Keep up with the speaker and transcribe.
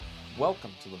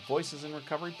Welcome to the Voices in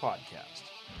Recovery podcast.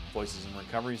 Voices in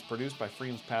Recovery is produced by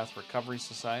Freedom's Path Recovery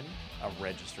Society, a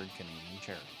registered Canadian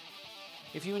charity.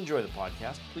 If you enjoy the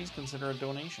podcast, please consider a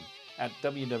donation at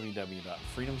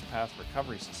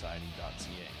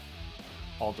www.freedomspathrecoverysociety.ca.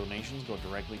 All donations go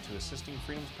directly to assisting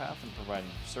Freedom's Path and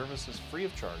providing services free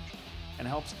of charge and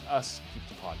helps us keep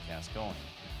the podcast going.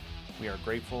 We are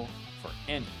grateful for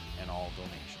any and all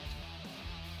donations.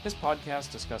 This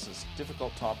podcast discusses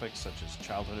difficult topics such as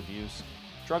childhood abuse,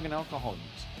 drug and alcohol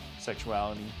use,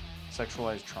 sexuality,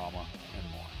 sexualized trauma,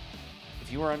 and more.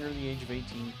 If you are under the age of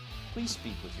 18, please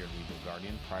speak with your legal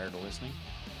guardian prior to listening.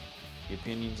 The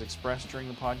opinions expressed during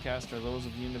the podcast are those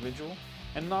of the individual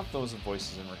and not those of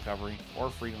Voices in Recovery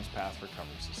or Freedom's Path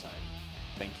Recovery Society.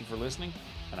 Thank you for listening,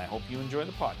 and I hope you enjoy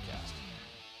the podcast.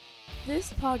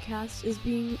 This podcast is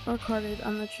being recorded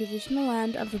on the traditional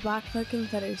land of the Blackfoot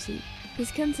Confederacy. This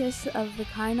consists of the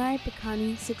Kainai,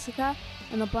 Piikani, Siksika,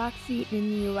 and the Blackfeet in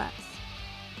the U.S.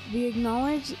 We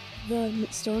acknowledge the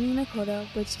Stoney Nakoda,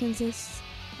 which consists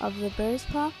of the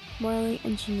Bearspaw, Morley,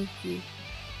 and Chiniki.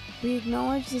 We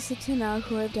acknowledge the Tsuut'ina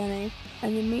Huardene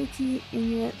and the Métis,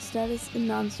 Inuit, status, and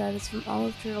non-status from all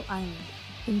of Turtle Island,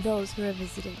 and those who are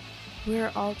visiting. We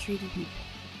are all treaty people.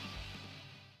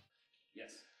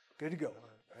 Yes. Good to go.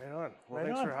 Right on. Well, Right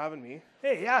thanks on. for having me.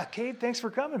 Hey, yeah, Kate, thanks for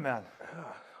coming, man.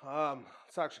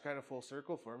 It's actually kind of full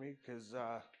circle for me because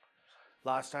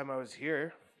last time I was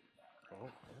here,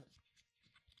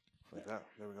 like that.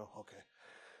 There we go. Okay.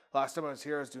 Last time I was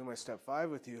here, I was doing my step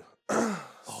 5 with you.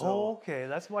 Okay,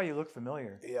 that's why you look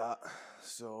familiar. Yeah.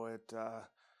 So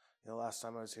last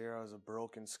time I was here, I was a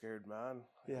broken, scared man.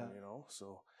 Yeah.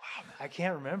 So Wow, I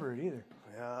can't remember it either.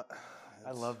 yeah.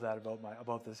 I love that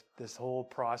about this whole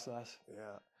process.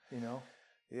 Yeah. You know.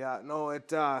 Yeah. No, I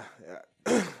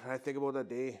think about that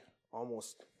day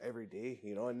almost every day.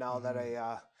 And now that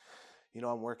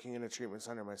I'm working in a treatment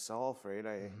center myself,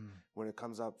 right? When it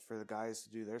comes up for the guys to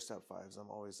do their step 5s, I'm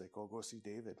always like, "Oh, go see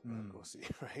David, go see,"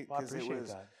 right? Well, I appreciate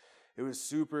that. It was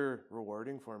super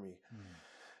rewarding for me,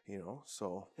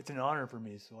 So It's an honor for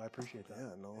me, so I appreciate that.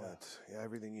 yeah, no,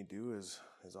 everything you do is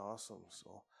awesome.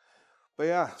 So, but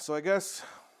yeah, so I guess,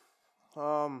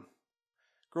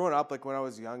 growing up, like when I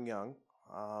was young,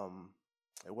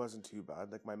 it wasn't too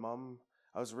bad. Like my mom,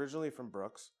 I was originally from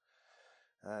Brooks,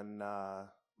 and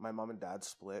my mom and dad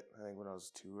split, I think when I was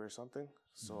 2 or something.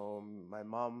 So my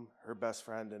mom, her best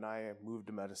friend, and I moved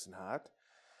to Medicine Hat.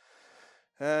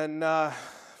 And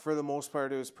for the most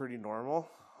part, it was pretty normal.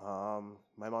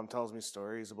 My mom tells me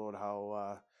stories about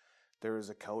how there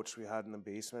was a couch we had in the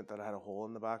basement that had a hole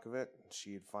in the back of it. And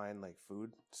she'd find like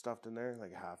food stuffed in there,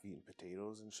 like half-eaten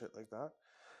potatoes and shit like that.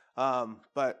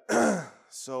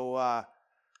 So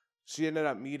she ended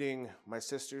up meeting my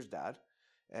sister's dad,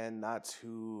 and that's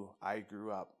who I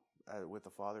grew up with, a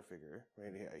father figure.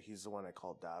 Right? He's the one I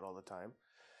called dad all the time.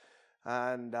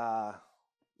 And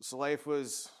so life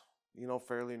was,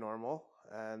 fairly normal.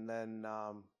 And then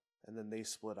they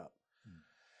split up.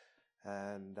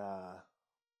 And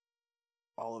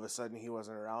all of a sudden he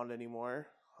wasn't around anymore.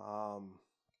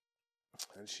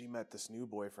 And she met this new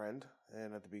boyfriend,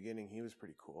 and at the beginning he was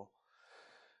pretty cool.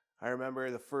 I remember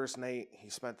the first night he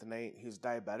spent the night, he was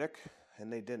diabetic,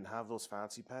 and they didn't have those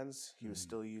fancy pens. He was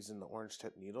still using the orange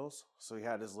tip needles. So he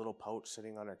had his little pouch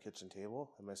sitting on our kitchen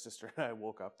table, and my sister and I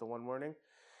woke up the one morning.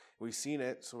 We seen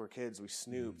it, so we're kids, we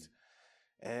snooped.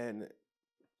 And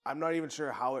I'm not even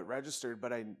sure how it registered,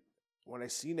 but when I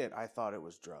seen it, I thought it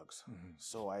was drugs.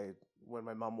 So when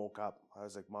my mom woke up, I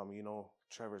was like, "Mom,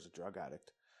 Trevor's a drug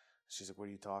addict." She's like, "What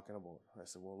are you talking about?" I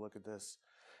said, "Well, look at this."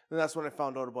 And that's when I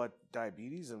found out about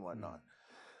diabetes and whatnot.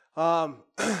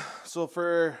 So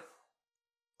for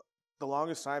the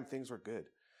longest time, things were good,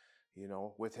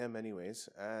 with him anyways.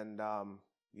 And,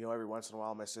 every once in a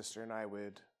while, my sister and I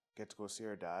would get to go see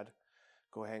our dad,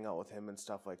 go hang out with him and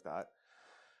stuff like that.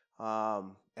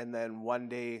 And then one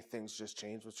day things just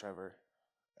changed with Trevor,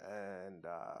 and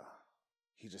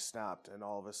he just snapped. And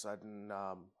all of a sudden,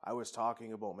 I was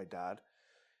talking about my dad,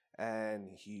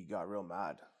 and he got real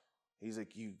mad. He's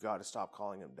like, "You got to stop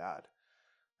calling him dad."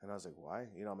 And I was like, "Why?"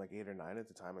 I'm like 8 or 9 at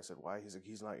the time. I said, "Why?" He's like,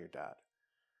 "He's not your dad."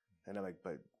 And I'm like,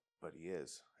 but he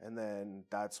is. And then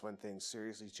that's when things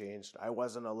seriously changed. I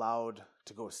wasn't allowed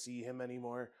to go see him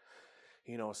anymore,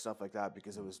 stuff like that,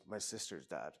 because it was my sister's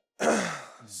dad.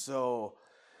 So,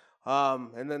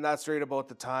 and then that's right about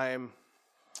the time,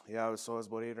 I was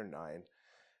about 8 or 9.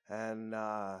 And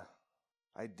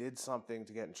I did something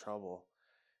to get in trouble,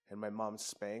 and my mom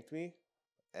spanked me,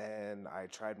 and I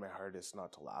tried my hardest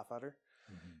not to laugh at her.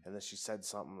 And then she said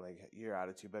something like, "Your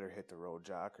attitude better hit the road,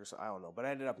 Jack," or so, I don't know. But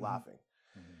I ended up laughing.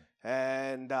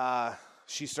 And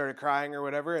she started crying or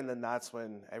whatever, and then that's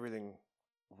when everything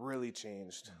really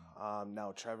changed.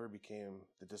 Now Trevor became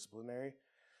the disciplinary,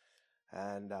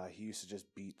 and he used to just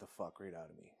beat the fuck right out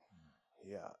of me.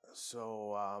 Yeah,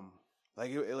 so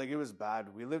it was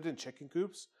bad. We lived in chicken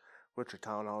coops, which are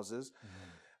townhouses.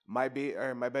 My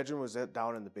bedroom was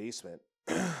down in the basement,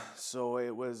 so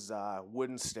it was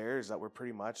wooden stairs that were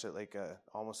pretty much at like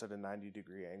almost at a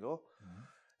 90-degree angle.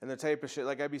 And the type of shit,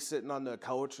 like I'd be sitting on the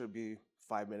couch, it'd be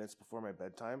 5 minutes before my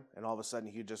bedtime, and all of a sudden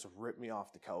he'd just rip me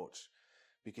off the couch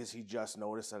because he just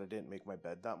noticed that I didn't make my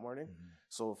bed that morning.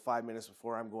 So 5 minutes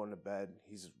before I'm going to bed,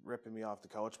 he's ripping me off the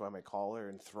couch by my collar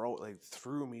and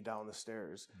threw me down the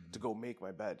stairs to go make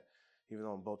my bed, even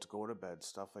though I'm about to go to bed,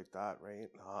 stuff like that, right?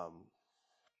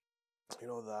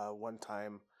 The one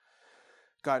time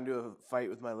got into a fight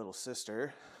with my little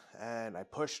sister, and I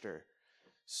pushed her.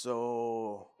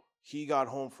 So he got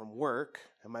home from work,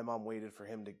 and my mom waited for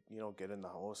him to, get in the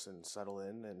house and settle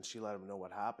in, and she let him know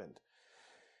what happened.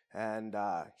 And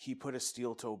he put his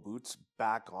steel toe boots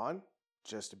back on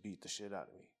just to beat the shit out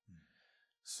of me.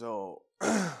 So,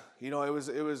 it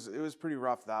was pretty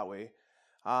rough that way.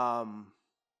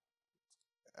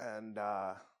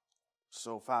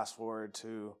 So fast forward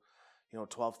to,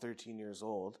 12, 13 years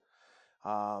old.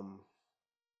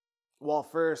 We'll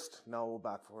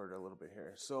back forward a little bit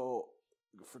here. So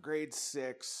for grade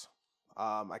 6,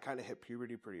 I kind of hit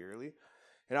puberty pretty early,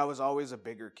 and I was always a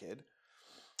bigger kid.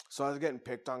 So I was getting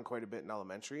picked on quite a bit in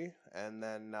elementary. And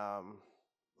then,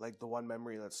 the one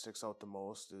memory that sticks out the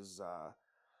most is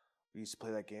we used to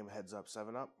play that game Heads Up,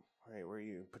 7 Up, right? Where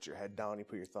you put your head down, you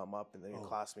put your thumb up, and then your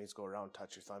classmates go around,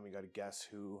 touch your thumb. You got to guess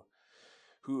who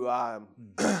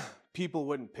people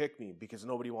wouldn't pick me because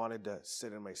nobody wanted to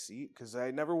sit in my seat because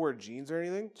I never wore jeans or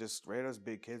anything. Just right, I was a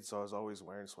big kid, so I was always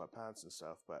wearing sweatpants and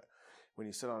stuff. But when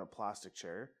you sit on a plastic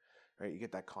chair, right, you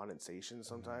get that condensation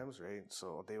sometimes, right?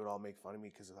 So they would all make fun of me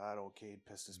because of that. Okay, he'd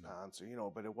pissed his pants,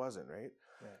 or but it wasn't, right?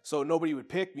 Yeah. So nobody would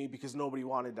pick me because nobody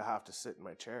wanted to have to sit in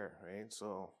my chair, right?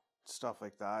 So stuff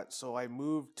like that. So I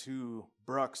moved to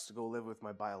Brooks to go live with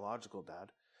my biological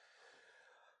dad.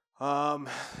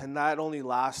 And that only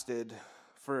lasted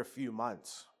for a few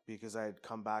months because I had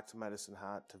come back to Medicine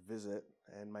Hat to visit,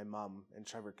 and my mom and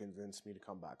Trevor convinced me to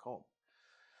come back home.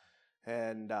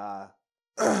 And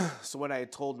so when I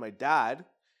had told my dad,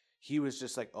 he was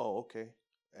just like, oh, okay.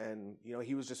 And,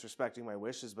 he was just respecting my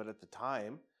wishes. But at the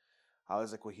time, I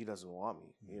was like, well, he doesn't want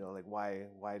me.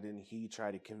 Why didn't he try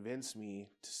to convince me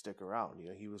to stick around?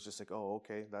 He was just like, oh,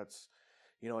 okay, that's,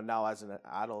 and now as an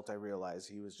adult, I realized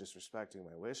he was just respecting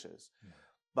my wishes.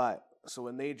 But so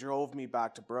when they drove me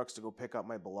back to Brooks to go pick up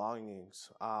my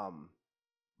belongings,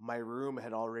 my room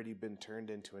had already been turned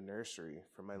into a nursery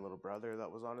for my little brother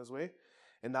that was on his way.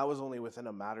 And that was only within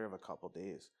a matter of a couple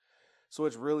days. So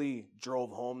it really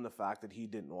drove home the fact that he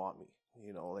didn't want me.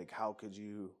 How could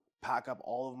you pack up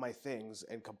all of my things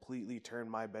and completely turn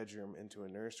my bedroom into a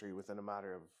nursery within a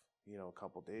matter of, a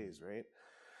couple days, right?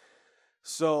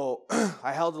 So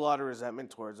I held a lot of resentment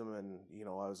towards him, and,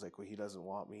 I was like, well, he doesn't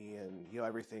want me. And,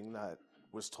 everything that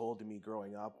was told to me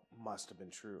growing up must have been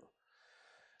true.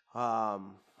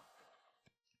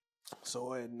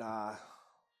 So in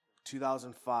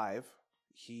 2005,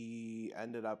 he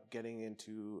ended up getting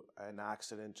into an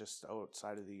accident just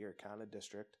outside of the Yorkana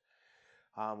district,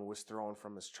 was thrown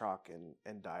from his truck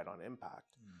and died on impact.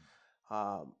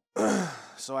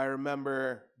 So I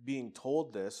remember being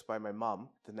told this by my mom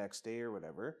the next day or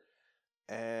whatever,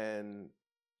 and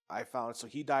so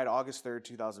he died August 3rd,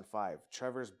 2005.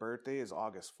 Trevor's birthday is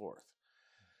August 4th.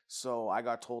 So I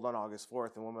got told on August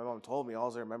 4th, and when my mom told me,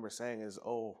 all I remember saying is,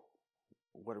 oh,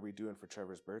 what are we doing for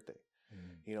Trevor's birthday?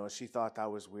 She thought that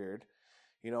was weird,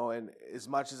 and as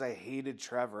much as I hated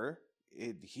Trevor,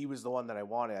 he was the one that I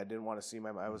wanted. I didn't want to see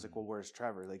I was like, well, where's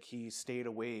Trevor? Like, he stayed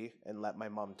away and let my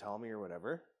mom tell me or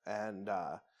whatever. And,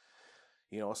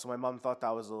 so my mom thought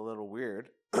that was a little weird,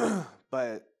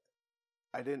 but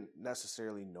I didn't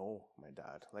necessarily know my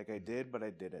dad. Like, I did, but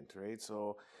I didn't, right?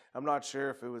 So I'm not sure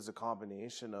if it was a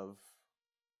combination of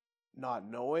not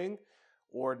knowing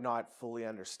or not fully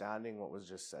understanding what was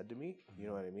just said to me. You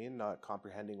know what I mean? Not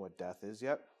comprehending what death is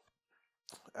yet.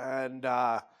 And,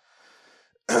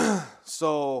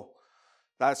 so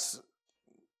that's,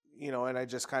 and I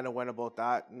just kind of went about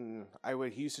that. And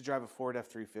he used to drive a Ford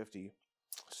F-350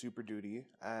 Super Duty,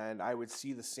 and I would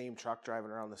see the same truck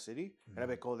driving around the city, and I'd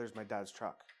be like, oh, there's my dad's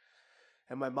truck.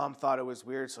 And my mom thought it was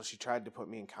weird, so she tried to put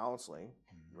me in counseling,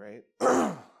 right?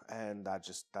 And that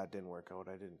didn't work out.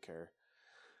 I didn't care.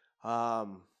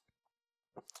 And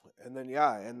then,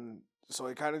 and so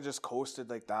I kind of just coasted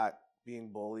like that,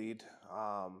 being bullied.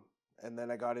 And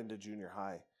then I got into junior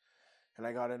high. And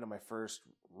I got into my first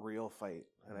real fight,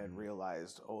 and I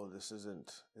realized, oh, this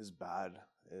isn't as bad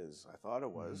as I thought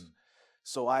it was.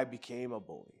 So I became a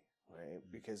bully, right?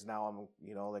 Because now I'm,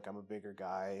 you know, like I'm a bigger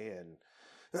guy, and,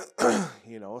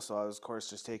 you know, so I was, of course,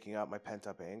 just taking out my pent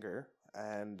up anger.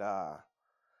 And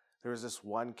there was this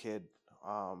one kid,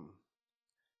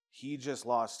 he just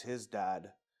lost his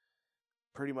dad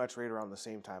pretty much right around the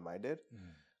same time I did.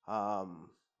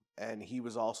 And he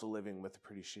was also living with a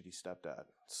pretty shitty stepdad.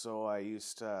 So I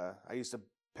used to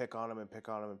pick on him and pick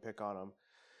on him and pick on him.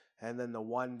 And then the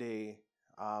one day,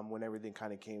 when everything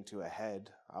kind of came to a head,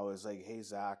 I was like, hey,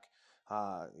 Zach,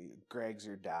 Greg's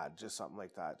your dad, just something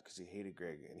like that, because he hated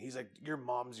Greg. And he's like, your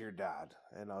mom's your dad.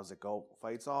 And I was like, oh,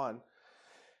 fight's on.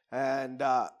 And,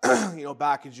 you know,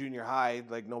 back in junior high,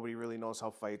 like nobody really knows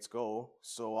how fights go.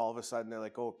 So all of a sudden they're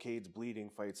like, oh, Cade's bleeding,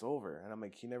 fight's over. And I'm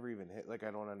like, he never even hit, like,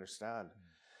 I don't understand.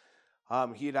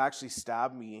 He had actually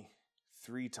stabbed me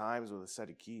 3 times with a set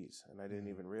of keys, and I didn't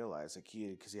even realize, like,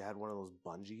 because he had one of those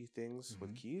bungee things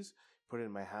with keys, put it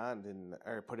in my hand,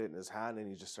 or put it in his hand, and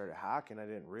he just started hacking. I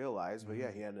didn't realize, but yeah,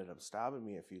 he ended up stabbing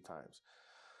me a few times.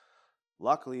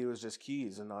 Luckily, it was just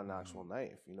keys and not an actual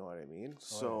knife. You know what I mean?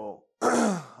 So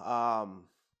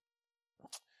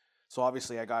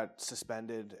obviously I got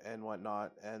suspended and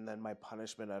whatnot, and then my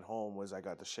punishment at home was I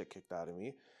got the shit kicked out of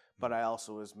me. But I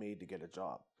also was made to get a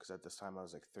job, because at this time I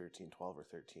was like 12 or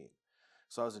 13.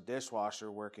 So I was a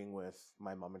dishwasher working with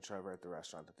my mom and Trevor at the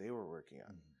restaurant that they were working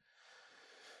at.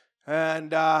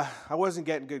 And I wasn't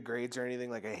getting good grades or anything.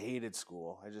 Like, I hated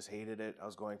school. I just hated it. I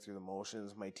was going through the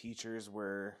motions. My teachers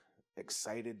were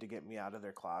excited to get me out of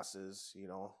their classes, you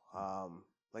know.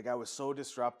 Like, I was so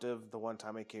disruptive. The one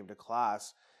time I came to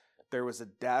class, there was a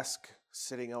desk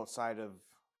sitting outside of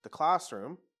the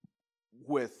classroom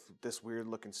with this weird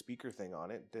looking speaker thing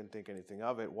on it. Didn't think anything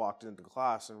of it. Walked into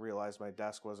class and realized my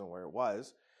desk wasn't where it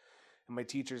was. And my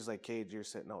teacher's like, Cade, you're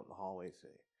sitting out in the hallway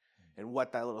today. And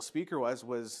what that little speaker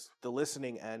was the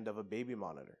listening end of a baby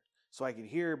monitor. So I could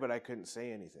hear, but I couldn't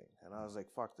say anything. And I was like,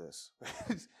 fuck this.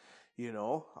 You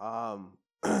know?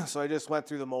 So I just went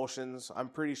through the motions. I'm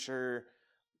pretty sure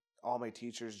all my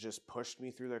teachers just pushed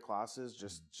me through their classes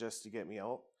just to get me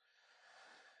out.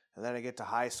 And then I get to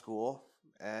high school,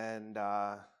 and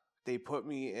they put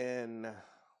me in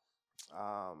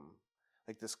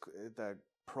like the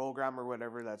program or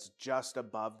whatever that's just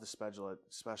above the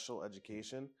special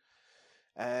education.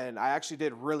 And I actually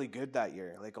did really good that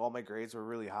year. Like, all my grades were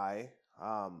really high.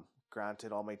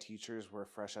 Granted, all my teachers were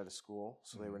fresh out of school,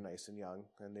 so they were nice and young,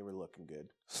 and they were looking good.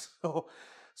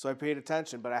 So I paid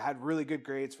attention, but I had really good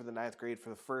grades for the 9th grade for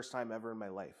the first time ever in my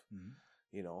life,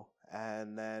 you know.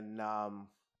 And then,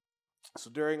 so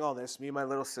during all this, me and my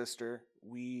little sister,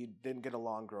 we didn't get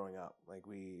along growing up. Like,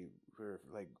 we were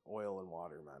like oil and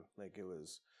water, man. Like, it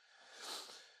was.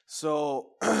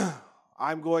 So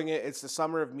it's the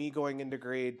summer of me going into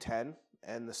grade 10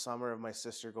 and the summer of my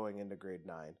sister going into grade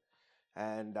 9.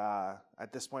 And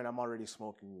at this point, I'm already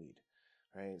smoking weed,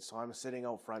 right? So I'm sitting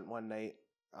out front one night,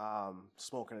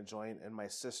 smoking a joint, and my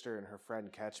sister and her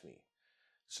friend catch me.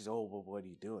 She's, oh, well, what are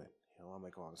you doing? You know, I'm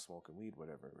like, oh, I'm smoking weed,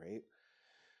 whatever, right?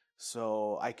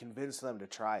 So I convinced them to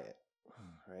try it,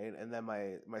 right? And then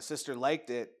my sister liked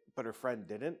it, but her friend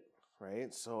didn't,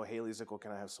 right? So Haley's like, well,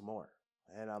 can I have some more?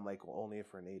 And I'm like, well, only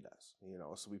if Renee does, you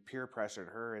know? So we peer pressured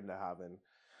her into having,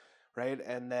 right?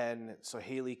 And then, so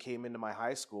Haley came into my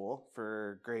high school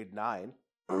for grade 9,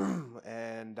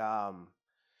 and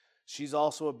she's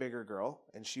also a bigger girl,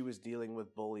 and she was dealing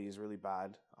with bullies really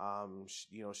bad.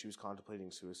 You know, she was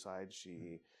contemplating suicide.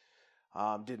 She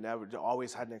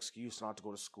always had an excuse not to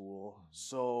go to school.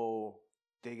 So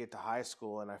they get to high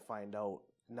school, and I find out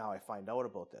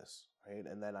about this, right?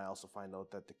 And then I also find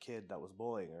out that the kid that was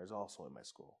bullying her is also in my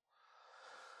school.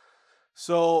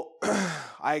 So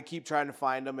I keep trying to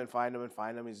find him.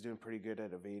 He's doing pretty good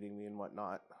at evading me and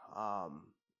whatnot.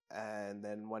 And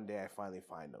then one day I finally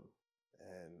find him,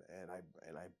 and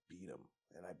I beat him,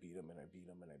 and I beat him, and I beat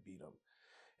him, and I beat him.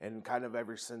 And kind of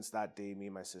ever since that day, me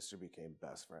and my sister became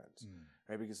best friends,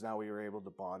 right? Because now we were able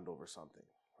to bond over something,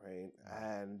 right?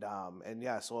 And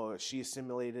yeah, so she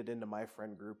assimilated into my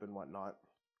friend group and whatnot.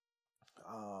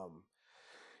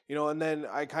 You know, and then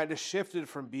I kind of shifted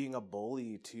from being a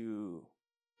bully to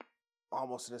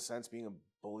almost, in a sense, being a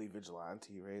bully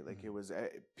vigilante, right? Like, it was,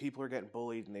 people were getting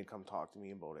bullied and they'd come talk to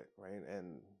me about it, right?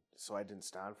 And so I didn't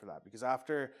stand for that, because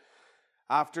after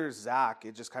Zach,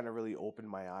 it just kind of really opened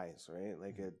my eyes, right?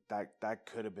 Like, that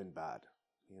could have been bad,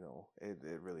 you know,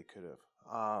 it really could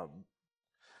have.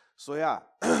 So yeah,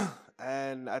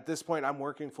 and at this point I'm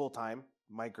working full time.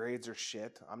 My grades are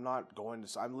shit. I'm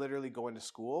literally going to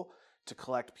school to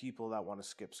collect people that want to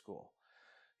skip school,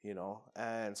 you know,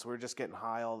 and so we're just getting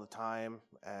high all the time.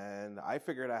 And I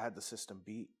figured I had the system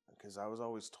beat because I was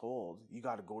always told you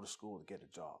got to go to school to get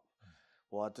a job.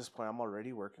 Well, at this point, I'm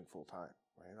already working full time,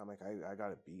 right? I'm like, I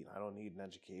got it beat. I don't need an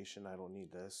education. I don't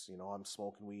need this. You know, I'm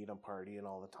smoking weed. I'm partying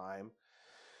all the time,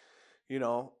 you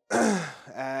know.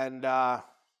 And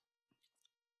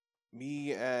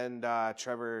me and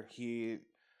Trevor,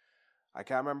 I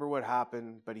can't remember what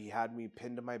happened, but he had me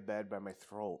pinned to my bed by my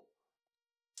throat.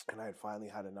 And I had finally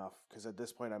had enough because at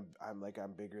this point,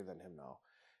 I'm bigger than him now.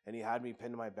 And he had me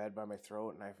pinned to my bed by my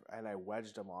throat, and I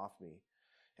wedged him off me.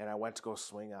 And I went to go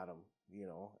swing at him, you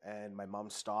know, and my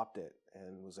mom stopped it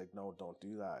and was like, no, don't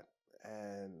do that.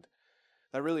 And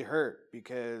that really hurt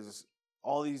because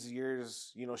all these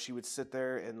years, you know, she would sit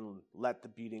there and let the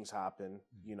beatings happen,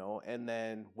 you know, and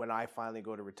then when I finally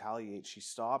go to retaliate, she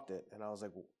stopped it. And I was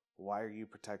like, why are you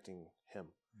protecting him?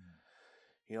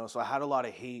 You know, so I had a lot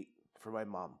of hate for my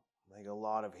mom, like a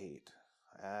lot of hate.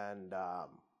 And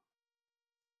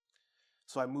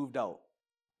so I moved out.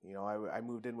 You know, I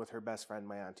moved in with her best friend,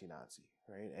 my Auntie Nancy,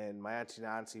 right? And my Auntie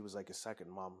Nancy was like a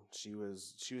second mom. She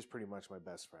was pretty much my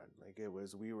best friend. Like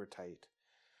we were tight.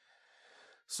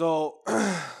 So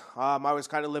I was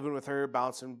kind of living with her,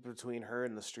 bouncing between her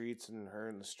in the streets and her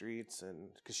in the streets,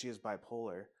 and because she is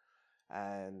bipolar.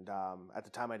 And at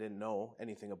the time, I didn't know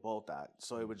anything about that.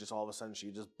 So it would just all of a sudden,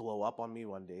 she'd just blow up on me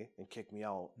one day and kick me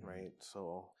out, right?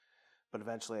 So, but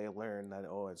eventually I learned that,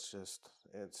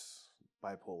 it's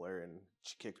bipolar, and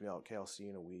she kicked me out. Okay, I'll see you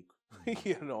in a week,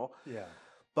 you know? Yeah.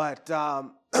 But,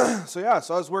 so I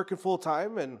was working full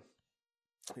time and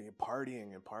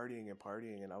partying.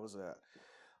 And I was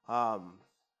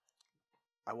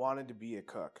I wanted to be a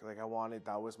cook. Like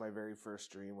that was my very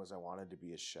first dream, was I wanted to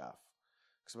be a chef.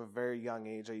 Because from a very young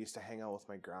age, I used to hang out with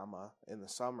my grandma. In the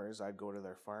summers, I'd go to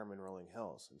their farm in Rolling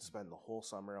Hills and spend the whole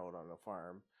summer out on the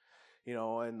farm. You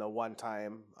know, and the one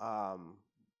time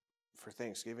for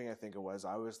Thanksgiving, I think it was,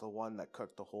 I was the one that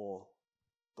cooked the whole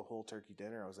turkey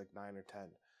dinner. I was like 9 or 10.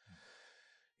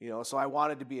 You know, so I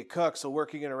wanted to be a cook. So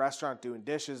working in a restaurant doing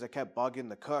dishes, I kept bugging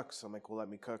the cooks. I'm like, well, let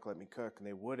me cook. And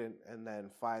they wouldn't. And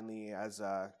then finally, as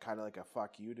a kind of like a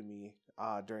fuck you to me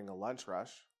during a lunch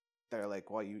rush, they're like,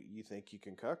 well, you think you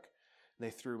can cook? And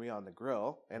they threw me on the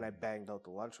grill, and I banged out the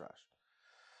lunch rush.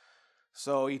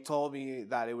 So he told me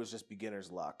that it was just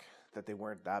beginner's luck, that they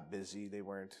weren't that busy. They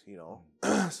weren't, you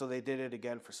know. So they did it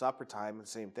again for supper time, and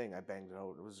same thing. I banged it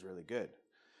out. It was really good.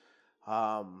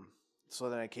 So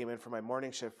then I came in for my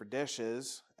morning shift for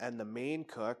dishes, and the main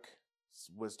cook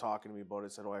was talking to me about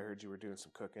it, said, I heard you were doing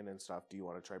some cooking and stuff. Do you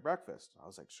want to try breakfast? I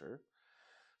was like, sure.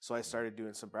 So I started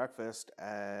doing some breakfast,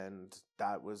 and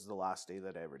that was the last day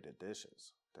that I ever did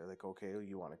dishes. They're like, okay,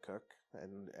 you want to cook?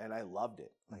 And I loved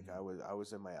it. Like I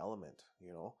was in my element,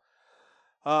 you know?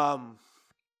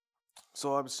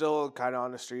 So I'm still kind of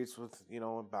on the streets with, you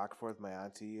know, back and forth with my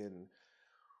auntie, and,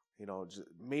 you know, just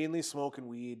mainly smoking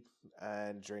weed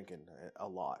and drinking a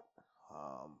lot.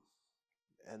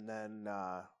 And then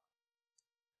I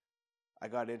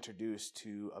got introduced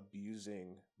to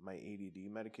abusing my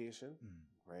ADD medication,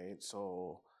 right?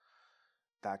 So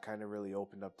that kind of really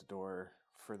opened up the door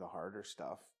for the harder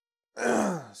stuff.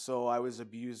 So I was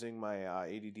abusing my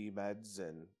ADD meds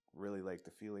and really liked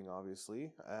the feeling,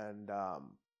 obviously. And I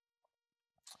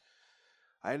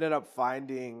ended up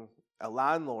finding a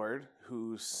landlord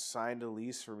who signed a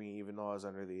lease for me even though I was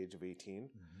under the age of 18.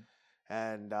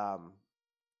 And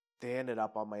they ended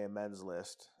up on my amends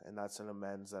list, and that's an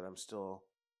amends that I'm still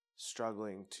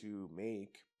struggling to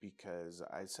make because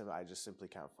I just simply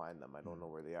can't find them. I don't know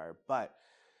where they are. But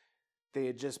they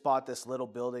had just bought this little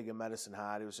building in Medicine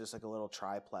Hat. It was just like a little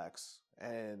triplex,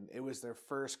 and it was their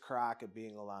first crack at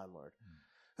being a landlord.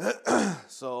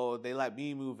 So they let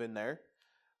me move in there,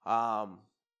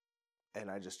 and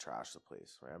I just trashed the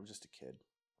place, right? I'm just a kid,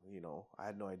 you know. I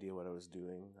had no idea what I was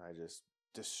doing. I just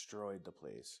destroyed the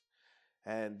place.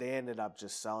 And they ended up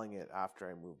just selling it after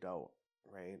I moved out,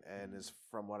 right? And as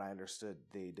from what I understood,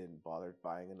 they didn't bother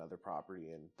buying another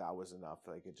property, and that was enough.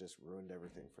 Like, it just ruined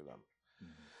everything for them.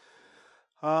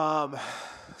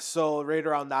 So right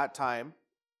around that time,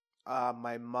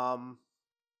 my mom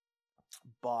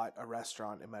bought a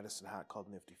restaurant in Medicine Hat called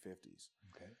Nifty 50s.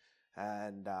 Okay.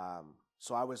 And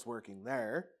so I was working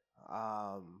there.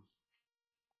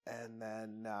 And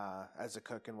then as a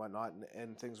cook and whatnot,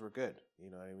 and things were good, you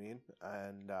know what I mean?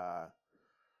 And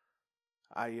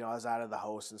I was out of the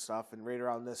house and stuff, and right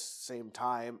around this same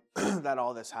time that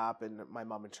all this happened, my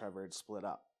mom and Trevor had split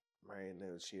up, right?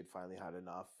 And she had finally had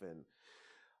enough,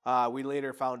 and we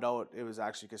later found out it was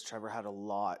actually because Trevor had a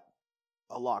lot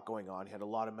a lot going on. He had a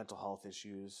lot of mental health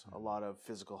issues, a lot of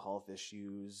physical health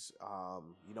issues.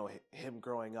 You know, him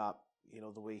growing up, you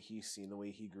know, the way the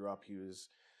way he grew up, he was,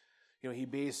 you know, he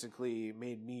basically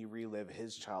made me relive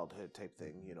his childhood type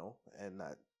thing, you know, and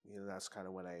that, you know, that's kind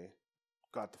of when I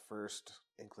got the first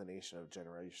inclination of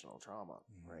generational trauma,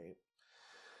 right?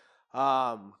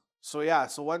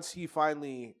 So once he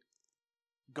finally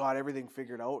got everything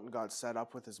figured out and got set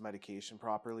up with his medication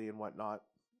properly and whatnot,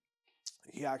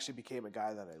 he actually became a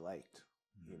guy that I liked,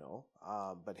 you know,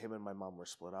 but him and my mom were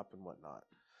split up and whatnot.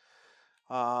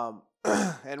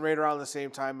 And right around the same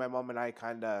time, my mom and I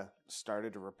kind of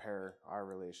started to repair our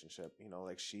relationship, you know,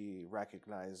 like she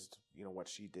recognized, you know, what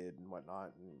she did and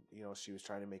whatnot. And, you know, she was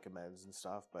trying to make amends and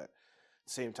stuff, but at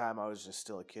the same time, I was just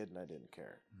still a kid and I didn't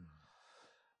care.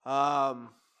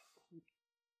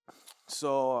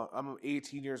 So I'm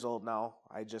 18 years old now.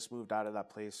 I just moved out of that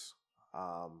place,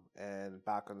 and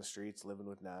back on the streets living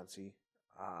with Nancy.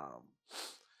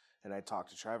 And I talked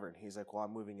to Trevor, and he's like, well,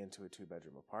 I'm moving into a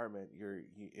 2-bedroom apartment.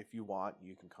 If you want,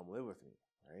 you can come live with me,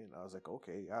 right? And I was like,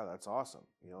 okay, yeah, that's awesome.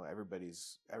 You know, everybody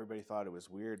thought it was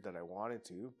weird that I wanted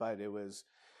to, but it was,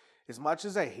 as much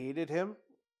as I hated him,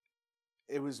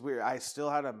 it was weird. I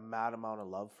still had a mad amount of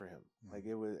love for him. Like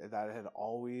it was, that had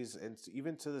always, and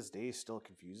even to this day, still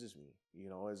confuses me, you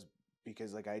know,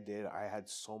 because like I had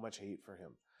so much hate for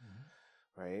him.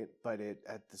 Right. But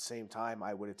at the same time,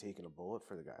 I would have taken a bullet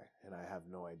for the guy, and I have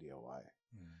no idea why,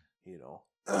 you know.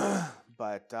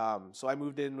 But so I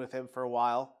moved in with him for a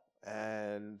while,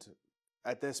 and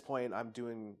at this point I'm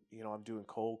doing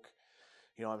coke,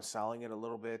 you know, I'm selling it a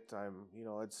little bit.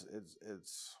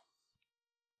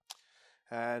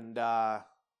 And I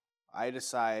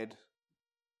decide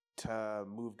to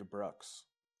move to Brooks,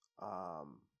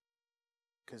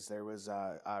 because there was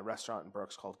a restaurant in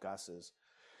Brooks called Gus's.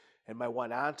 And my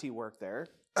one auntie worked there,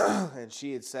 and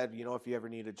she had said, you know, if you ever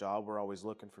need a job, we're always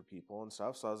looking for people and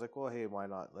stuff. So I was like, well, hey, why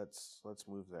not? Let's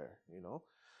move there, you know?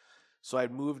 So I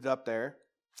moved up there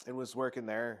and was working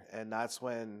there, and that's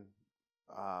when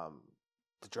the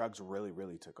drugs really,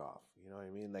 really took off. You know what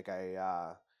I mean? Like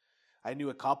I knew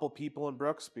a couple people in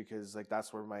Brooks because like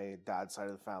that's where my dad's side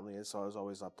of the family is. So I was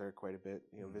always up there quite a bit,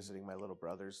 you know, visiting my little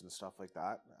brothers and stuff like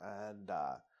that. And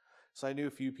so I knew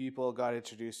a few people, got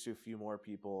introduced to a few more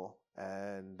people,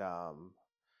 and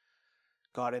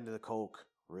got into the coke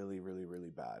really, really, really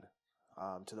bad,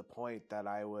 to the point that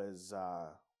I was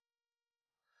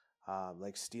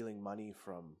like stealing money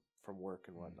from work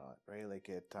and whatnot, right? Like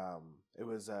it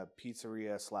was a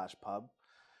pizzeria / pub,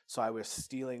 so I was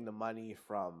stealing the money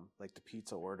from like the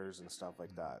pizza orders and stuff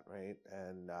like that, right?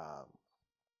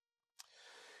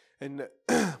 And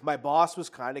my boss was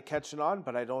kind of catching on,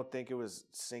 but I don't think it was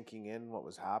sinking in what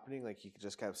was happening. Like he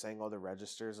just kept saying, oh, the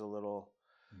register's a little,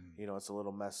 you know, it's a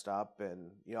little messed up.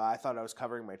 And, you know, I thought I was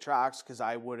covering my tracks because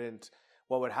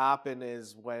what would happen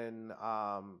is when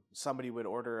somebody would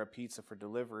order a pizza for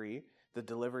delivery, the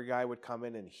delivery guy would come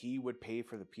in and he would pay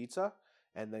for the pizza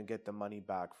and then get the money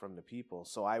back from the people.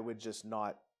 So I would just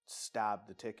not stab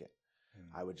the ticket.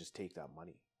 I would just take that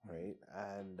money, right?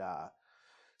 And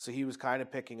so he was kind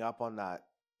of picking up on that,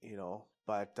 you know,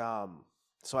 but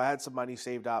so I had some money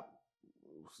saved up,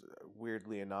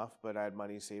 weirdly enough, but I had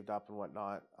money saved up and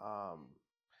whatnot,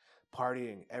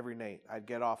 partying every night. I'd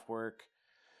get off work.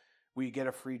 We'd get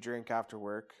a free drink after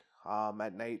work.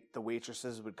 At night, the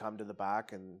waitresses would come to the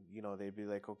back and, you know, they'd be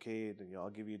like, okay, you know, I'll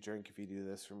give you a drink if you do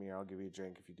this for me, or I'll give you a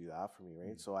drink if you do that for me,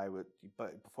 right? So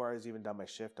but before I was even done my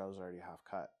shift, I was already half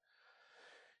cut.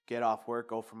 Get off work,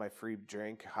 go for my free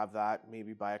drink, have that,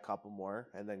 maybe buy a couple more,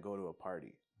 and then go to a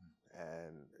party.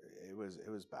 And it was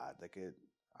bad. Like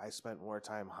I spent more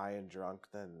time high and drunk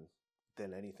than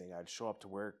anything. I'd show up to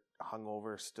work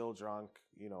hungover, still drunk,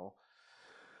 you know.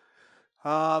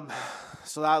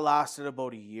 So that lasted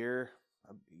about a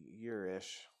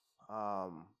year-ish.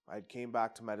 I came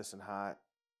back to Medicine Hat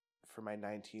for my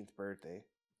 19th birthday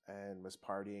and was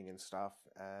partying and stuff,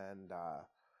 and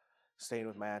staying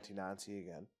with my Auntie Nancy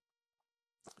again.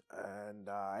 And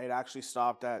I had actually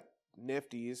stopped at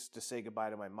Nifty's to say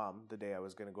goodbye to my mom the day I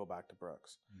was going to go back to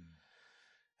Brooks.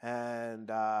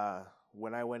 And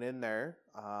when I went in there,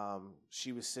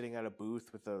 she was sitting at a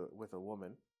booth with a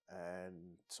woman.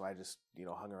 And so I just, you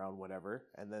know, hung around, whatever.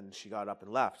 And then she got up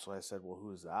and left. So I said, well,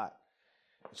 who's that?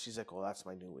 And she's like, oh, that's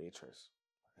my new waitress.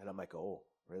 And I'm like, oh,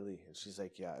 really? And she's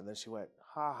like, yeah. And then she went,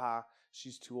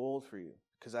 she's too old for you.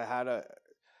 Because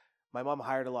my mom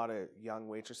hired a lot of young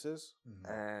waitresses.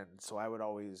 And so I would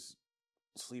always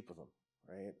sleep with them,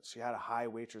 right? She had a high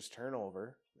waitress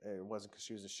turnover. It wasn't because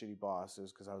she was a shitty boss. It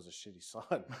was because I was a shitty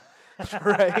son,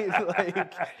 right?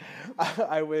 Like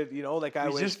I would, I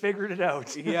We would just figured it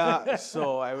out. yeah.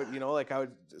 So I would, I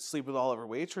would sleep with all of her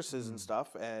waitresses and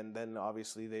stuff, and then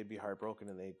obviously they'd be heartbroken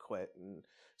and they'd quit. And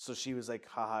so she was like,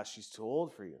 haha, she's too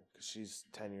old for you because she's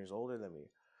 10 years older than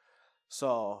me.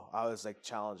 So I was like,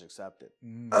 challenge accepted.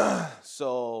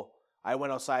 So I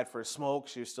went outside for a smoke.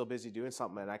 She was still busy doing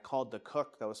something. And I called the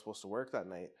cook that was supposed to work that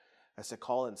night. I said,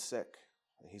 call in sick.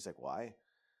 And he's like, why?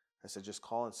 I said, just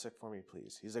call in sick for me,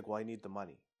 please. He's like, well, I need the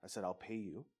money. I said, I'll pay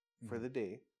you for the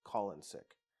day. Call in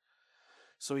sick.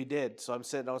 So he did. So I'm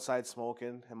sitting outside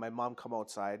smoking, and my mom come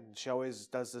outside. And she always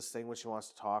does this thing when she wants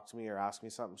to talk to me or ask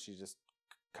me something. She just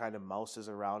kind of mouses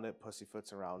around it,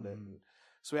 pussyfoots around it. And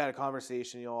so we had a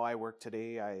conversation, I work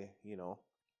today.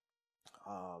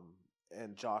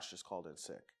 And Josh just called in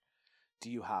sick. Do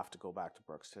you have to go back to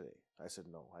Brooks today? I said,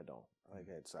 no, I don't.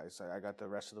 I said, I got the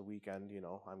rest of the weekend,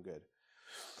 I'm good.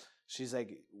 She's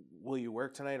like, will you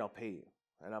work tonight? I'll pay you.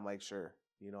 And I'm like, sure.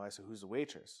 I said, who's the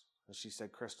waitress? And she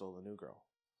said, Crystal, the new girl.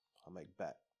 I'm like,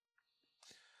 bet.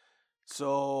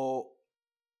 So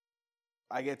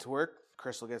I get to work.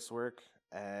 Crystal gets to work.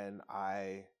 And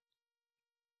I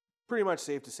pretty much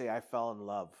safe to say I fell in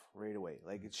love right away.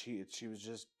 Like she was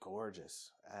just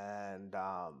gorgeous. And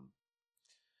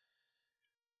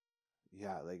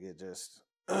yeah, like it just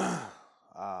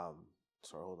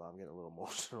sorry, hold on, I'm getting a little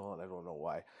emotional and I don't know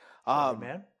why. Sorry,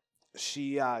 man.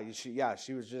 She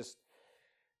was just,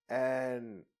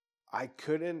 and I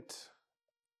couldn't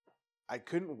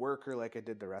work her like I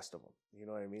did the rest of them. You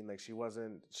know what I mean? Like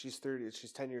she's 30,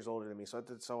 she's 10 years older than me.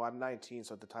 So I'm 19.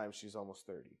 So at the time she's almost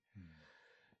 30.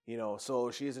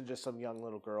 So she isn't just some young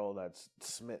little girl that's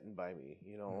smitten by me,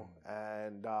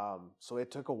 and so it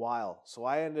took a while. So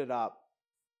I ended up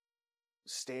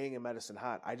staying in Medicine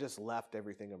Hat. I just left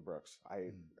everything in Brooks.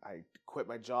 I quit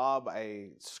my job. I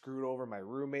screwed over my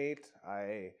roommate.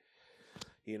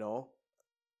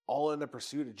 All in the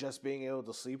pursuit of just being able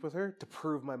to sleep with her to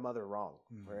prove my mother wrong,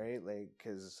 right?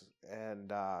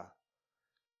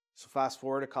 So fast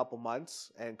forward a couple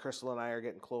months, and Crystal and I are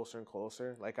getting closer and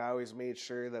closer. Like I always made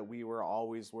sure that we were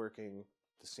always working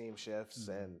the same shifts,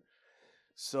 and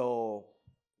so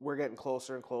we're getting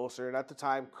closer and closer. And at the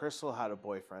time, Crystal had a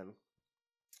boyfriend,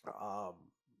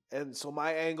 and so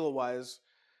my angle was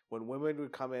when women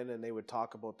would come in and they would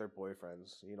talk about their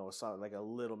boyfriends, something like a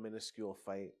little minuscule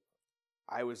fight.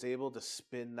 I was able to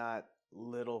spin that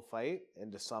little fight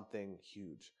into something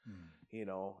huge, and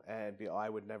I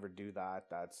would never do that.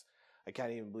 I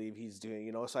can't even believe he's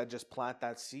doing, so I just plant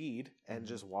that seed and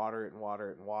just water it and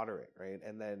water it and water it. Right.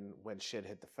 And then when shit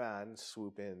hit the fan,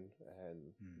 swoop in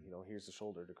and, here's the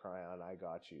shoulder to cry on. I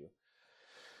got you.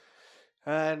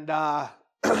 And,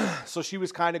 so she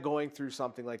was kind of going through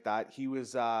something like that. He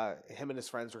was, him and his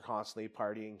friends were constantly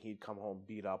partying. He'd come home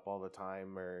beat up all the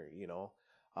time or,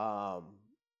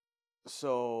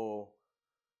 so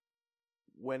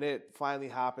when it finally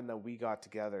happened that we got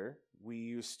together, we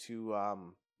used to,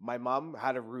 my mom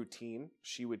had a routine.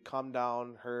 She would come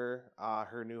down,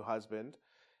 her new husband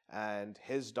and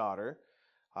his daughter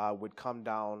would come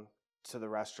down to the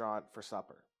restaurant for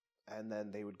supper. And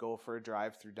then they would go for a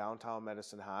drive through downtown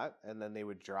Medicine Hat, and then they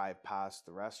would drive past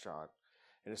the restaurant.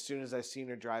 And as soon as I seen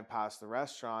her drive past the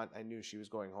restaurant, I knew she was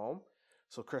going home.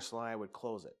 So Crystal and I would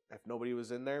close it. If nobody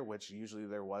was in there, which usually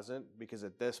there wasn't, because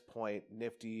at this point,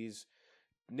 Nifty's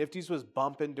was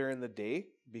bumping during the day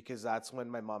because that's when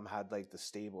my mom had like the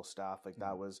stable staff. Like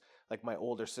that was like my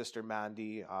older sister,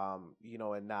 Mandy,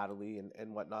 and Natalie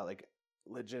and whatnot, like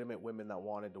legitimate women that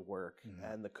wanted to work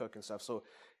and the cook and stuff. So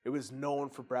it was known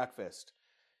for breakfast.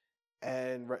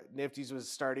 And Nifty's was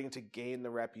starting to gain the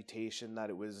reputation that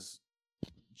it was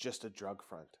just a drug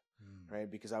front, right?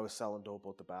 Because I was selling dope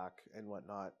out the back and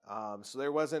whatnot. So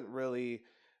there wasn't really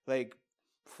like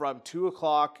from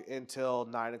 2:00 until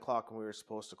 9:00 when we were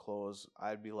supposed to close,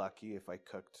 I'd be lucky if I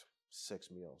cooked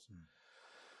 6 meals.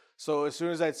 So as soon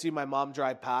as I'd see my mom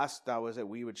drive past, that was it.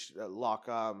 We would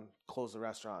close the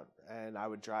restaurant, and I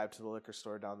would drive to the liquor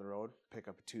store down the road, pick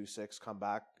up a 2-6, come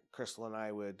back. Crystal and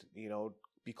I would,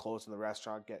 be closing the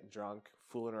restaurant, getting drunk,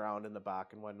 fooling around in the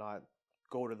back and whatnot,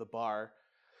 go to the bar.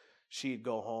 She'd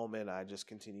go home, and I just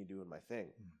continue doing my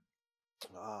thing.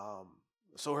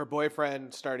 So her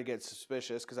boyfriend started to get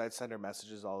suspicious because I'd send her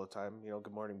messages all the time,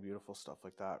 good morning, beautiful, stuff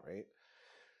like that, right?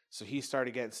 So he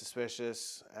started getting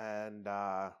suspicious, and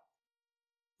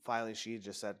finally she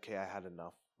just said, okay, I had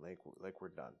enough. Like we're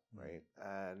done, right?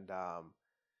 And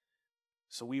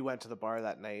so we went to the bar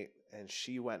that night, and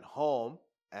she went home,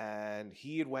 and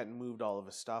he had went and moved all of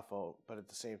his stuff out, but at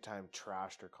the same time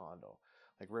trashed her condo.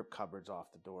 like ripped cupboards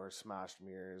off the door, smashed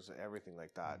mirrors, everything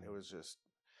like that. It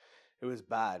was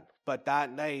bad. But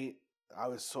that night, I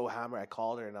was so hammered. I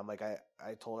called her and I'm like, I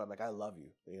told her, I'm like, I love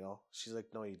you, you know? She's like,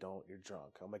 no, you don't. You're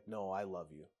drunk. I'm like, no, I love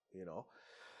you, you know?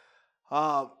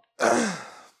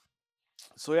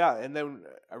 So yeah, and then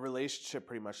a relationship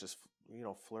pretty much just, you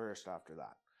know, flourished after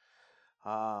that.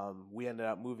 We ended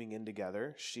up moving in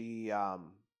together. She, a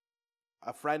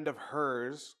friend of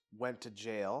hers went to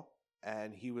jail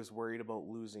and he was worried about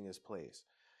losing his place.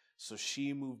 So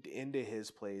she moved into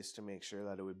his place to make sure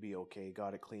that it would be okay,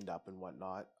 got it cleaned up and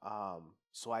whatnot.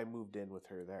 So I moved in with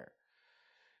her there.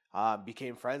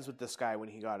 Became friends with this guy when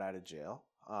he got out of jail,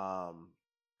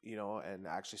 you know, and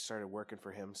actually started working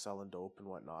for him, selling dope and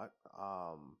whatnot.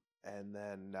 And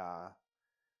then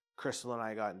Crystal and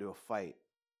I got into a fight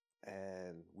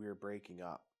and we were breaking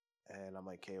up. And I'm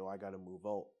like, okay, well, I got to move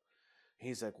out.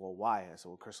 He's like, well, why? I said,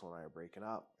 well, Crystal and I are breaking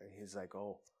up. And he's like,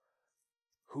 oh,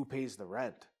 who pays the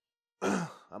rent?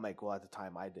 I'm like, well, at the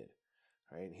time I did,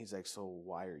 right? And he's like, so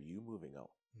why are you moving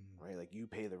out, right? Like, you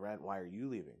pay the rent, why are you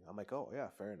leaving? I'm like, oh, yeah,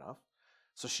 fair enough.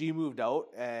 So she moved out,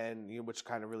 and you know, which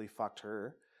kind of really fucked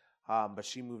her, but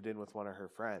she moved in with one of her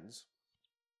friends.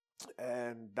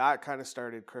 And that kind of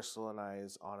started Crystal and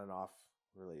I's on and off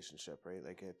relationship, right?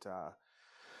 Like it,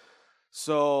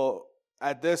 so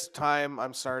at this time,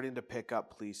 I'm starting to pick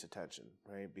up police attention,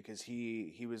 right? Because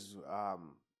he was,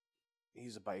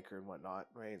 he's a biker and whatnot,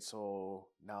 right? So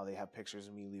now they have pictures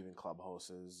of me leaving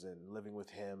clubhouses and living with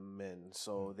him. And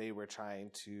so they were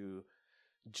trying to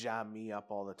jam me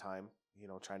up all the time, you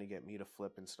know, trying to get me to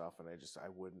flip and stuff. And I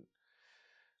wouldn't.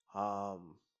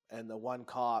 And the one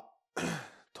cop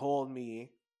told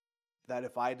me that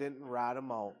if I didn't rat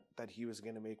him out, that he was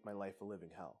going to make my life a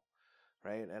living hell.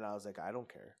 Right. And I was like, I don't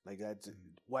care. Like, that's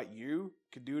what you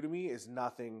could do to me is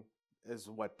nothing is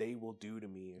what they will do to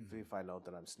me if they find out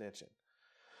that I'm snitching.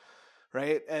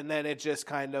 Right. And then it just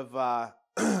kind of,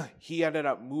 he ended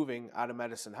up moving out of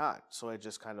Medicine Hat. So it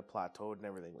just kind of plateaued and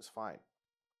everything was fine.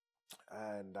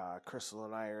 And Crystal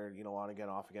and I are, you know, on again,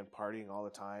 off again, partying all the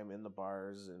time in the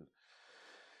bars and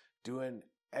doing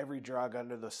every drug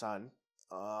under the sun.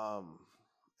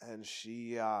 And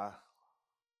she,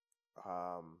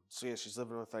 so yeah, she's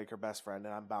living with like her best friend,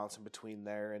 and I'm bouncing between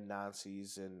there and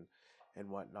Nancy's and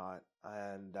whatnot.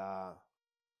 And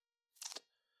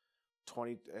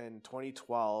in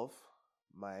 2012,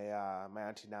 my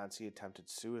auntie Nancy attempted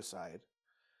suicide,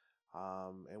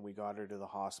 and we got her to the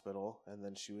hospital, and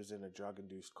then she was in a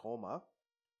drug-induced coma.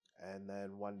 And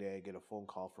then one day I get a phone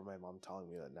call from my mom telling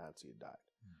me that Nancy had died.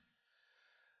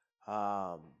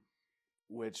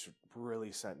 Which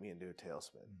really sent me into a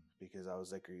tailspin because I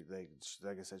was like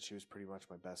I said, she was pretty much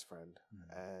my best friend,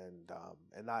 and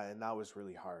that was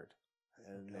really hard.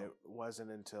 And it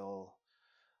wasn't until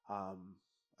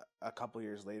a couple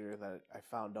years later that I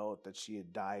found out that she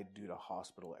had died due to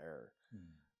hospital error.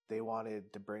 They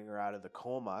wanted to bring her out of the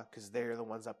coma because they're the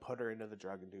ones that put her into the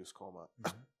drug-induced coma.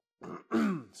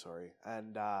 Sorry,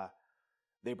 and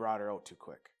they brought her out too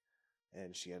quick,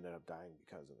 and she ended up dying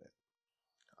because of it.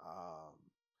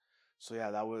 So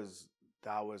yeah, that was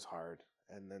hard.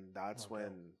 And then that's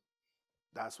when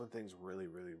things really,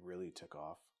 really, really took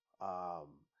off. I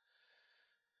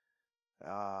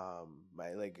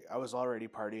was already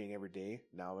partying every day.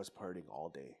 Now I was partying all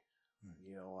day.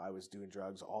 You know, I was doing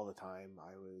drugs all the time.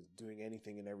 I was doing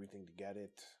anything and everything to get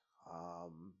it.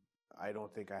 I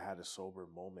don't think I had a sober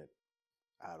moment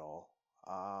at all.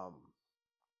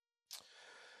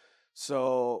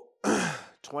 So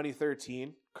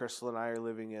 2013, Crystal and I are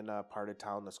living in a part of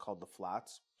town that's called the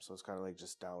Flats. So it's kind of like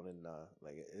just down in,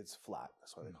 it's flat.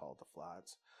 That's why they call it the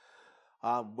Flats,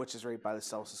 which is right by the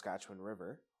South Saskatchewan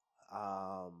River.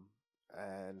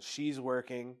 And she's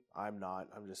working. I'm not.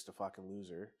 I'm just a fucking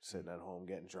loser sitting at home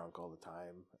getting drunk all the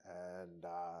time. And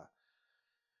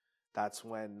that's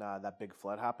when that big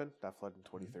flood happened. That flood in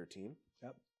 2013.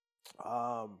 Yep.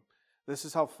 This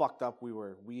is how fucked up we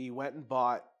were. We went and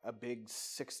bought a big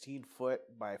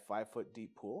 16-foot by 5-foot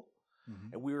deep pool,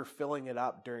 and we were filling it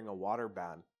up during a water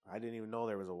ban. I didn't even know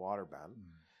there was a water ban.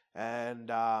 And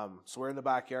so we're in the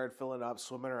backyard filling up,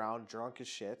 swimming around, drunk as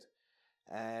shit.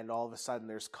 And all of a sudden,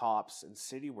 there's cops and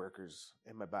city workers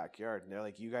in my backyard, and they're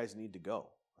like, "You guys need to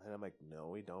go." And I'm like, "No,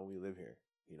 we don't. We live here."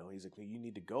 You know, he's like, "You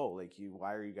need to go. Like,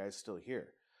 why are you guys still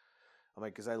here?" I'm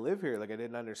like, "Because I live here." Like, I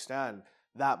didn't understand.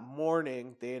 That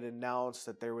morning, they had announced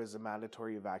that there was a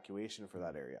mandatory evacuation for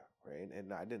that area, right?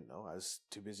 And I didn't know. I was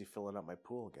too busy filling up my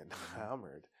pool again,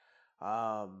 hammered.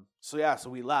 So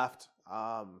we left.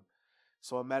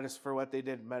 So for what they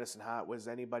did in Medicine Hat was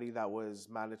anybody that was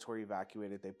mandatory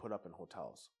evacuated, they put up in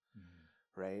hotels.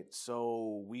 right?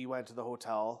 So we went to the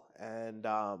hotel, and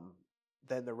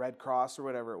then the Red Cross or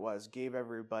whatever it was gave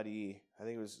everybody, I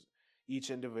think it was each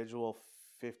individual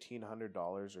 $1,500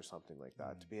 or something like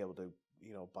that to be able to,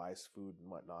 you know, buy food and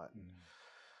whatnot. And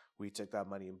we took that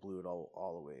money and blew it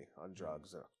all away on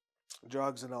drugs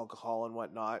and alcohol and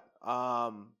whatnot.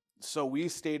 So we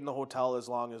stayed in the hotel as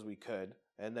long as we could,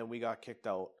 and then we got kicked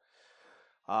out.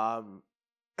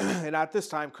 And at this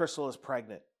time, Crystal is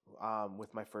pregnant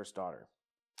with my first daughter.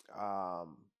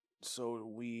 So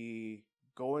we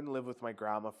go and live with my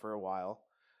grandma for a while.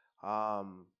 I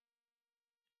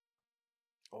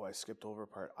skipped over a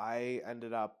part. I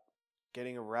ended up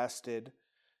getting arrested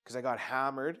because I got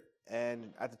hammered,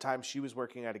 and at the time she was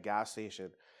working at a gas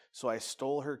station. So I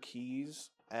stole her keys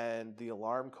and the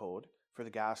alarm code for the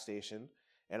gas station,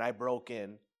 and I broke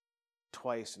in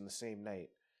twice in the same night,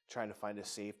 trying to find a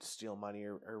safe to steal money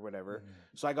or whatever.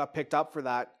 So I got picked up for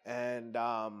that, and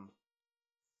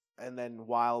then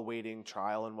while waiting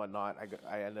trial and whatnot,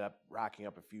 I ended up racking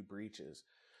up a few breaches.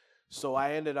 So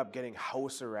I ended up getting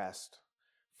house arrest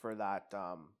for that,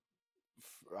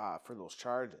 for those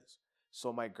charges.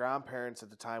 So my grandparents at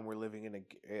the time were living in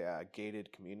a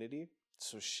gated community.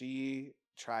 So she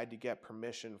tried to get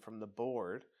permission from the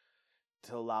board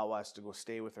to allow us to go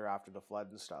stay with her after the flood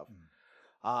and stuff.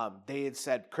 They had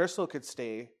said Crystal could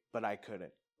stay, but I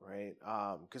couldn't, right?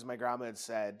 Because my grandma had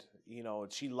said, you know,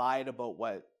 she lied about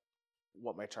what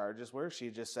my charges were. She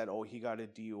just said, oh, he got a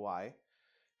DUI,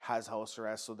 has house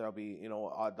arrest, so there'll be, you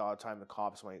know, odd time the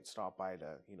cops might stop by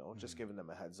to, you know, just giving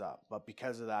them a heads up. But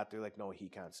because of that, they're like, no, he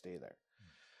can't stay there.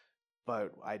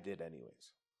 But I did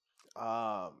anyways.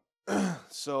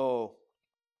 So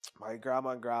my grandma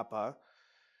and grandpa,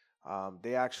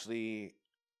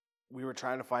 we were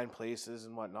trying to find places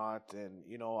and whatnot, and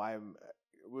you know,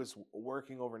 was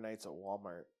working overnights at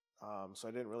Walmart, so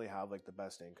I didn't really have like the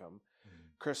best income.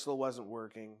 Crystal wasn't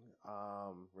working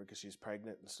because she's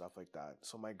pregnant and stuff like that.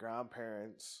 So my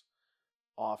grandparents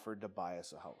offered to buy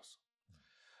us a house.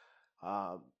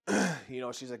 You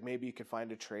know, she's like, maybe you could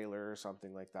find a trailer or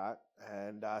something like that.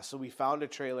 And so we found a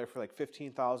trailer for like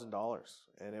 $15,000,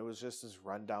 and it was just this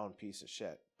rundown piece of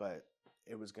shit, but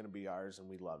it was going to be ours, and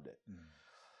we loved it.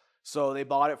 So they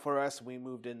bought it for us, and we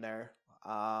moved in there.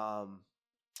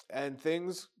 And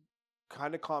things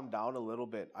kind of calmed down a little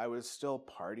bit. I was still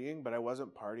partying, but I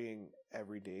wasn't partying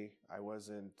every day. I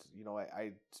wasn't, you know,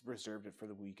 I reserved it for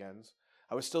the weekends.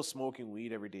 I was still smoking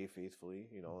weed every day faithfully,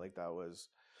 you know, like that was,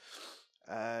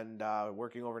 and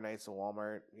working overnights in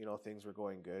Walmart, you know, things were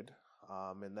going good.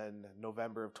 And then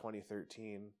November of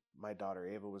 2013, my daughter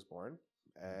Ava was born,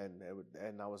 and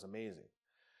that was amazing.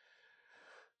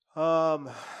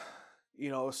 You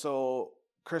know, so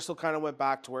Crystal kind of went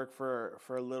back to work for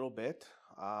a little bit.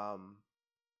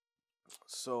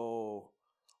 So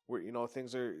we're, you know,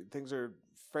 things are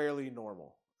fairly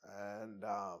normal. And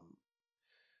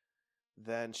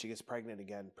then she gets pregnant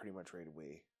again pretty much right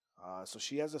away. So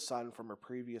she has a son from her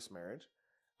previous marriage.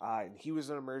 And he was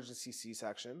an emergency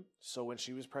C-section. So when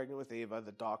she was pregnant with Ava,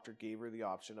 the doctor gave her the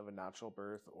option of a natural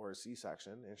birth or a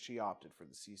C-section, and she opted for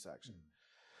the C-section.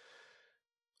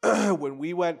 When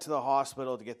we went to the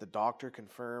hospital to get the doctor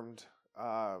confirmed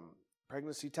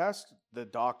pregnancy test, the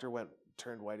doctor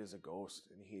turned white as a ghost,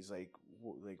 and he's like,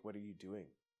 what are you doing?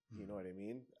 You know what I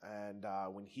mean? And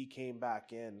when he came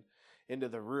back into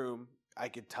the room, I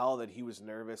could tell that he was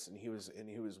nervous, and he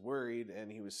was worried,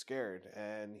 and he was scared,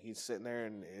 and he's sitting there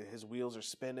and his wheels are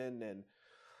spinning, and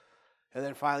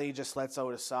then finally he just lets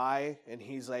out a sigh, and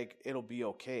he's like, it'll be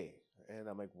okay. And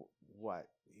I'm like, what?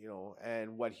 You know,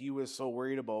 and what he was so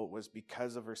worried about was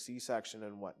because of her C-section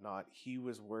and whatnot, he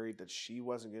was worried that she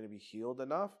wasn't going to be healed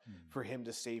enough for him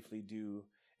to safely do.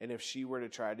 And if she were to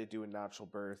try to do a natural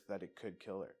birth, that it could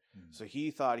kill her. So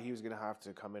he thought he was going to have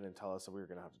to come in and tell us that we were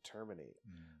going to have to terminate.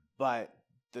 But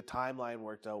the timeline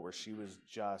worked out where she was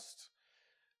just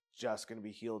going to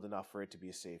be healed enough for it to be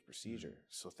a safe procedure.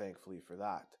 So thankfully for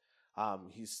that.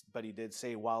 But he did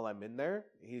say, while I'm in there,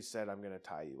 he said, I'm going to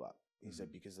tie you up. He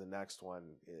said, because the next one,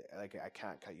 like, I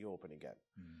can't cut you open again.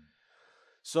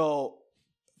 So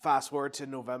fast forward to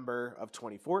November of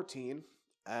 2014,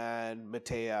 and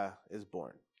Matea is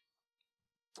born.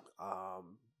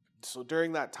 So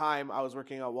during that time, I was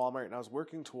working at Walmart, and I was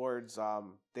working towards,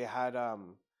 they had a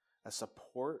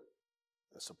support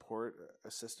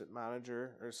assistant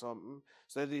manager or something.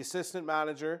 So the assistant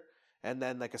manager, and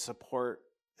then like a support,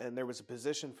 and there was a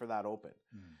position for that open.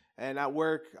 And at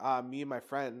work, me and my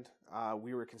friend,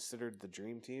 we were considered the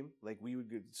dream team. Like we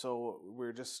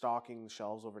were just stocking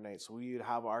shelves overnight. So we would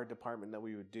have our department that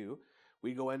we would do.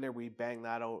 We'd go in there, we'd bang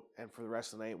that out, and for the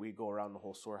rest of the night, we'd go around the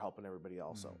whole store helping everybody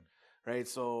else out. Right?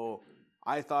 So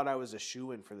I thought I was a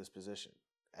shoo-in for this position.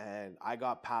 And I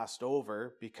got passed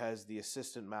over because the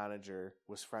assistant manager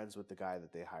was friends with the guy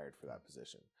that they hired for that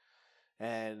position.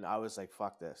 And I was like,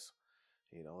 fuck this.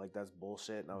 Like that's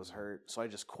bullshit. And I was hurt. So I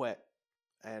just quit.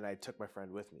 And I took my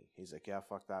friend with me. He's like, yeah,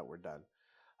 fuck that. We're done.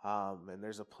 And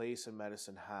there's a place in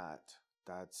Medicine Hat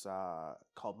that's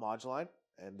called Moduline.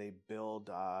 And they build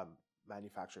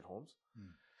manufactured homes.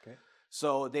 Okay.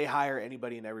 So they hire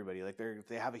anybody and everybody. Like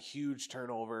they have a huge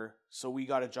turnover. So we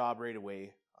got a job right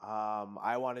away.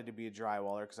 I wanted to be a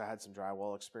drywaller because I had some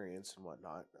drywall experience and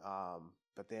whatnot.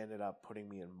 But they ended up putting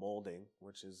me in molding,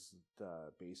 which is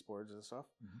the baseboards and stuff.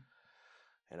 Mm-hmm.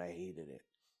 And I hated it.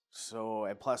 So,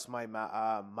 and plus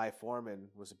my foreman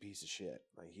was a piece of shit.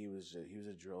 Like he was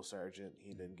a drill sergeant.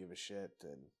 He didn't give a shit.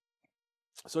 And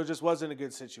so it just wasn't a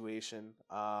good situation.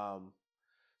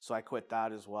 So I quit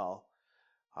that as well.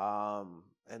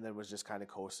 And then was just kind of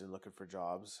coasting, looking for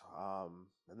jobs.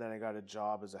 And then I got a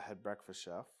job as a head breakfast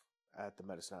chef at the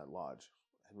Medicine Hat Lodge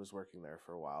and was working there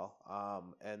for a while.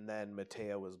 And then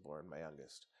Matea was born, my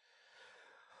youngest.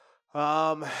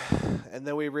 And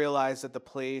then we realized that the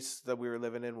place that we were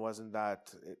living in wasn't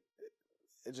that,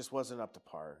 it just wasn't up to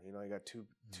par. I got two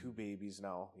babies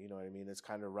now, you know what I mean? It's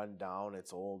kind of run down,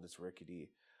 it's old, it's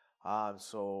rickety.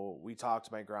 So we talked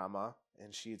to my grandma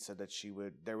and she had said that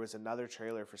there was another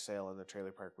trailer for sale in the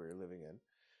trailer park we were living in.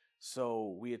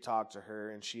 So we had talked to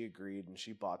her and she agreed and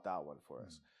she bought that one for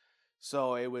us.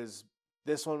 So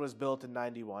this one was built in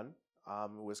 91.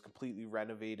 It was completely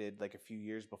renovated like a few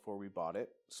years before we bought it.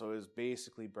 So it was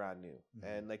basically brand new.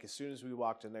 And like as soon as we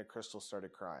walked in there, Crystal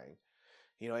started crying.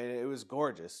 It was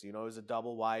gorgeous. It was a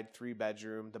double wide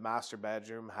 3-bedroom. The master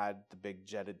bedroom had the big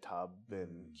jetted tub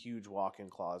and huge walk-in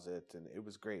closet. And it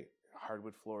was great.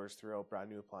 Hardwood floors throughout, brand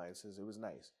new appliances. It was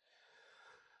nice.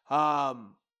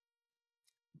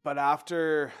 But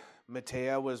after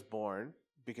Matea was born,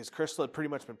 because Crystal had pretty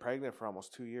much been pregnant for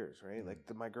almost 2 years, right? Like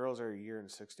my girls are 1 year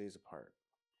and 6 days apart,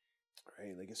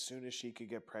 right? Like as soon as she could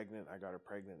get pregnant, I got her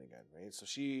pregnant again, right? So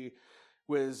she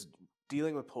was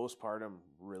dealing with postpartum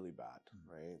really bad,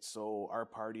 right? So our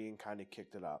partying kind of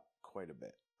kicked it up quite a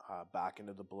bit, back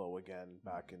into the blow again,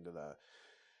 back into the,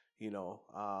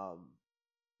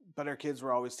 but our kids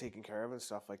were always taken care of and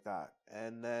stuff like that.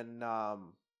 And then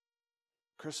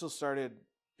Crystal started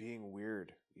being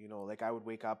weird. Like I would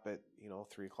wake up at,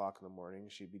 3 o'clock in the morning.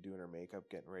 She'd be doing her makeup,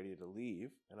 getting ready to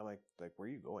leave. And I'm like, where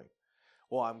are you going?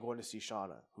 Well, I'm going to see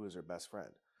Shauna, who is her best friend.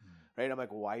 Right? I'm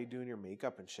like, well, why are you doing your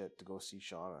makeup and shit to go see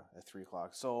Shauna at 3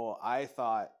 o'clock? So I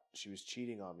thought she was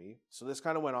cheating on me. So this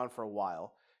kind of went on for a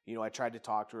while. I tried to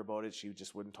talk to her about it. She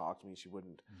just wouldn't talk to me. She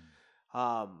wouldn't.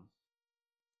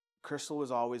 Crystal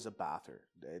was always a bather.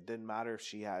 It didn't matter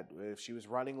if she was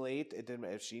running late. It didn't.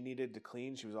 If she needed to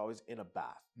clean, she was always in a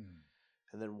bath.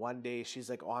 And then one day she's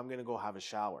like, oh, I'm going to go have a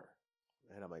shower.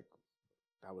 And I'm like,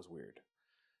 that was weird.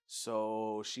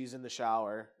 So she's in the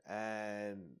shower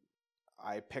and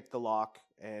I pick the lock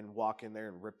and walk in there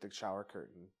and rip the shower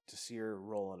curtain to see her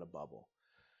roll in a bubble.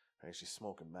 Right? She's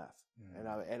smoking meth.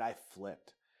 And I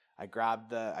flipped. I grabbed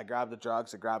the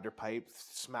drugs, I grabbed her pipe,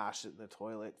 smashed it in the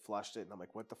toilet, flushed it, and I'm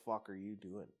like, what the fuck are you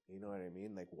doing? You know what I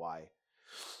mean? Like, why?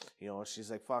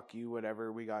 She's like, fuck you,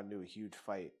 whatever. We got into a huge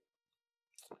fight.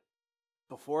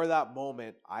 Before that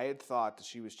moment, I had thought that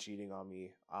she was cheating on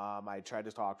me. I tried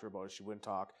to talk to her about it. She wouldn't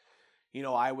talk.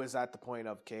 I was at the point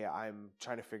of, okay, I'm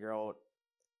trying to figure out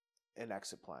an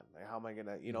exit plan. Like, how am I going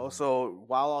to, so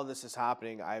while all this is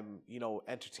happening, I'm,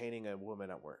 entertaining a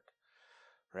woman at work.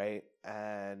 Right.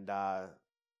 And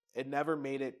it never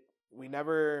made it.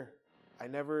 I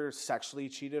never sexually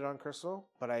cheated on Crystal,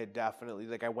 but I definitely,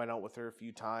 like, I went out with her a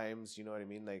few times, you know what I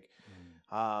mean? Like,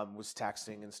 was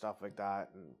texting and stuff like that.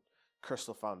 And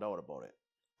Crystal found out about it.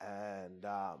 And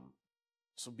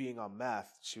so being on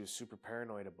meth, she was super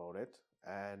paranoid about it.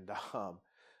 And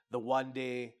the one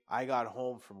day I got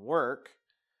home from work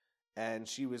and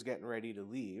she was getting ready to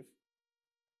leave.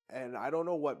 And I don't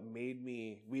know what made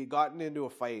me, we had gotten into a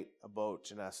fight about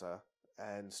Janessa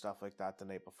and stuff like that the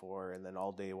night before, and then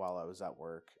all day while I was at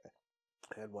work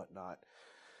and whatnot.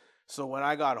 So when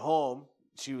I got home,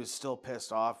 she was still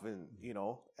pissed off and,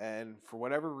 and for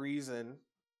whatever reason,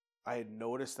 I had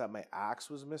noticed that my axe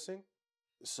was missing.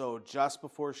 So just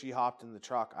before she hopped in the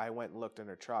truck, I went and looked in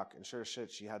her truck, and sure as shit,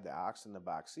 she had the axe in the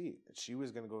back seat. And she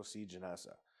was going to go see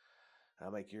Janessa. And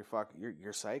I'm like, you're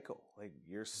psycho. Like,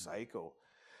 you're psycho.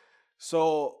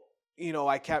 So,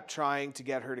 I kept trying to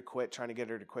get her to quit, and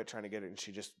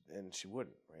she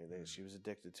wouldn't, right? She was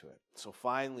addicted to it. So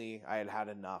finally I had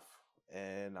enough,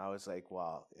 and I was like,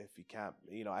 well, if you can't,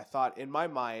 I thought in my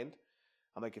mind,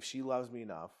 I'm like, if she loves me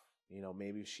enough, You know,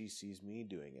 maybe if she sees me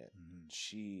doing it,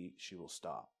 she will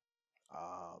stop.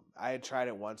 I had tried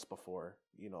it once before,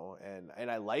 you know, and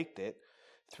I liked it,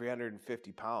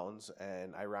 350 pounds,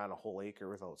 and I ran a whole acre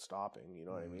without stopping. You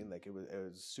know what I mean? Like it was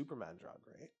a Superman drug,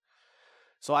 right?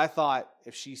 So I thought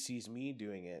if she sees me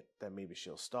doing it, then maybe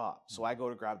she'll stop. So I go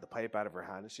to grab the pipe out of her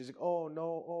hand, and she's like, "Oh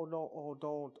no, oh no,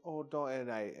 oh don't,"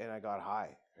 and I got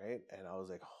high, right? And I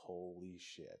was like, "Holy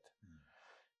shit!"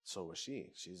 So was she.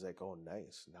 She's like, "Oh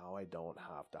nice, now I don't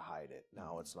have to hide it.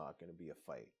 Now it's not going to be a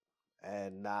fight,"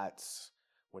 and that's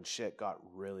when shit got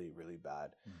really, really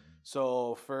bad.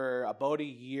 So for about a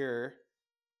year,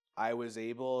 I was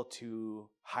able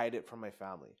to hide it from my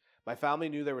family. My family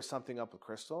knew there was something up with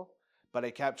Crystal. But I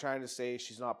kept trying to say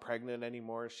she's not pregnant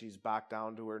anymore. She's back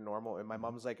down to her normal. And my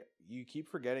mom's like, you keep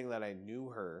forgetting that I knew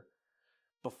her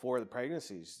before the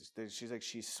pregnancy. She's like,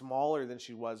 she's smaller than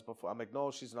she was before. I'm like,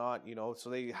 no, she's not, you know. So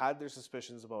they had their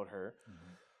suspicions about her.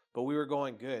 But we were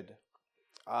going good.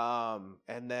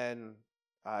 And then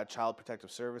Child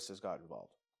Protective Services got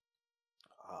involved.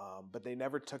 But they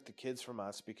never took the kids from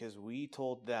us because we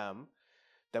told them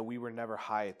that we were never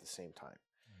high at the same time.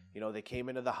 You know, they came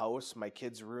into the house, my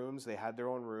kids' rooms, they had their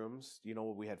own rooms. You know,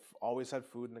 we had always had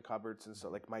food in the cupboards and so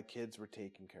like my kids were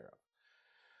taken care of,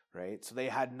 right? So they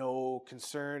had no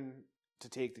concern to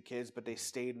take the kids, but they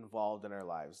stayed involved in our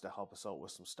lives to help us out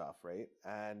with some stuff, right?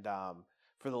 And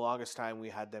for the longest time, we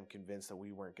had them convinced that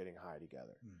we weren't getting high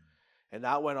together. And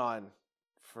that went on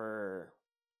for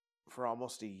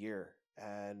almost a year.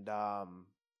 And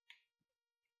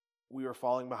we were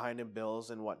falling behind in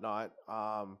bills and whatnot.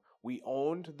 We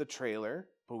owned the trailer,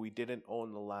 but we didn't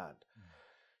own the land.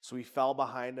 So we fell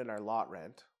behind in our lot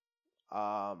rent.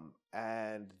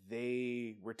 And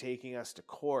they were taking us to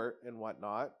court and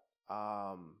whatnot.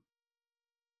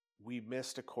 We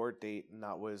missed a court date, and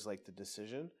that was like the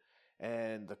decision.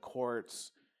 And the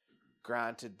courts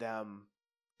granted them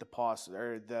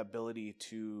the ability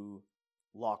to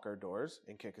lock our doors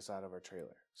and kick us out of our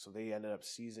trailer. So they ended up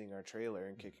seizing our trailer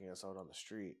and kicking us out on the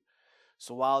street.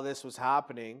 So while this was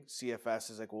happening, CFS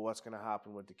is like, well, what's going to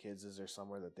happen with the kids? Is there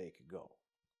somewhere that they could go?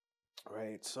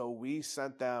 Right. So we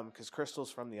sent them, because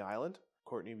Crystal's from the island,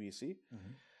 Courtenay, BC.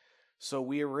 So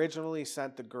we originally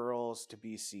sent the girls to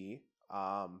BC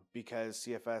because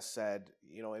CFS said,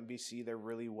 you know, in BC, they're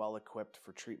really well equipped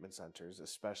for treatment centers,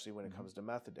 especially when it comes to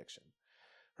meth addiction.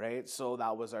 Right. So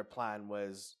that was our plan,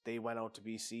 was they went out to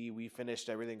BC. We finished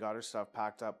everything, got our stuff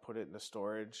packed up, put it in the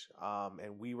storage.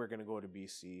 And we were going to go to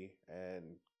BC and,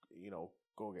 you know,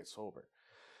 go get sober.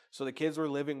 So the kids were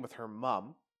living with her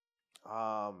mom.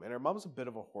 And her mom's a bit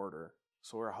of a hoarder.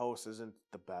 So her house isn't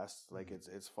the best. Like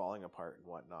it's falling apart and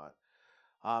whatnot.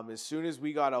 As soon as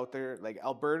we got out there, like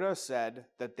Alberta said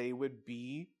that they would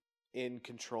be in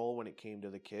control when it came to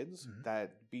the kids,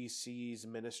 that BC's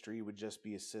ministry would just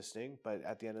be assisting, but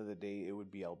at the end of the day, it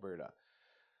would be Alberta.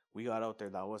 We got out there,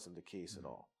 that wasn't the case at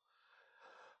all.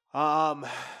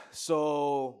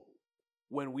 So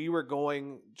when we were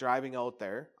driving out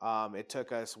there, it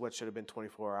took us, what should have been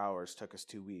 24 hours, took us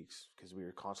 2 weeks, because we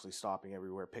were constantly stopping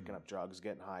everywhere, picking up drugs,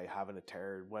 getting high, having a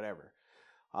tear, whatever.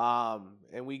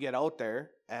 And we get out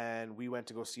there and we went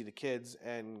to go see the kids,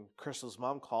 and Crystal's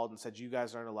mom called and said, you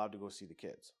guys aren't allowed to go see the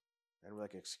kids. And we're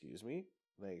like, excuse me?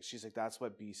 Like, she's like, that's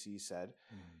what BC said.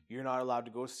 You're not allowed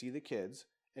to go see the kids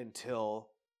until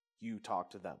you talk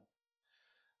to them.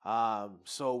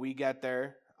 So we get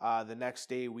there, the next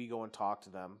day we go and talk to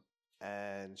them,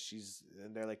 and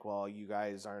they're like, well, you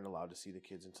guys aren't allowed to see the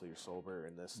kids until you're sober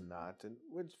and this and that. And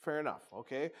which, fair enough.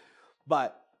 Okay.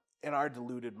 But in our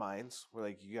deluded minds, we're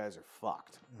like, you guys are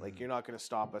fucked. Like, you're not going to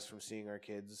stop us from seeing our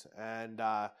kids. And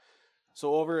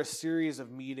so over a series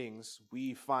of meetings,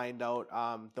 we find out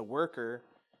the worker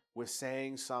was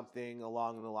saying something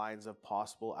along the lines of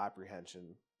possible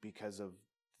apprehension because of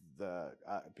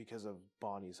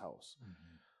Bonnie's house,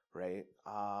 right?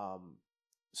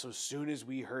 So as soon as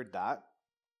we heard that,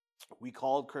 we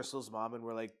called Crystal's mom and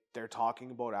we're like, they're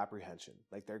talking about apprehension.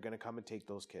 Like, they're going to come and take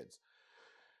those kids.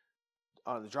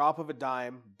 On the drop of a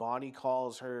dime, Bonnie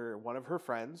calls one of her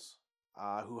friends,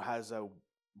 who has a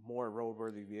more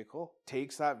roadworthy vehicle,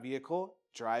 takes that vehicle,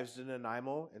 drives to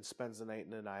Nanaimo, and spends the night in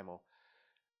Nanaimo.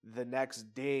 The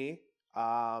next day,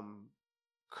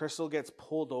 Crystal gets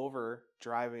pulled over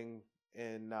driving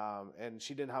in, and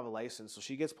she didn't have a license, so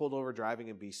she gets pulled over driving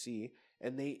in BC,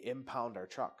 and they impound our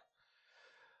truck.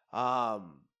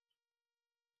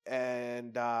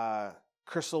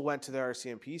 Crystal went to the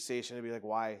RCMP station to be like,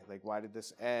 why? Like, why did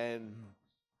this? And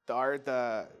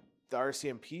the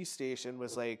RCMP station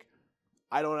was like,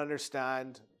 I don't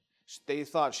understand. they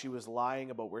thought she was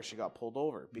lying about where she got pulled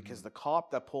over because the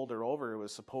cop that pulled her over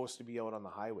was supposed to be out on the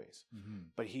highways,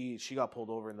 but she got pulled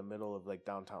over in the middle of like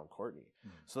downtown Courtenay.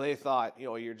 So they thought, you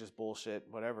know, you're just bullshit,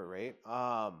 whatever, right?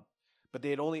 But they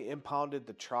had only impounded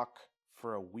the truck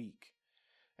for a week.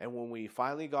 And when we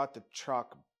finally got the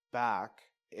truck back,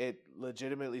 it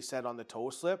legitimately said on the tow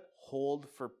slip, hold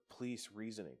for police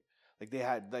reasoning. Like they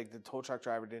had, like the tow truck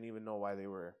driver didn't even know why they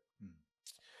were.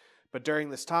 But during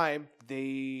this time,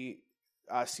 they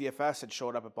CFS had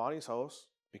showed up at Bonnie's house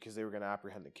because they were going to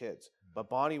apprehend the kids. But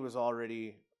Bonnie was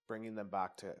already bringing them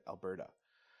back to Alberta.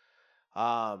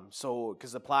 So,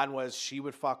 because the plan was she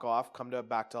would fuck off, come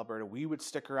back to Alberta. We would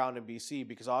stick around in BC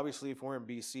because obviously if we're in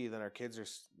BC, then our kids are,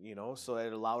 you know, so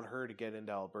it allowed her to get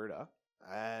into Alberta.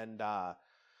 And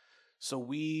so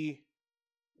we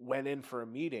went in for a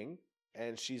meeting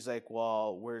and she's like,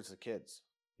 well, where's the kids?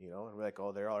 You know, and we're like,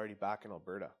 oh, they're already back in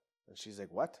Alberta. And she's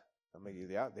like, what? I'm like,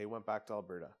 yeah, they went back to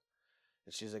Alberta.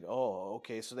 And she's like, oh,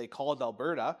 okay. So they called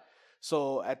Alberta.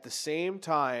 So at the same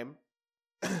time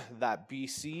that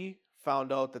BC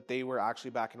found out that they were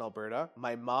actually back in Alberta,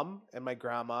 my mom and my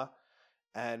grandma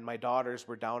and my daughters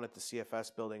were down at the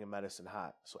CFS building in Medicine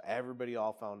Hat. So everybody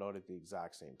all found out at the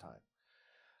exact same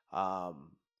time.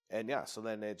 And yeah, so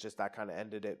then it just, that kind of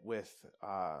ended it with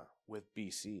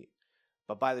BC.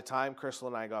 But by the time Crystal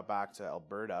and I got back to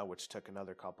Alberta, which took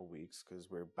another couple weeks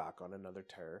because we're back on another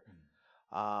tear,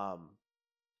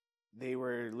 they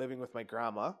were living with my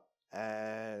grandma.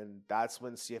 And that's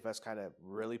when CFS kind of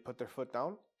really put their foot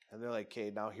down. And they're like,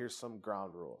 okay, now here's some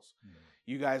ground rules.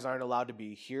 You guys aren't allowed to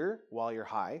be here while you're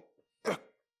high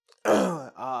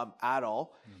at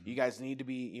all. You guys need to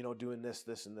be, you know, doing this,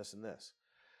 this, and this, and this.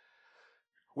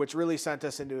 Which really sent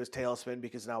us into his tailspin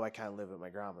because now I can't live at my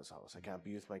grandma's house. I can't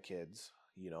be with my kids,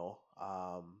 you know.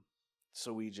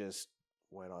 So we just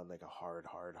went on like a hard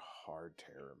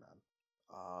terror, man.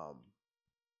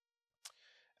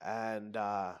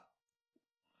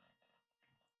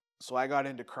 So I got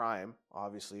into crime,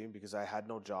 obviously, because I had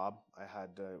no job. I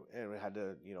had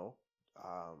to, you know,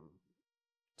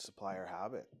 supply our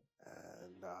habit.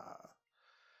 And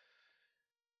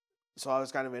so I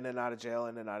was kind of in and out of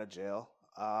jail.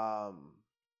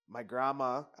 My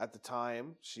grandma at the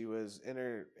time, she was in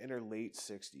her late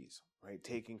 60s, right,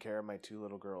 taking care of my two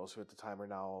little girls, who at the time are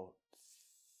now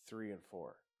 3 and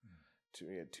 4.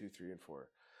 2, 3, and 4.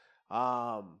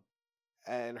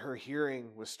 And her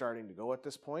hearing was starting to go at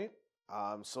this point.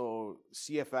 So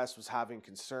CFS was having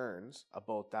concerns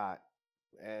about that.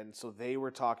 And so they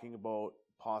were talking about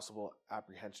possible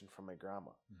apprehension from my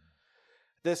grandma.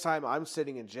 This time I'm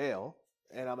sitting in jail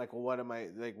and I'm like, well,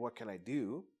 what can I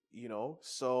do? You know?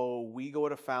 So we go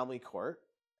to family court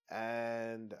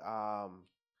and,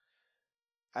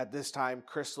 at this time,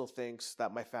 Crystal thinks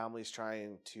that my family's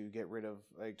trying to get rid of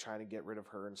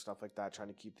her and stuff like that, trying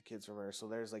to keep the kids from her. So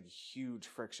there's like huge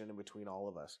friction in between all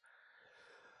of us.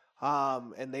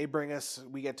 And they bring us,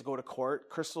 we get to go to court.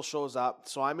 Crystal shows up.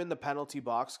 So I'm in the penalty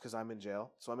box because I'm in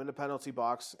jail. So I'm in the penalty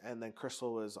box and then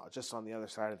Crystal was just on the other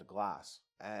side of the glass.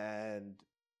 And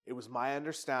it was my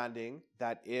understanding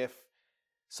that if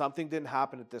something didn't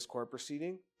happen at this court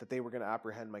proceeding, that they were going to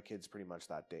apprehend my kids pretty much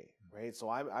that day, right? So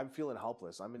I'm feeling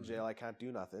helpless. I'm in jail. I can't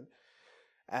do nothing.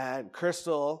 And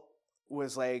Crystal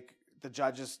was like, the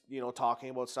judge is, you know, talking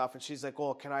about stuff. And she's like,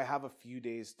 well, can I have a few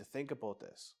days to think about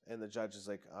this? And the judge is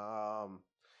like,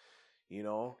 you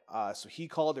know, so he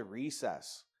called a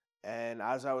recess. And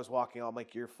as I was walking out, I'm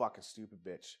like, you're a fucking stupid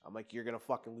bitch. I'm like, you're going to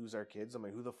fucking lose our kids. I'm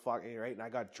like, who the fuck, right? And I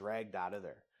got dragged out of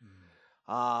there.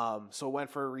 So went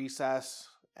for a recess.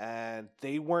 And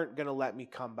they weren't going to let me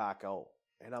come back out.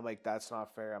 And I'm like, that's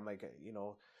not fair. I'm like, you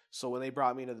know, so when they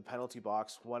brought me into the penalty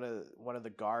box, one of the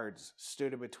guards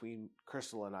stood in between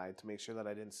Crystal and I to make sure that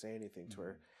I didn't say anything to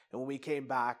her. And when we came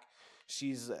back,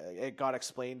 it got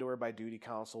explained to her by duty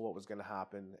counsel what was going to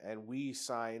happen. And we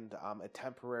signed a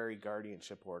temporary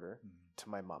guardianship order to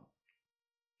my mom.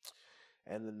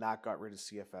 And then that got rid of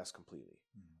CFS completely,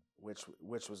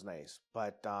 which was nice.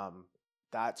 But,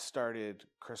 that started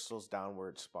Crystal's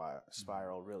downward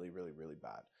spiral really, really, really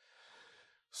bad.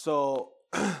 So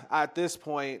at this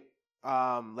point,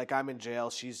 like I'm in jail.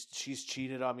 She's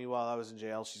cheated on me while I was in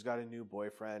jail. She's got a new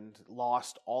boyfriend.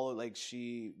 Lost all of, like,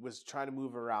 she was trying to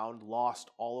move around.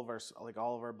 Lost all of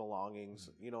our belongings.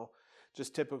 You know,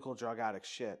 just typical drug addict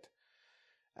shit.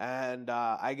 And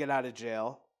I get out of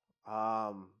jail,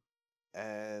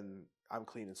 and I'm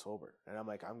clean and sober. And I'm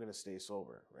like, I'm going to stay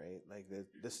sober, right? Like,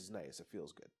 this is nice. It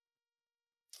feels good.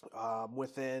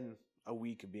 Within a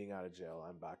week of being out of jail,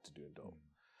 I'm back to doing dope.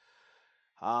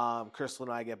 Crystal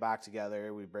and I get back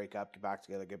together. We break up, get back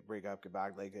together, break up, get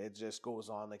back. Like, it just goes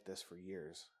on like this for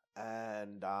years.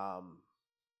 and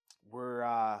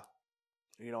we're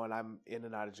you know, and I'm in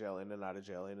and out of jail, in and out of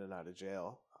jail, in and out of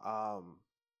jail.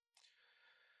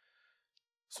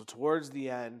 So towards the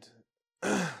end,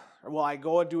 well, I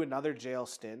go and do another jail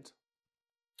stint.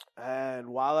 And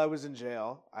while I was in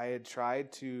jail, I had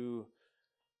tried to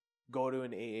go to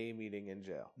an AA meeting in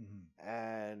jail.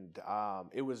 And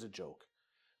it was a joke,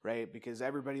 right? Because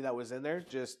everybody that was in there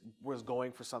just was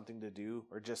going for something to do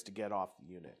or just to get off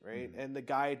the unit, right? And the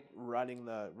guy running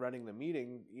the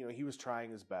meeting, you know, he was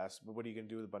trying his best, but what are you going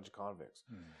to do with a bunch of convicts?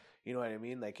 You know what I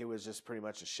mean? Like, it was just pretty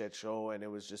much a shit show, and it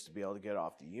was just to be able to get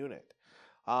off the unit.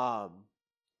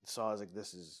 So I was like,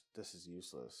 this is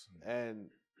useless. And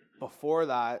before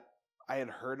that, I had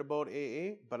heard about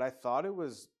AA, but I thought it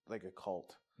was like a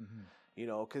cult, you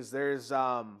know, because there's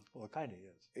Well, it kind of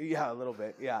is. yeah, a little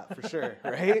bit, yeah, for sure,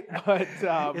 right? But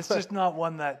It's just not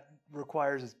one that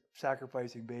requires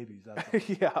sacrificing babies. That's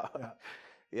all.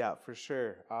 Yeah, for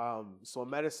sure. So in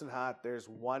Medicine Hat, there's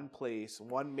one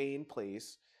main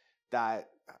place that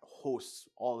hosts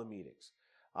all the meetings,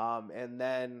 and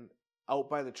then out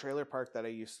by the trailer park that I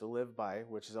used to live by,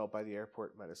 which is out by the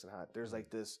airport, Medicine Hat, there's like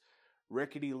this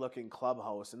rickety looking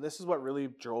clubhouse. And this is what really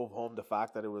drove home the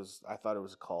fact that I thought it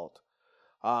was a cult,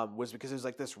 was because it was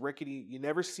like this rickety, you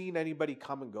never seen anybody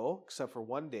come and go except for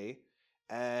one day.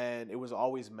 And it was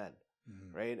always men,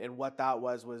 right? And what that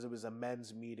was it was a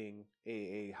men's meeting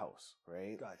AA house,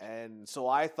 right? Gotcha. And so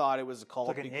I thought it was a cult.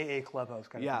 It's like an AA clubhouse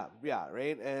kind of thing. Yeah,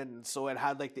 right? And so it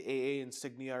had like the AA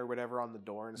insignia or whatever on the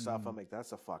door and stuff. I'm like,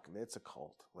 it's a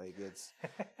cult. Like, it's,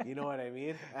 you know what I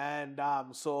mean? And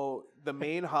so the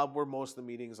main hub where most of the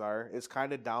meetings are is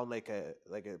kind of down like a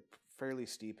fairly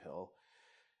steep hill.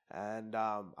 And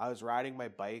I was riding my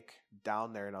bike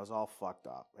down there, and I was all fucked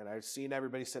up. And I'd seen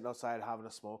everybody sitting outside having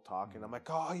a smoke talk, and I'm like,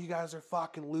 oh, you guys are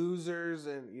fucking losers,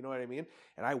 and you know what I mean?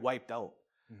 And I wiped out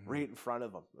right in front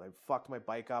of them. I fucked my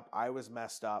bike up. I was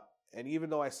messed up. And even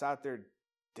though I sat there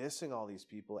dissing all these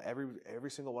people,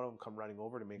 every single one of them come running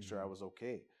over to make sure I was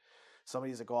okay.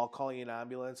 Somebody's like, oh, I'll call you an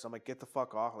ambulance. I'm like, get the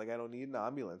fuck off. Like, I don't need an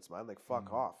ambulance, man. Like,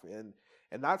 fuck off. And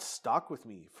that stuck with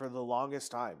me for the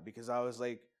longest time, because I was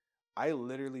like, I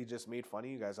literally just made fun of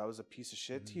you guys. I was a piece of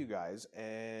shit to you guys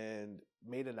and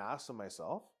made an ass of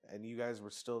myself. And you guys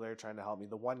were still there trying to help me.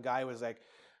 The one guy was like,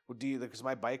 well, because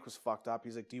my bike was fucked up.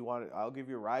 He's like, do you want it? I'll give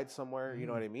you a ride somewhere. You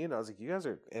know what I mean? I was like, you guys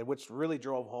are, and which really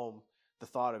drove home the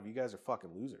thought of, you guys are fucking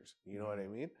losers. You know what I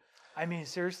mean? I mean,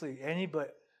 seriously,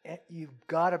 you've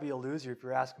got to be a loser if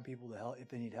you're asking people to help, if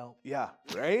they need help. Yeah,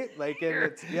 right? Like, and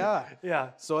it's, yeah. Yeah.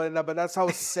 So, but that's how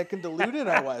sick and deluded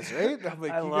I was, right? I'm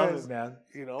like, I love it, man.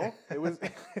 You know, it was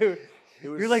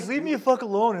You're like, leave me the fuck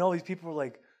alone. And all these people were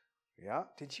like, yeah.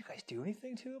 Did you guys do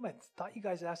anything to him? I thought you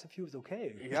guys asked if he was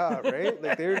okay. Yeah, right?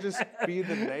 Like, they were just being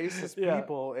the nicest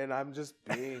people, and I'm just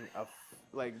being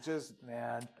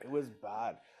man, it was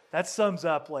bad. That sums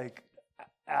up, like,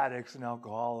 addicts and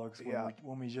alcoholics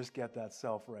when we just get that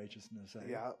self-righteousness.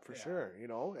 Yeah, for sure, you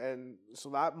know? And so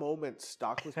that moment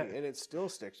stuck with me, and it still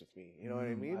sticks with me, you know what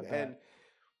I mean? And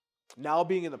now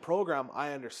being in the program,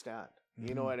 I understand,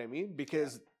 you know what I mean?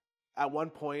 Because at one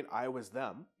point I was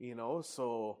them, you know?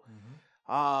 So,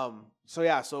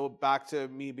 so back to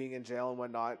me being in jail and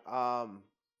whatnot.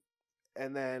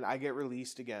 And then I get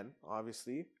released again,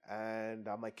 obviously. And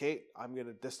I'm like, Kate,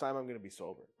 this time I'm going to be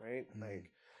sober, right?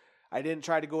 Like, I didn't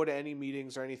try to go to any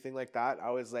meetings or anything like that. I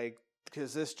was like,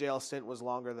 because this jail stint was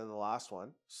longer than the last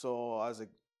one. So I was like,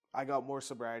 I got more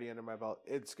sobriety under my belt.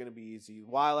 It's going to be easy.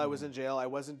 While I was in jail, I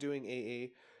wasn't doing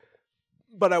AA,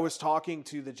 but I was talking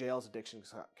to the jail's addiction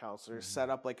counselors, set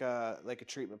up like a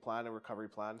treatment plan, a recovery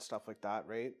plan, stuff like that,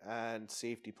 right? And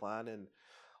safety plan and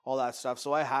all that stuff.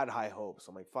 So I had high hopes.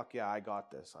 I'm like, fuck yeah, I got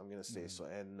this. I'm going to stay. So,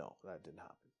 and no, that didn't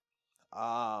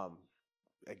happen.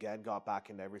 Again, got back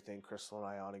into everything. Crystal and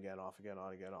I on again, off again,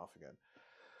 on again, off again.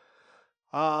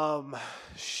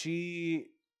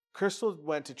 Crystal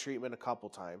went to treatment a couple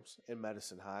times in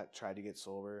Medicine Hat, tried to get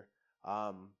sober.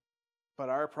 But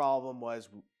our problem was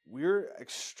we were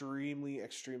extremely,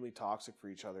 extremely toxic for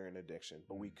each other in addiction,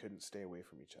 but we couldn't stay away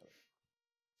from each other.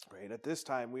 Right? At this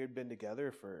time, we had been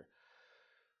together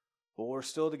we're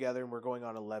still together, and we're going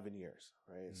on 11 years,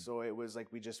 right? So it was like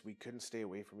we couldn't stay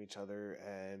away from each other,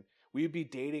 and we'd be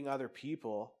dating other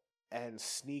people and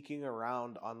sneaking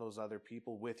around on those other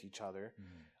people with each other.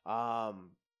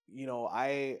 You know,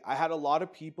 I had a lot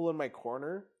of people in my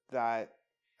corner that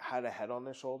had a head on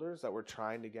their shoulders that were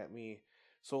trying to get me.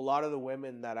 So a lot of the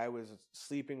women that I was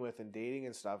sleeping with and dating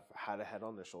and stuff had a head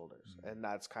on their shoulders. And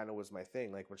that's kind of was my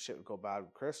thing. Like, when shit would go bad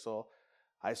with Crystal,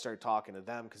 I started talking to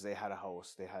them because they had a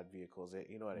house, they had vehicles,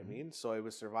 you know what I mean? So it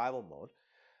was survival mode.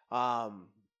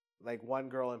 like one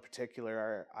girl in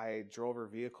particular, I drove her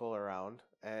vehicle around,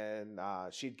 and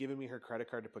she'd given me her credit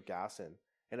card to put gas in,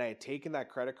 and I had taken that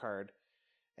credit card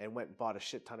and went and bought a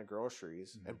shit ton of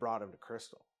groceries and brought them to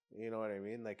Crystal. You know what I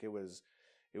mean? Like it was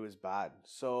bad.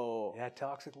 So yeah,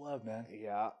 toxic love, man.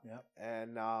 Yeah.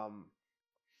 And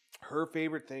her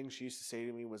favorite thing she used to say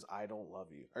to me was, "I don't love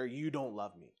you," or "You don't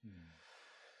love me."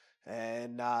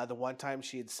 And the one time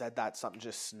she had said that, something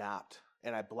just snapped,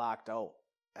 and I blacked out.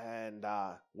 And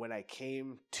when I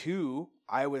came to,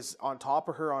 I was on top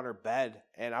of her on her bed,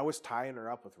 and I was tying her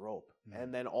up with rope.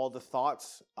 And then all the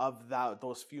thoughts of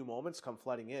those few moments come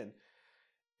flooding in.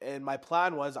 And my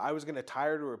plan was I was going to tie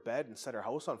her to her bed and set her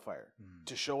house on fire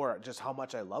to show her just how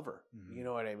much I love her. You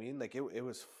know what I mean? Like it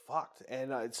was fucked.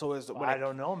 And so as when I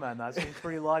don't know, man. That seems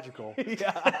pretty logical.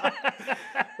 Yeah.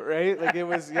 Right? Like it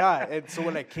was, yeah. And so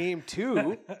when I came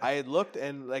to, I had looked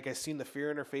and like I seen the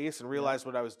fear in her face and realized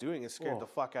what I was doing. It scared the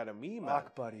fuck out of me, man.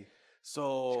 Fuck, buddy.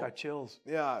 So She's got chills.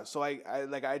 Yeah. So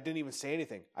I didn't even say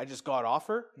anything. I just got off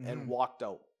her and walked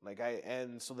out.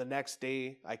 And so the next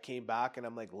day I came back and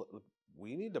I'm like,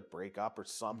 we need to break up or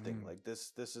something. Like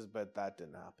this is, but that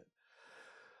didn't happen.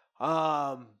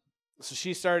 So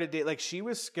she started like she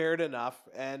was scared enough,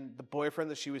 and the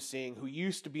boyfriend that she was seeing, who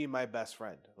used to be my best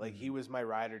friend, like he was my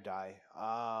ride or die.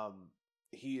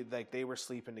 He like they were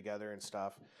sleeping together and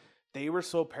stuff. They were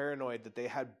so paranoid that they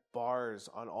had bars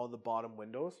on all the bottom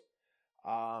windows.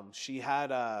 She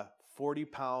had a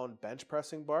 40-pound bench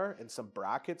pressing bar and some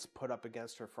brackets put up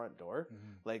against her front door.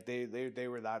 Like they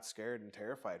were that scared and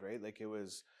terrified, right? Like it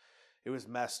was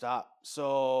messed up.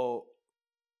 So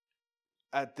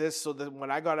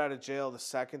when I got out of jail the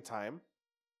second time,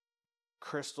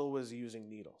 Crystal was using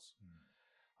needles.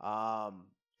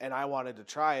 And I wanted to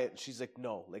try it. And she's like,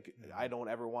 no, like, I don't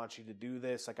ever want you to do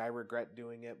this. Like, I regret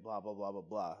doing it, blah, blah, blah, blah,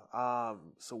 blah.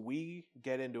 So we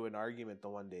get into an argument the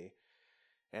one day,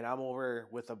 and I'm over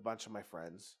with a bunch of my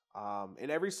friends.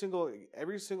 And every single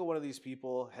one of these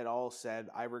people had all said,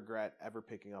 I regret ever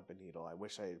picking up a needle. I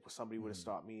wish somebody would have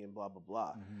stopped me and blah, blah,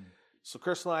 blah. So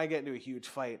Crystal and I get into a huge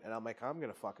fight, and I'm like, I'm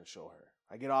going to fucking show her.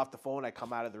 I get off the phone, I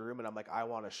come out of the room, and I'm like, I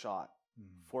want a shot.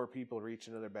 4 people reach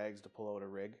into their bags to pull out a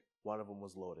rig. One of them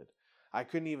was loaded. I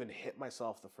couldn't even hit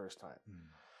myself the first time.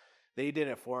 They did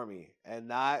it for me.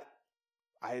 And that,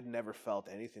 I had never felt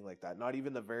anything like that. Not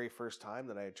even the very first time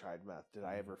that I had tried meth did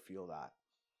I ever feel that.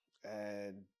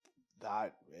 And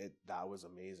that was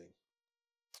amazing.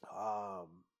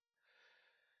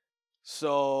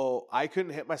 So I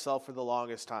couldn't hit myself for the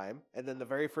longest time. And then the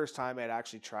very first time I had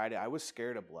actually tried it, I was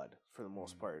scared of blood for the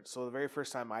most part. So the very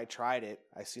first time I tried it,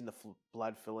 I seen the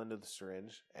blood fill into the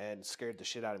syringe and scared the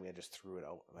shit out of me. I just threw it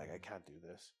out. I'm like, I can't do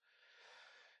this.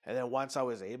 And then once I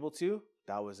was able to,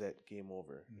 that was it. Game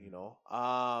over, you know?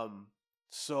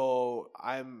 So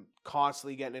I'm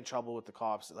constantly getting in trouble with the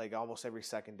cops. Like almost every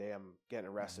second day I'm getting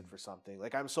arrested for something.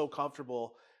 Like I'm so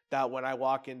comfortable that when I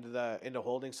walk into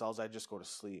holding cells, I just go to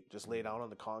sleep. Just lay down on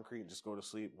the concrete and just go to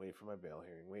sleep, wait for my bail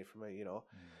hearing, wait for my, you know.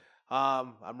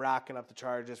 I'm racking up the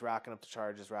charges, getting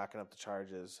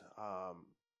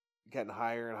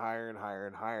higher and higher and higher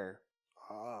and higher.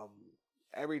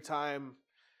 Every time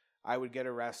I would get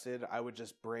arrested, I would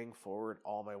just bring forward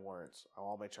all my warrants,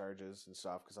 all my charges and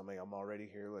stuff, because I'm like, I'm already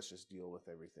here, let's just deal with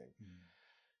everything.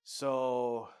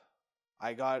 So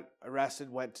I got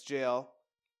arrested, went to jail.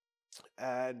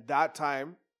 And that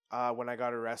time, when I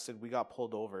got arrested, we got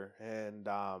pulled over, and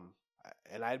I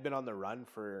had been on the run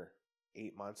for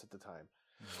 8 months at the time.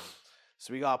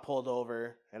 So we got pulled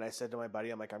over, and I said to my buddy,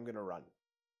 I'm like, I'm gonna run,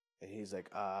 and he's like,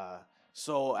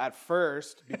 So at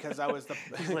first, because I was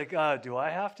he's like, do I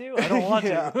have to? I don't want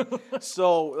to.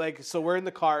 So we're in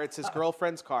the car. It's his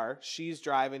girlfriend's car. She's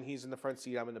driving. He's in the front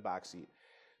seat. I'm in the back seat.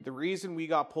 The reason we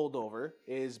got pulled over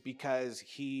is because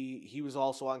he was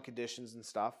also on conditions and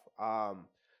stuff.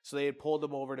 So they had pulled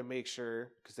him over to make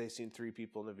sure, because they seen 3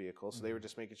 people in the vehicle. So they were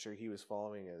just making sure he was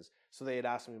following his. So they had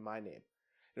asked me my name.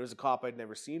 It was a cop I'd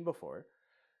never seen before.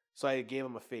 So I gave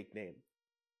him a fake name.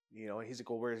 You know, and he's like,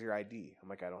 well, where's your ID? I'm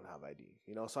like, I don't have ID.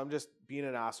 You know, so I'm just being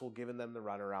an asshole, giving them the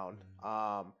runaround.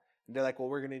 And they're like, well,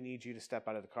 we're going to need you to step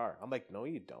out of the car. I'm like, no,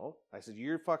 you don't. I said,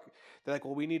 you're fucking. They're like,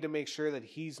 well, we need to make sure that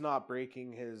he's not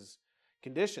breaking his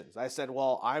conditions. I said,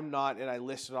 well, I'm not. And I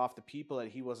listed off the people that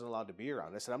he wasn't allowed to be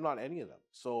around. I said, I'm not any of them.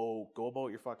 So go about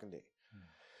your fucking day.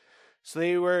 So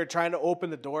they were trying to open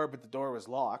the door, but the door was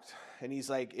locked. And he's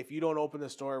like, if you don't open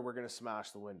this door, we're going to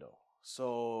smash the window.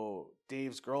 So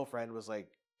Dave's girlfriend was like,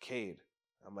 Cade.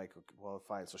 I'm like, well,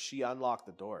 fine. So she unlocked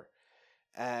the door.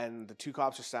 And the 2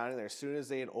 cops are standing there. As soon as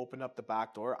they had opened up the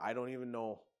back door, I don't even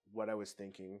know what I was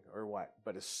thinking or what.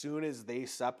 But as soon as they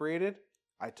separated,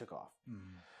 I took off.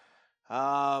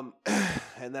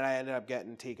 And then I ended up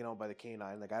getting taken out by the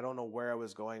canine. Like, I don't know where I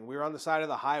was going. We were on the side of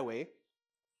the highway,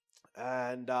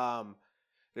 and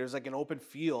there's like an open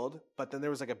field, but then there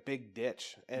was like a big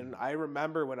ditch. And I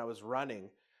remember when I was running,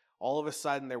 all of a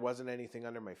sudden there wasn't anything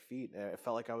under my feet. It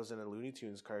felt like I was in a Looney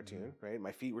Tunes cartoon, right?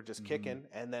 My feet were just kicking,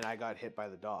 and then I got hit by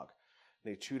the dog.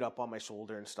 They chewed up on my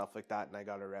shoulder and stuff like that, and I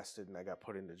got arrested and I got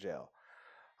put into jail.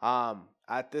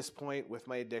 At this point with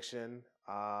my addiction,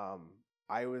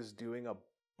 I was doing a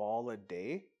ball a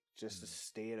day just to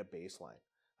stay at a baseline.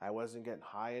 I wasn't getting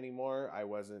high anymore.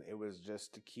 It was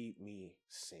just to keep me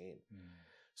sane.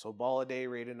 So ball a day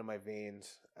right into my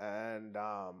veins. And,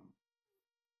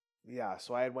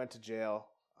 so I had went to jail.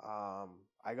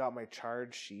 I got my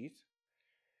charge sheet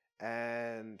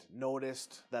and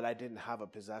noticed that I didn't have a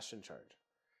possession charge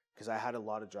because I had a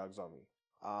lot of drugs on me.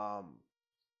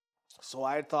 So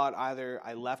I had thought either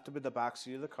I left them in the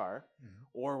backseat of the car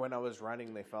or when I was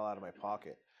running, they fell out of my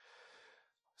pocket.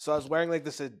 So I was wearing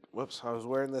this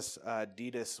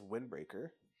Adidas windbreaker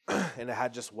and it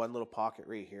had just one little pocket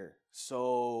right here.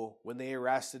 So when they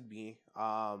arrested me,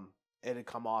 it had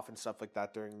come off and stuff like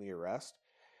that during the arrest.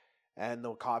 And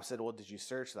the cop said, well, did you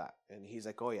search that? And he's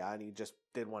like, oh yeah. And he just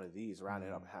did one of these, ran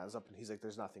it up, hands up. And he's like,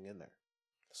 there's nothing in there.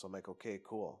 So I'm like, okay,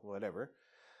 cool, whatever.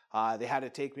 They had to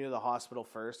take me to the hospital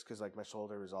first because like my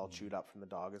shoulder was all chewed up from the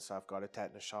dog and stuff. Got a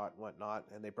tetanus shot and whatnot,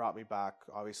 and they brought me back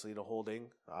obviously to holding.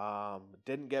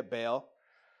 Didn't get bail.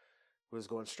 Was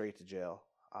going straight to jail.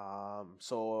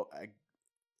 So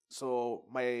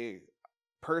my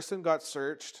person got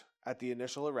searched at the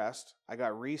initial arrest. I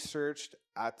got researched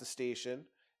at the station,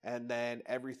 and then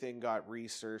everything got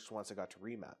researched once I got to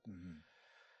remand.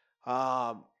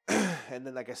 And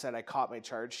then, like I said, I caught my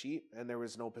charge sheet and there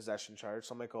was no possession charge.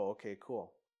 So I'm like, oh, okay,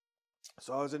 cool.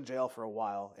 So I was in jail for a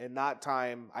while. In that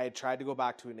time, I had tried to go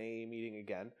back to an AA meeting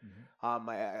again.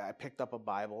 I picked up a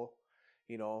Bible,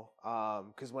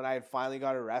 because when I had finally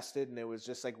got arrested, and it was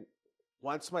just like,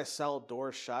 once my cell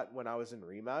door shut when I was in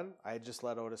remand, I had just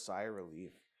let out a sigh of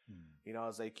relief. I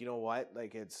was like, you know what?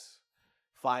 Like, it's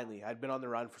finally, I'd been on the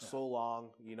run for so long,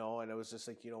 and it was just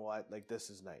like, you know what? Like, this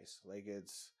is nice. Like,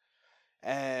 it's...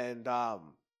 And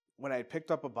when I picked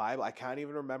up a Bible, I can't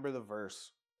even remember the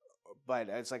verse, but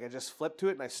it's like I just flipped to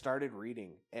it and I started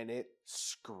reading, and it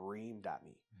screamed at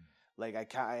me. Like I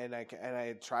try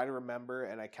to remember,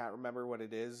 and I can't remember what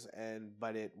it is,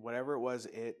 but whatever it was,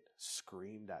 it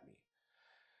screamed at me.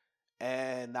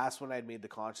 And that's when I'd made the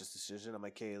conscious decision. I'm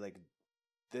like, okay, like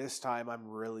this time I'm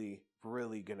really,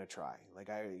 really gonna try. Like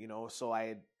so I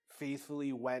had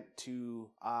faithfully went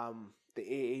to the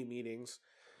AA meetings.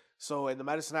 So in the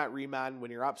Medicine Hat remand,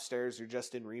 when you're upstairs, you're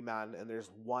just in remand, and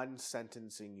there's one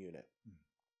sentencing unit.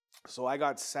 So I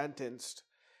got sentenced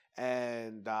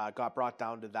and got brought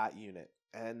down to that unit.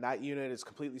 And that unit is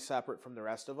completely separate from the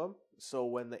rest of them. So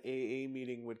when the AA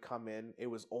meeting would come in, it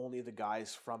was only the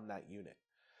guys from that unit,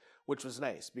 which was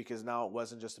nice because now it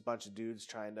wasn't just a bunch of dudes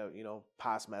trying to,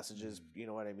 pass messages, you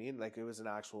know what I mean? Like it was an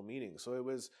actual meeting. So it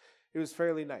was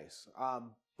fairly nice.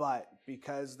 But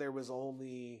because there was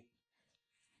only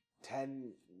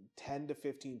 10 to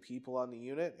 15 people on the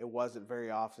unit, it wasn't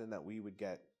very often that we would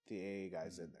get the AA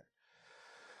guys in there.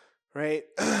 Right?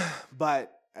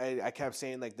 But I kept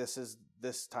saying like, this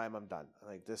time I'm done.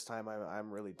 Like this time I'm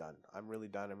really done. I'm really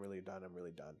done.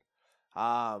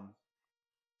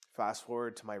 Fast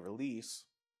forward to my release.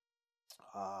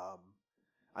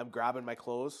 I'm grabbing my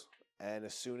clothes, and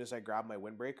as soon as I grab my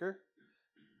windbreaker,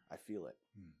 I feel it.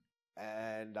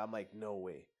 And I'm like, no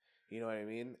way. You know what I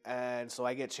mean? And so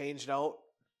I get changed out.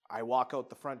 I walk out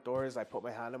the front doors. I put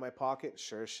my hand in my pocket.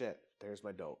 Sure as shit, there's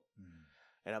my dope.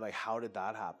 And I'm like, how did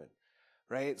that happen?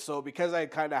 Right? So because I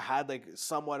kind of had like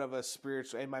somewhat of a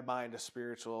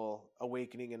spiritual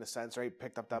awakening in a sense, right?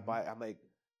 Picked up that Bible. I'm like,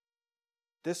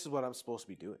 this is what I'm supposed to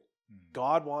be doing.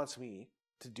 God wants me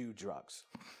to do drugs.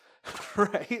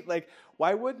 Right? Like,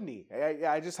 why wouldn't he?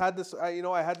 I just had this, I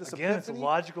had this Again, epiphany. it's a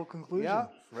logical conclusion. Yeah,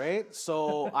 right?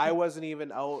 So I wasn't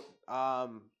even out.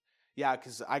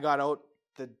 Because I got out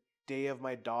the day of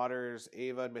my daughters,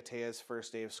 Ava and Matea's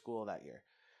first day of school that year.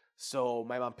 So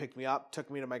my mom picked me up, took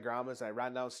me to my grandma's. I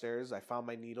ran downstairs. I found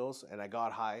my needles, and I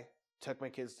got high. Took my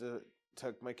kids to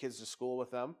school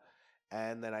with them,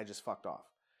 and then I just fucked off.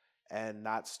 And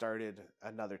that started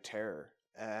another terror.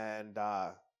 And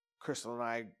Crystal and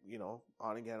I,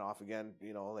 on again, off again,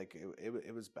 like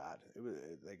it was bad.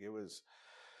 It was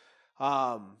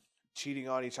cheating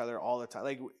on each other all the time.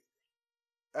 Like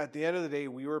at the end of the day,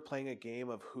 we were playing a game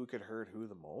of who could hurt who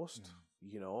the most,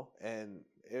 and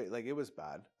it was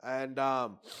bad. And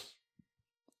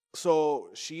so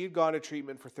she had gone to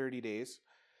treatment for 30 days.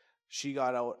 She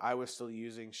got out. I was still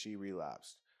using. She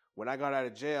relapsed. When I got out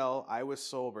of jail, I was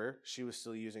sober. She was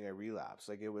still using. I relapsed.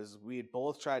 Like, we had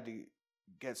both tried to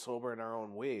get sober in our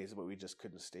own ways, but we just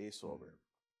couldn't stay sober.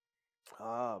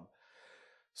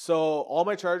 So all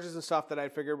my charges and stuff that I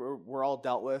figured were all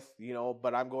dealt with, you know,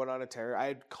 but I'm going on a tear. I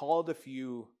had called a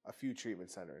few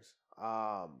treatment centers.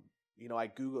 You know,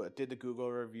 I did the Google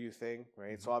review thing,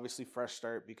 right? Mm-hmm. So obviously Fresh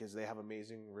Start, because they have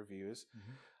amazing reviews.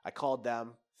 Mm-hmm. I called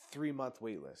them, 3-month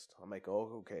wait list. I'm like,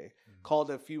 oh, okay. Mm-hmm. Called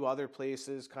a few other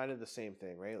places, kind of the same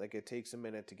thing, right? Like, it takes a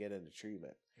minute to get into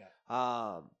treatment.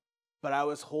 Yeah. But I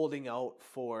was holding out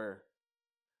for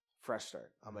Fresh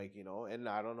Start. I'm like, you know, and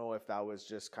I don't know if that was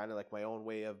just kind of like my own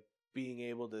way of being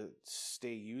able to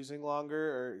stay using longer,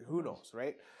 or who knows,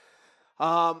 right?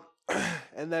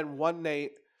 And then one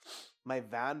night, my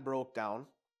van broke down,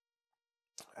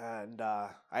 and I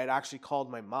had actually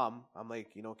called my mom. I'm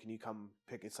like, you know, can you come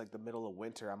pick? It's like the middle of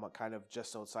winter. I'm kind of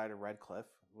just outside of Red Cliff,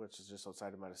 which is just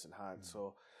outside of Medicine Hat. Mm-hmm.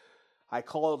 So I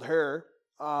called her,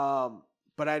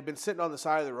 but I had been sitting on the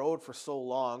side of the road for so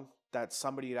long that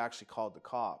somebody had actually called the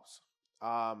cops.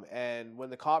 And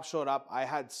when the cops showed up, I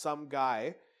had some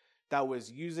guy that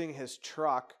was using his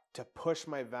truck to push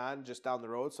my van just down the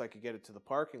road so I could get it to the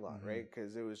parking lot, mm-hmm. right?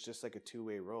 Because it was just like a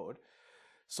 2-way road.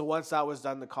 So once that was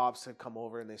done, the cops had come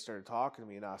over and they started talking to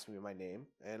me and asked me my name.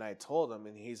 And I told him,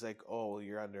 and he's like, oh, well,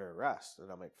 you're under arrest. And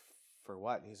I'm like, for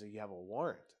what? And he's like, you have a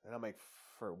warrant. And I'm like,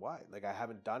 for what? Like, I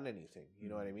haven't done anything. You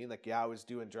know what I mean? Like, yeah, I was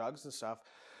doing drugs and stuff,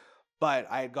 but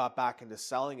I had got back into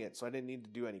selling it, so I didn't need to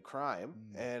do any crime.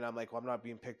 And I'm like, well, I'm not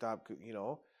being picked up, you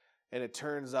know? And it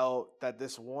turns out that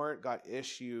this warrant got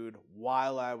issued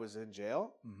while I was in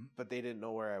jail, but they didn't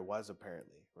know where I was,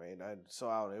 apparently, right? So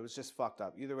I don't know, it was just fucked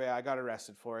up. Either way, I got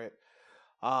arrested for it.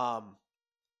 And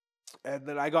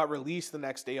then I got released the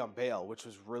next day on bail, which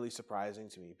was really surprising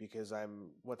to me because I'm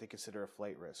what they consider a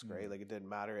flight risk, right? Like, it didn't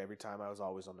matter. Every time I was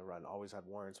always on the run, always had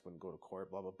warrants, wouldn't go to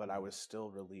court, blah, blah, but I was still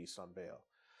released on bail.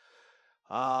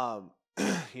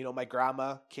 You know, my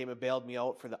grandma came and bailed me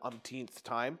out for the umpteenth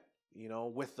time, you know,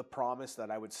 with the promise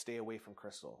that I would stay away from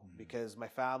Crystal, because my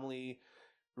family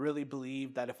really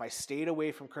believed that if I stayed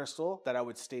away from Crystal, that I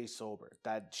would stay sober,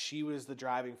 that she was the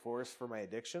driving force for my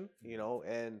addiction, you know,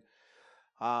 and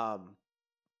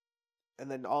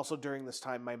then also during this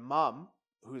time, my mom,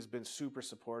 who has been super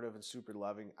supportive and super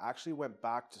loving, actually went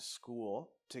back to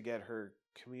school to get her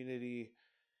community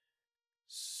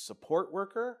support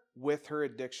worker with her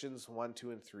addictions 1,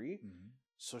 2, and 3,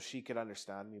 so she could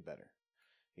understand me better.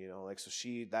 You know, like, so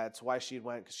that's why she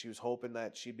went, because she was hoping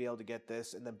that she'd be able to get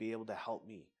this and then be able to help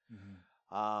me.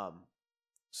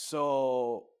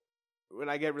 So when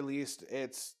I get released,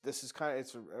 it's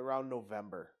around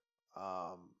November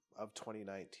of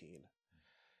 2019.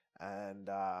 And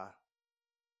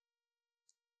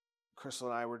Crystal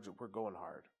and I we're going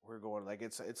hard. We're going, like,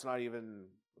 it's not even,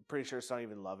 I'm pretty sure it's not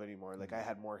even love anymore. Like, I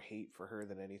had more hate for her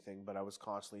than anything, but I was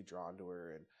constantly drawn to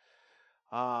her.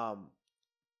 And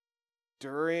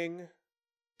during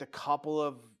the couple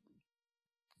of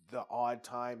the odd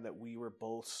time that we were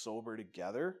both sober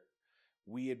together,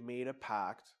 we had made a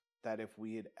pact that if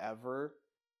we had ever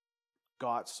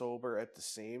got sober at the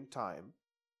same time,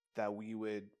 that we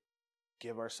would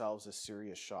give ourselves a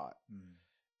serious shot.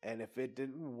 And if it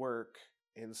didn't work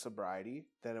in sobriety,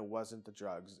 then it wasn't the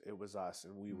drugs, it was us,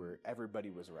 and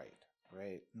everybody was right?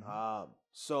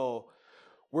 So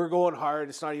we're going hard.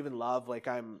 It's not even love. Like,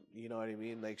 you know what I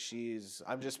mean? Like,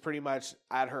 I'm just pretty much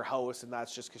at her house, and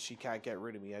that's just because she can't get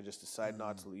rid of me. I just decide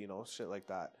not to, you know, shit like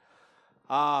that.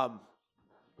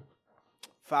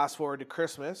 Fast forward to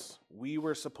Christmas. We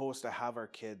were supposed to have our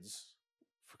kids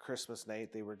for Christmas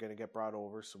night. They were going to get brought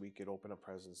over so we could open up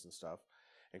presents and stuff.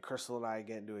 And Crystal and I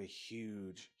get into a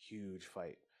huge, huge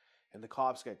fight. And the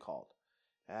cops get called.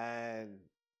 And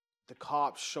the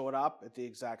cops showed up at the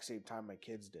exact same time my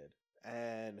kids did.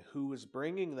 And who was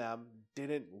bringing them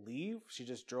didn't leave. She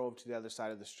just drove to the other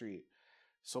side of the street.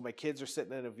 So my kids are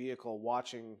sitting in a vehicle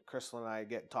watching Crystal and I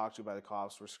get talked to by the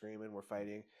cops. We're screaming, we're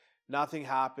fighting. Nothing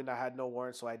happened. I had no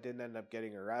warrant, so I didn't end up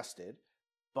getting arrested.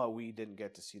 But we didn't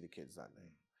get to see the kids that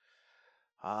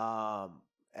night.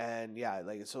 And yeah,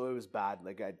 like, so it was bad.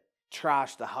 Like, I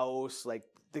trashed the house. Like,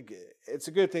 it's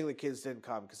a good thing the kids didn't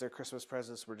come because their Christmas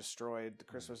presents were destroyed.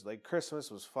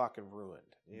 Christmas was fucking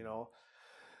ruined, you know?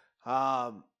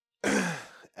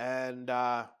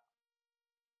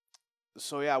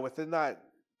 So yeah, within that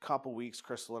couple weeks,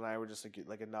 Crystal and I were just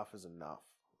like enough is enough.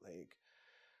 Like,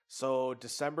 so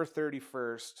December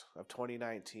 31st of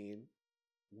 2019,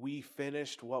 we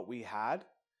finished what we had,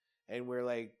 and we're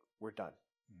like, we're done.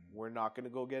 We're not going to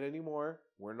go get any more.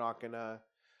 We're not going to,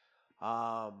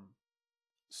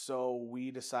 So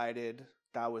we decided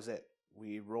that was it.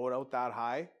 We rode out that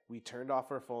high. We turned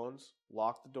off our phones,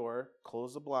 locked the door,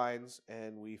 closed the blinds,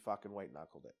 and we fucking white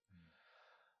knuckled it.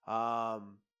 I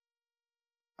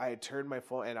had turned my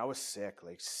phone, and I was sick,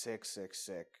 like sick.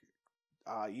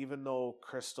 Even though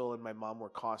Crystal and my mom were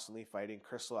constantly fighting,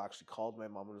 Crystal actually called my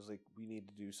mom and was like, "We need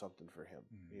to do something for him,"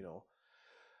 you know.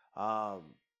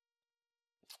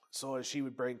 So she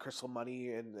would bring Crystal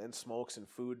money and smokes and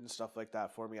food and stuff like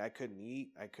that for me. I couldn't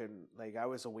eat. I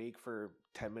was awake for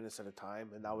 10 minutes at a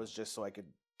time, and that was just so I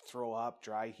could throw up,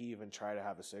 dry heave, and try to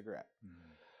have a cigarette.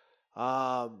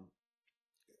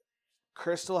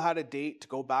 Crystal had a date to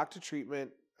go back to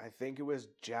treatment. I think it was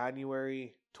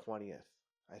January 20th,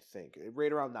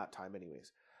 right around that time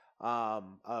anyways,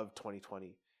 of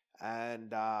 2020.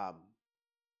 And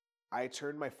I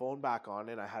turned my phone back on,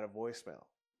 and I had a voicemail.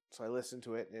 So I listened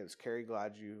to it, and it was Carrie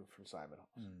Gladue from Simon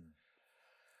House.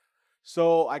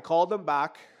 So I called him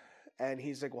back, and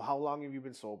he's like, "Well, how long have you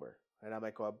been sober?" And I'm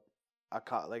like, "Well, a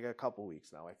couple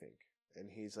weeks now, I think."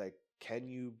 And he's like, "Can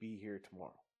you be here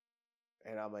tomorrow?"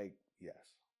 And I'm like,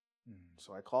 "Yes."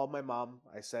 So I called my mom.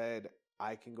 I said,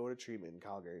 "I can go to treatment in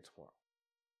Calgary tomorrow."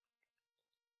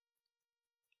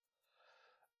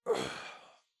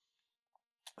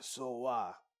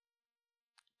 So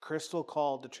Crystal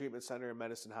called the treatment center in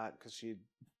Medicine Hat because she'd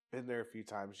been there a few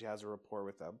times. She has a rapport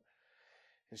with them.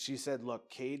 And she said,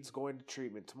 "Look, Cade's going to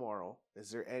treatment tomorrow.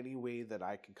 Is there any way that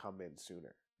I can come in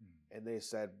sooner?" And they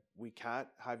said, "We can't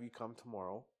have you come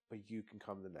tomorrow, but you can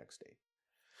come the next day."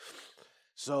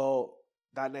 So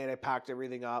that night I packed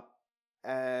everything up,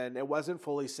 and it wasn't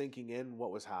fully sinking in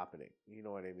what was happening. You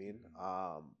know what I mean?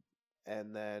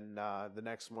 And then the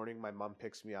next morning my mom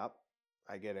picks me up.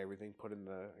 I get everything put in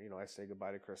I say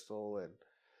goodbye to Crystal, and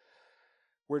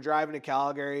we're driving to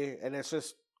Calgary, and it's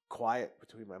just quiet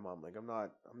between my mom. Like I'm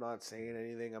not saying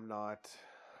anything. I'm not,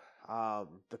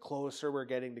 the closer we're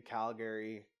getting to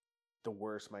Calgary, the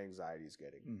worse my anxiety is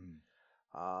getting.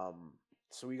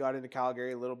 So we got into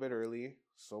Calgary a little bit early.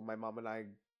 So my mom and I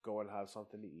go and have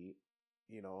something to eat,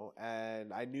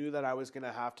 and I knew that I was going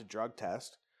to have to drug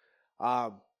test,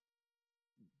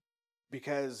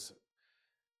 because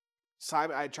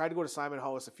I tried to go to Simon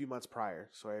House a few months prior,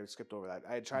 so I skipped over that.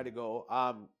 I had tried to go.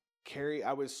 Carrie,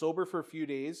 I was sober for a few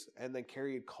days, and then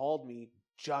Carrie had called me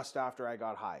just after I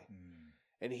got high.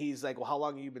 And he's like, "Well, how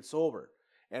long have you been sober?"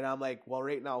 And I'm like, "Well,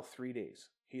 right now, 3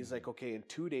 days." He's like, "Okay, in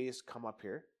 2 days, come up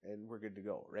here, and we're good to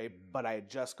go," right? But I had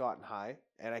just gotten high,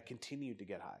 and I continued to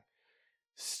get high.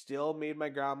 Still made my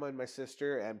grandma and my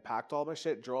sister and packed all my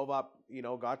shit, drove up,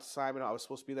 got to Simon. I was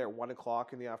supposed to be there at 1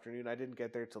 o'clock in the afternoon. I didn't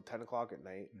get there till 10 o'clock at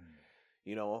night.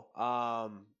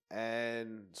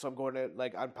 And so I'm going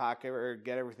to unpack it or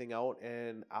get everything out,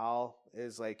 and Al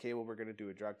is like, "Hey, well, we're going to do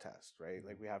a drug test, right?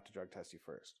 Like we have to drug test you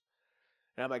first."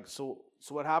 And I'm like, so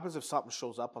what happens if something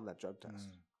shows up on that drug test,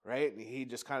 right? And he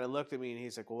just kind of looked at me, and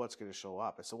he's like, "Well, what's going to show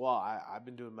up?" I said, "Well, I've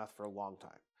been doing meth for a long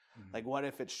time. Like, what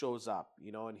if it shows up,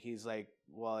 And he's like,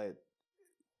 "Well, it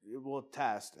will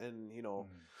test." And,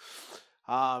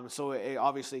 so it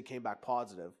obviously came back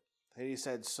positive. And he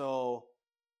said, "So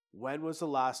when was the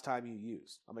last time you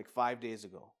used?" I'm like, 5 days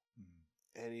ago.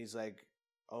 And he's like,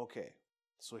 "Okay,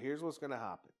 so here's what's going to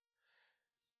happen.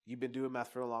 You've been doing meth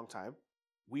for a long time.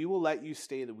 We will let you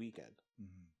stay the weekend.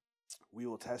 We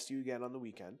will test you again on the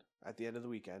weekend, at the end of the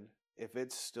weekend. If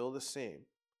it's still the same,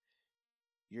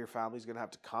 your family's going to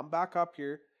have to come back up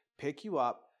here, pick you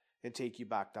up, and take you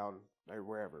back down or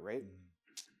wherever, right?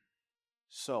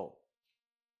 So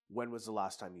when was the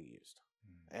last time you used?"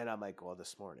 And I'm like, "Well,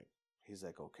 this morning." He's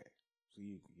like, "Okay."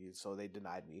 So they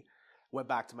denied me. Went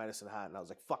back to Medicine Hat, and I was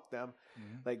like, "Fuck them."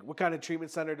 Like, what kind of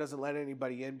treatment center doesn't let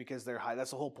anybody in because they're high?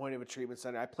 That's the whole point of a treatment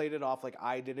center. I played it off like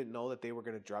I didn't know that they were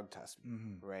going to drug test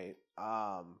me, right?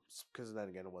 Because then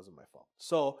again, it wasn't my fault.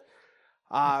 So,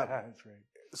 That's right.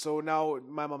 so now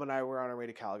my mom and I were on our way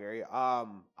to Calgary.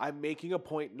 I'm making a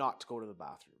point not to go to the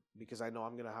bathroom because I know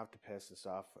I'm going to have to piss and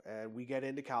stuff. And we get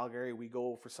into Calgary. We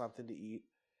go for something to eat.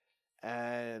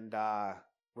 And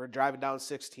we're driving down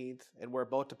 16th, and we're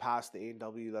about to pass the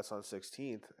A&W that's on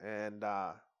 16th. And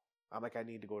I'm like, "I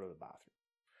need to go to the bathroom."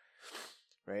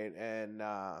 Right? And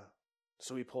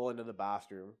so we pull into the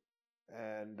bathroom,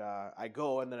 and I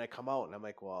go, and then I come out, and I'm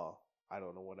like, "Well, I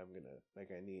don't know what I'm going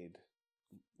to, I need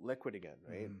liquid again,"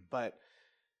 right? But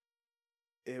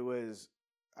I was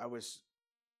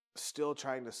still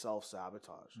trying to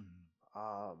self-sabotage.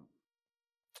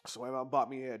 So my mom bought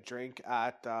me a drink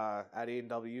at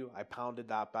A&W. I pounded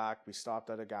that back. We stopped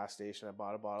at a gas station. I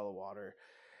bought a bottle of water.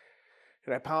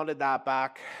 And I pounded that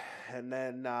back, and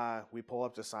then we pull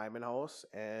up to Simon House,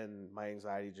 and my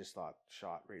anxiety just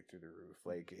shot right through the roof.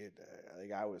 Like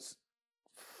I was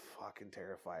fucking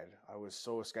terrified. I was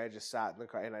so scared. I just sat in the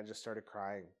car and I just started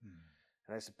crying.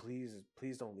 And I said, please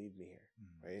don't leave me here,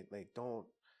 right? Like don't,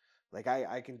 like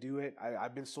I can do it.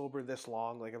 I've been sober this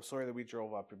long. Like I'm sorry that we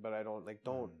drove up, but I don't like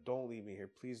don't leave me here.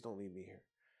 Please don't leave me here,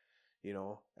 you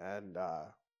know. And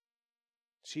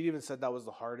she even said that was the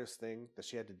hardest thing that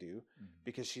she had to do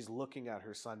because she's looking at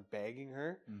her son begging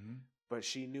her, but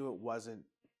she knew it wasn't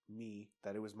me,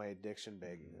 that it was my addiction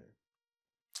begging her.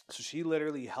 So she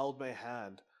literally held my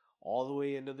hand all the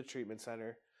way into the treatment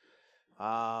center.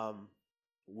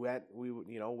 Went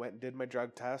and did my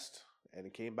drug test, and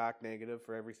it came back negative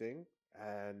for everything.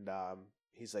 And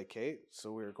he's like, "Okay,"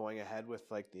 so we were going ahead with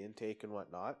like the intake and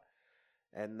whatnot.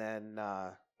 And then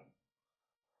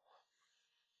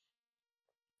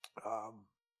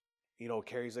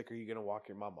Carrie's like, "Are you gonna walk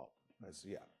your mom out?" I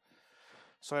said, "Yeah."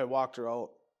 So I walked her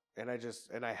out, and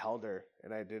I held her,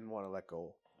 and I didn't want to let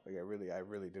go. Like I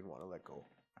really didn't want to let go.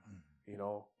 You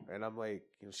know, and I'm like,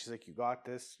 she's like, "You got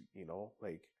this,"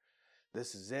 like,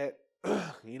 this is it.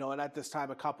 And at this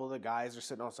time, a couple of the guys are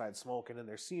sitting outside smoking, and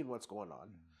they're seeing what's going on.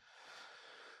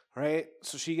 Right?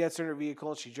 So she gets in her vehicle,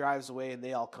 and she drives away, and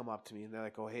they all come up to me, and they're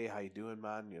like, "Oh, hey, how you doing,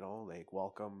 man? Like,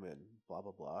 welcome," and blah,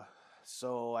 blah, blah.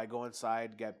 So I go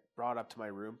inside, get brought up to my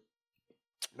room.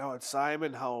 Now, at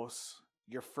Simon House,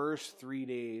 your first 3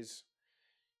 days,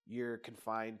 you're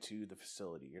confined to the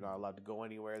facility. You're not allowed to go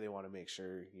anywhere. They want to make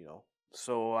sure,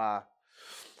 So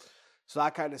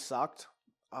that kind of sucked.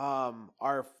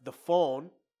 The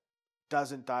phone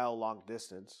doesn't dial long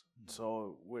distance,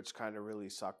 so which kind of really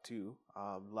sucked too.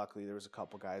 Luckily, there was a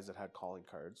couple guys that had calling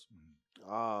cards.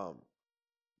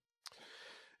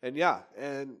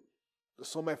 And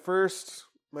so my first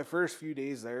few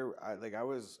days there, I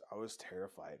was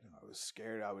terrified. I was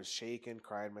scared. I was shaking,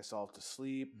 crying myself to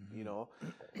sleep,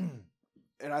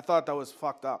 And I thought that was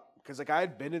fucked up because I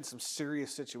had been in some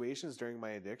serious situations during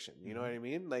my addiction. You know what I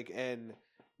mean? Like, and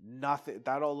nothing,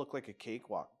 that all looked like a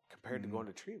cakewalk compared to going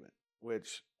to treatment,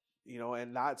 which,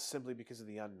 and that's simply because of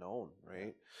the unknown,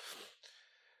 right?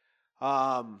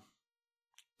 So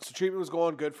treatment was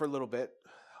going good for a little bit.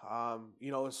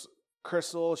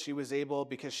 Crystal, she was able,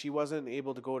 because she wasn't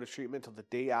able to go to treatment till the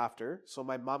day after. So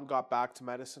my mom got back to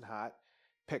Medicine Hat,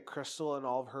 picked Crystal and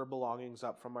all of her belongings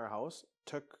up from our house,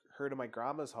 took her to my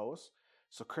grandma's house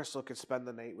so Crystal could spend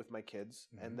the night with my kids.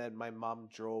 And then my mom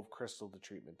drove Crystal to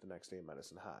treatment the next day in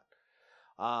Medicine Hat.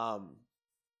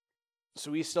 So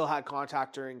we still had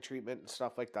contact during treatment and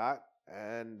stuff like that.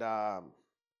 And the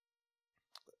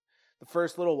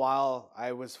first little while,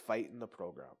 I was fighting the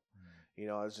program.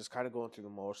 I was just kind of going through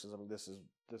the motions. I mean, this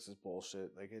is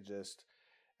bullshit. Like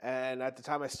and at the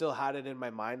time I still had it in my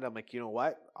mind. I'm like, you know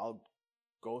what? I'll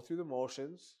go through the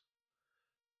motions,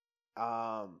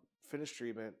 finish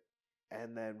treatment,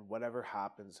 and then whatever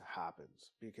happens,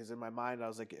 happens. Because in my mind, I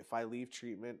was like, if I leave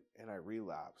treatment and I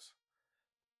relapse,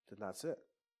 then that's it.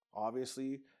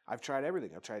 Obviously, I've tried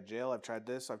everything. I've tried jail. I've tried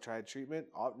this. I've tried treatment.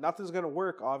 Nothing's going to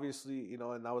work, obviously,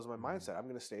 and that was my mindset. I'm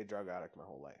going to stay a drug addict my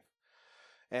whole life.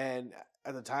 And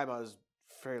at the time, I was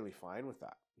fairly fine with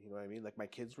that. You know what I mean? Like, my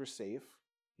kids were safe.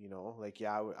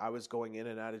 I was going in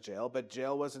and out of jail, but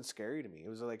jail wasn't scary to me. It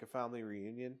was like a family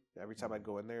reunion. Every time I'd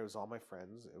go in there, it was all my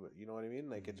friends. You know what I mean?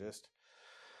 Like, it just...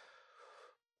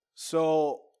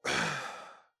 So,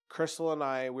 Crystal and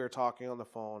I, we were talking on the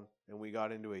phone, and we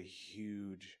got into a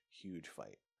huge, huge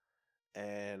fight.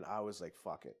 And I was like,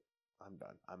 fuck it. I'm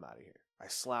done. I'm out of here. I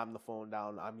slammed the phone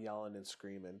down. I'm yelling and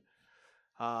screaming.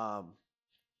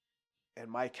 And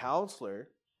my counselor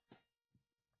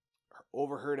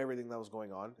overheard everything that was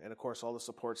going on. And of course, all the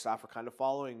support staff are kind of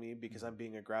following me because I'm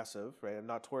being aggressive, right? I'm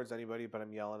not towards anybody, but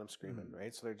I'm yelling, I'm screaming,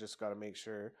 right? So they just got to make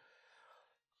sure.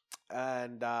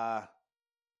 And I'm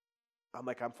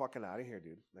like, I'm fucking out of here,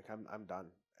 dude. Like, I'm done.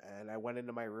 And I went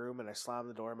into my room and I slammed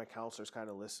the door. My counselor's kind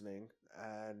of listening.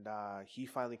 And he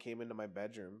finally came into my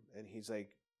bedroom and he's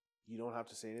like, you don't have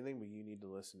to say anything, but you need to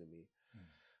listen to me,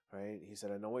 right? He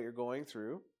said, I know what you're going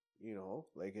through.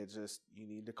 Like, it's just, you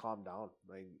need to calm down.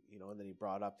 Like, and then he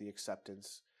brought up the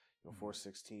acceptance,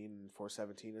 416 and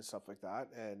 417 and stuff like that.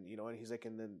 And, and he's like,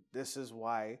 and then this is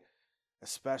why,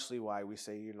 especially why we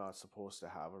say you're not supposed to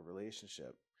have a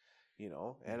relationship,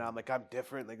 and I'm like, I'm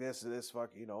different, like this,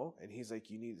 fuck, and he's like,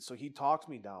 so he talked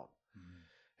me down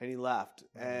and he left.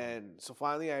 And so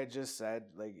finally I just said,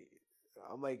 like,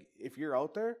 I'm like, if you're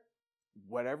out there,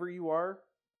 whatever you are,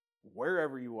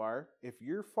 wherever you are, if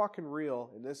you're fucking real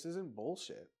and this isn't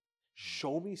bullshit,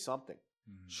 show me something.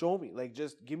 Show me, like,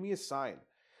 just give me a sign.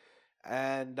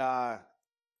 And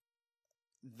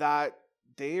that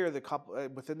day or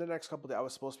within the next couple of days, I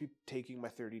was supposed to be taking my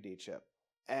 30-day chip.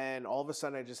 And all of a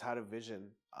sudden I just had a vision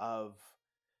of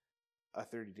a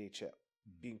 30-day chip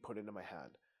being put into my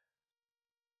hand.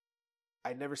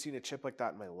 I'd never seen a chip like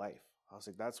that in my life. I was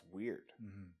like, that's weird.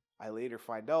 I later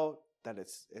find out that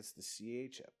it's the CA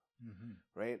chip,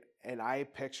 right? And I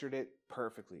pictured it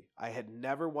perfectly. I had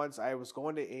never once, I was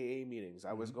going to AA meetings.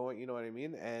 I was going, you know what I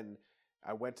mean? And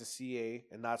I went to CA,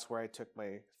 and that's where I took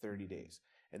my 30 days.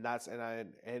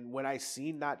 And when I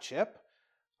seen that chip,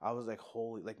 I was like,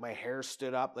 holy, like my hair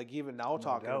stood up. Like even now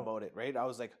talking about it, right? I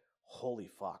was like, holy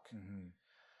fuck.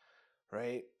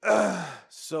 Right?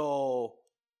 So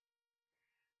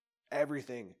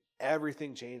everything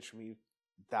changed for me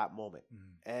that moment.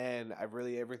 And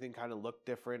everything kind of looked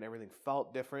different. Everything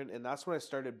felt different. And that's when I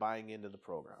started buying into the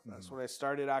program. That's when I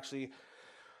started actually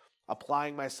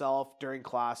applying myself during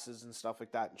classes and stuff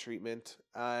like that in treatment.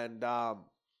 And,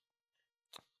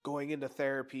 going into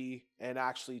therapy and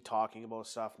actually talking about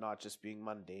stuff, not just being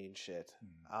mundane shit.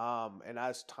 And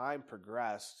as time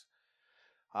progressed,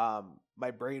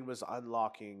 my brain was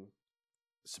unlocking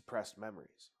suppressed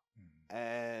memories.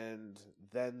 And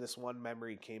then this one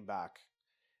memory came back.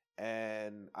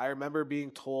 And I remember being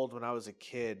told when I was a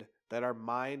kid that our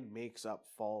mind makes up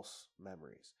false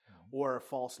memories or a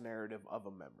false narrative of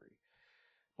a memory.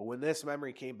 But when this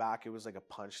memory came back, it was like a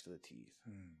punch to the teeth.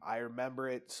 I remember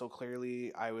it so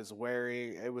clearly.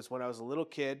 It was when I was a little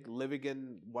kid living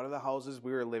in one of the houses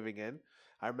we were living in.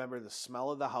 I remember the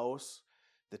smell of the house,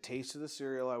 the taste of the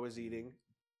cereal I was eating.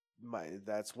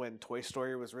 That's when Toy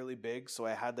Story was really big. So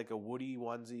I had like a Woody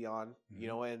onesie on, you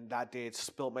know, and that day it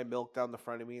spilled my milk down the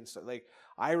front of me and stuff. Like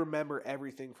I remember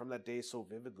everything from that day so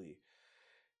vividly.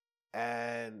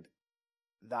 And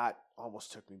that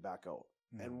almost took me back out.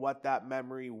 And what that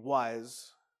memory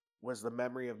was the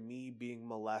memory of me being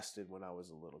molested when I was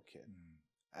a little kid.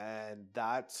 And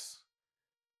that's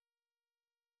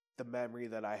the memory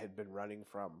that I had been running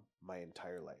from my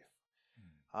entire life.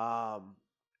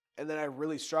 And then I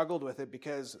really struggled with it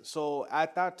because, so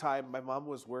at that time, my mom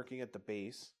was working at the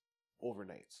base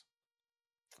overnights.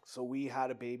 So we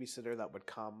had a babysitter that would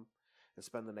come and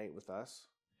spend the night with us.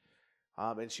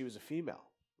 And she was a female,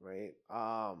 right?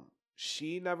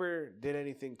 She never did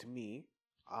anything to me,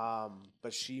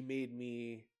 but she made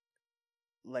me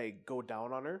like go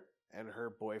down on her, and her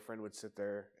boyfriend would sit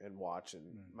there and watch and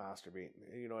masturbate.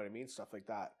 You know what I mean? Stuff like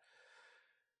that.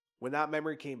 When that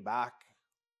memory came back,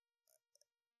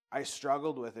 I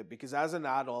struggled with it because as an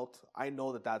adult, I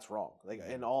know that that's wrong. Like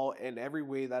in every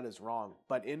way that is wrong.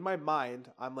 But in my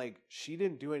mind, I'm like, she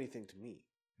didn't do anything to me,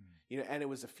 you know, and it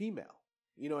was a female.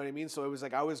 You know what I mean? So it was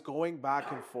like I was going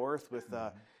back and forth with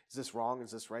is this wrong?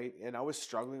 Is this right? And I was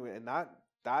struggling with it. And that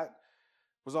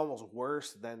was almost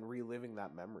worse than reliving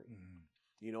that memory,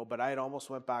 you know, but I had almost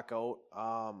went back out.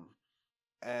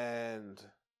 And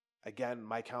again,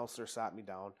 my counselor sat me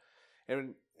down,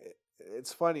 and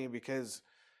it's funny because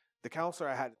the counselor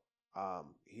I had,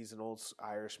 he's an old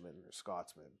Irishman or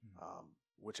Scotsman,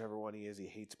 whichever one he is, he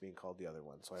hates being called the other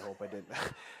one. So I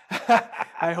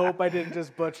hope I didn't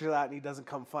just butcher that and he doesn't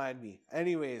come find me.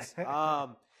 Anyways,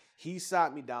 he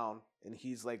sat me down and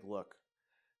he's like, look,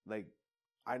 like,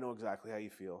 I know exactly how you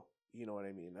feel. You know what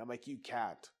I mean? I'm like, you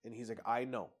can't. And he's like, I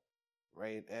know.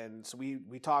 Right. And so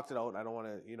we talked it out. I don't want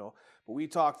to, you know, but we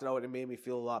talked it out and it made me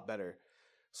feel a lot better.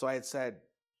 So I had said,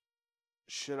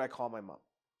 should I call my mom?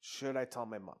 Should I tell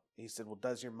my mom? He said, well,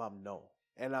 does your mom know?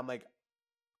 And I'm like,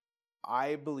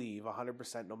 I believe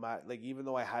 100% no matter, like, even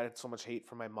though I had so much hate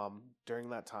for my mom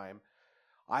during that time,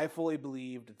 I fully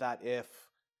believed that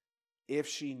if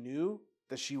she knew,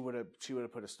 that she would have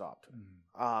put a stop to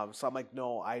it. So I'm like,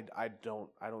 no, I don't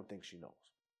think she knows.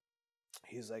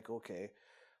 He's like, okay,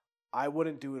 I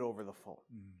wouldn't do it over the phone.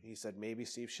 He said, maybe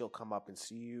see if she'll come up and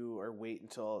see you, or wait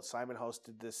until Simon House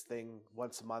did this thing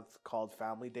once a month called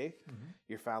Family Day.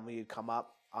 Your family would come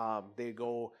up. They'd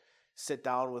go sit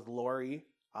down with Lori,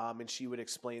 and she would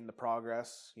explain the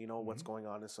progress, you know, what's going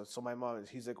on. And so my mom,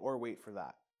 he's like, or wait for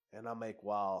that. And I'm like,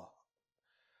 well,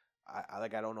 I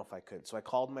don't know if I could. So I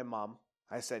called my mom.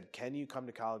 I said, can you come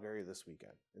to Calgary this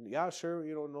weekend? And yeah, sure.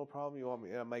 You know, no problem. You want me?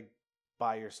 And I'm like,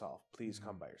 by yourself. Please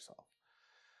come by yourself.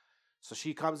 So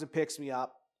she comes and picks me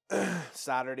up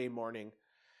Saturday morning,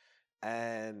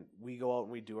 and we go out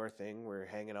and we do our thing. We're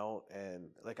hanging out,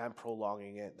 and like, I'm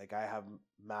prolonging it. Like, I have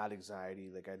mad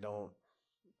anxiety. Like, I don't.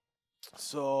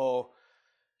 So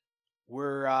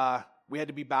we had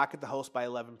to be back at the house by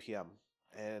 11 p.m.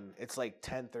 and it's like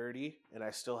 10:30 and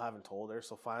I still haven't told her.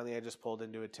 So finally I just pulled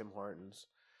into a Tim Hortons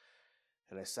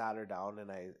and I sat her down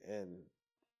and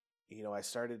you know, I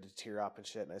started to tear up and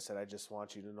shit. And I said, I just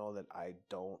want you to know that I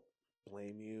don't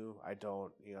blame you. I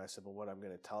don't, I said, but what I'm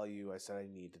going to tell you, I said, I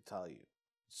need to tell you.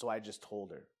 So I just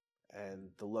told her, and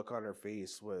the look on her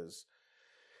face was,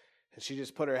 and she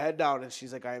just put her head down and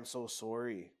she's like, I am so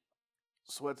sorry.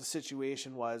 So what the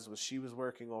situation was she was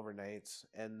working overnights,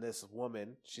 and this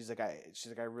woman, she's like,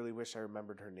 I really wish I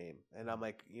remembered her name. And I'm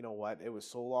like, you know what? It was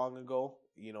so long ago.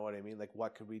 You know what I mean? Like,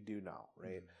 what could we do now?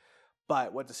 Right.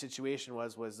 But what the situation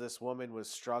was this woman was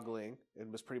struggling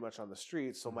and was pretty much on the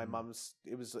street. So my mom's,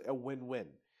 it was a win-win.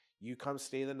 You come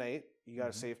stay the night. You got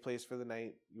a safe place for the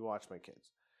night. You watch my kids.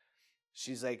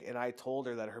 She's like, and I told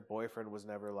her that her boyfriend was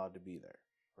never allowed to be there.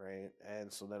 Right.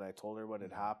 And so then I told her what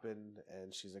had happened,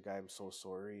 and she's like, I'm so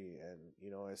sorry. And,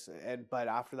 I said, but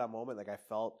after that moment, like, I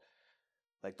felt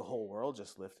like the whole world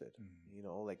just lifted,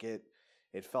 like it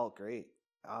felt great.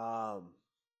 And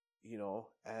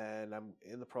I'm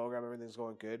in the program, everything's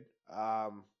going good.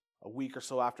 A week or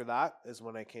so after that is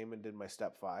when I came and did my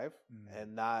step 5.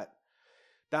 And that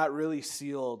really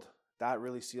sealed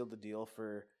the deal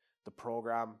for the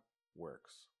program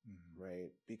works.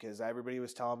 Right? Because everybody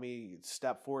was telling me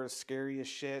step 4 is scary as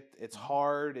shit. It's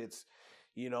hard. It's,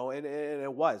 and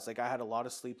it was like, I had a lot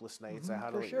of sleepless nights. I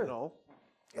had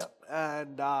Yep.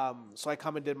 And so I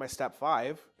come and did my step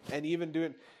 5, and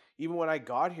even when I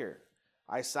got here,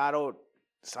 I sat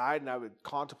outside and I would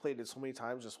contemplate it so many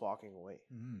times just walking away.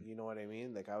 You know what I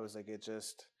mean? Like, I was like,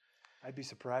 I'd be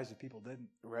surprised if people didn't.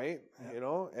 Right?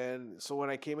 Yep. And so when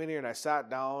I came in here and I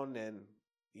sat down and,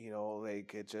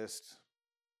 like, it just...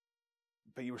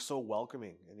 But you were so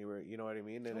welcoming, and you were, you know what I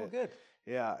mean? And good.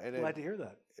 Yeah. And glad to hear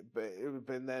that.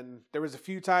 But then there was a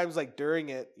few times, like, during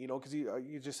it, because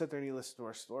you just sit there and you listen to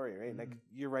our story, right? Like,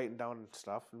 you're writing down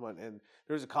stuff, and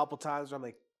there was a couple times where I'm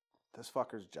like, this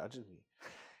fucker's judging me.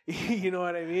 You know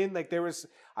what I mean? Like,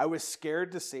 I was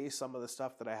scared to say some of the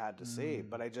stuff that I had to say,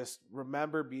 but I just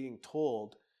remember being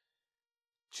told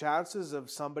chances of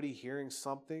somebody hearing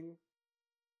something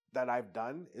that I've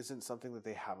done isn't something that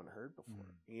they haven't heard before.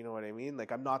 You know what I mean?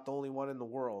 Like, I'm not the only one in the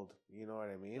world. You know what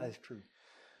I mean? That's true.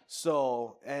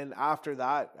 So, and after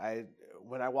that,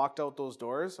 when I walked out those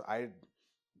doors, I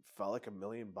felt like $1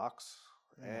 million.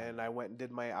 And I went and did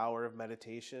my hour of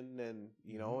meditation, and,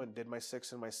 and did my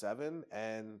 6 and my 7,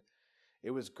 and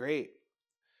it was great.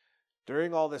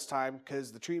 During all this time,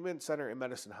 because the treatment center in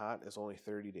Medicine Hat is only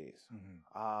 30 days.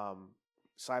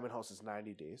 Simon House is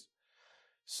 90 days.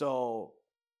 So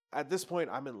at this point,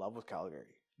 I'm in love with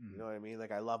Calgary. You know what I mean?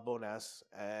 Like, I love Bowness,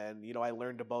 and, I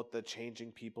learned about the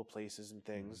changing people, places, and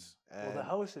things. And the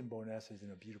house in Bowness is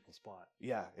in a beautiful spot.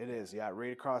 Yeah, it is. Yeah,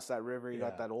 right across that river. You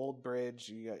got that old bridge.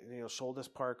 You got,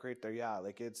 Shouldes Park right there. Yeah,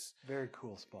 like, it's... Very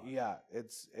cool spot. Yeah,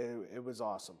 it was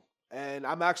awesome. And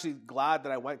I'm actually glad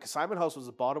that I went, because Simon House was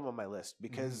the bottom of my list,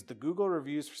 because the Google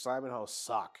reviews for Simon House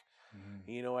suck.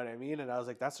 You know what I mean? And I was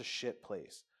like, that's a shit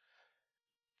place.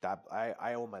 That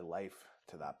I owe my life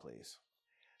to that place.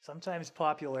 Sometimes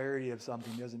popularity of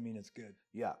something doesn't mean it's good.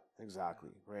 Yeah, exactly.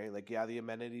 Right? Like, the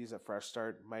amenities at Fresh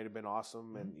Start might have been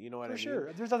awesome, and you know what I mean? For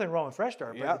sure. There's nothing wrong with Fresh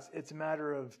Start, but it's a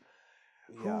matter of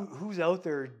who's out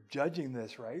there judging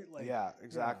this, right? Like, yeah,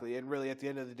 exactly. And really, at the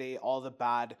end of the day, all the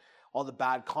bad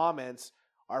comments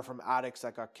are from addicts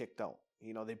that got kicked out.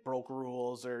 They broke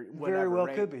rules or whatever. Very well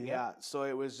right? could be. Yeah. So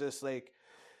it was just like,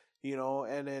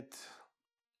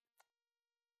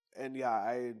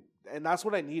 and that's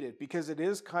what I needed, because it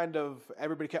is kind of,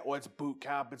 everybody can't, it's boot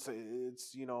camp. It's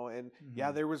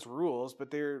there was rules, but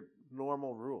they're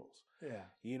normal rules. Yeah.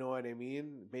 You know what I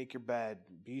mean? Make your bed,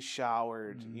 be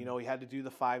showered. You had to do the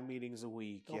 5 meetings a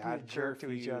week. Don't you be had a jerk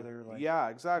to each other. Like, yeah,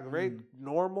 exactly. Right.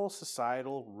 Normal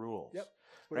societal rules. Yep.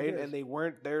 Right. And they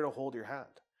weren't there to hold your hand.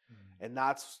 And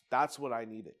that's what I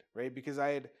needed. Right. Because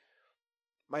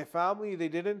my family, they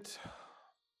didn't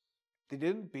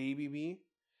baby me.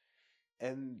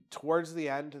 And towards the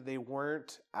end, they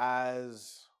weren't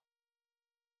as,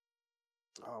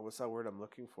 what's that word I'm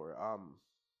looking for?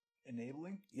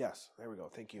 Enabling? Yes, there we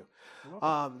go. Thank you.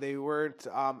 They weren't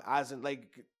as in, like,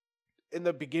 in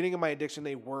the beginning of my addiction,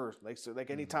 they were like, so like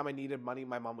anytime I needed money,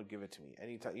 my mom would give it to me.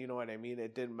 Anytime, you know what I mean?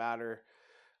 It didn't matter.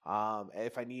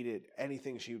 If I needed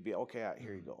anything, she would be, okay,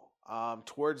 here you go.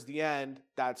 Towards the end,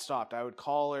 that stopped. I would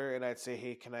call her and I'd say,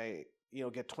 hey, can I,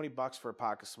 get $20 for a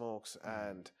pack of smokes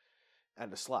and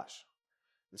a slush?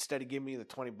 Instead of giving me the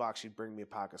 $20, she'd bring me a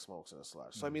pack of smokes and a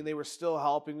slush. So, I mean, they were still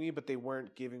helping me, but they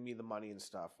weren't giving me the money and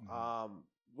stuff.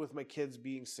 With my kids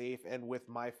being safe and with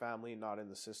my family not in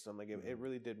the system, like, it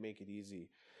really did make it easy.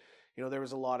 There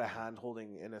was a lot of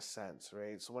hand-holding in a sense,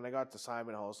 right? So when I got to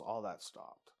Simon House, all that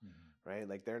stopped, right?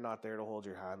 Like, they're not there to hold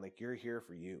your hand. Like, you're here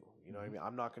for you. You know what I mean?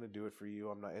 I'm not going to do it for you.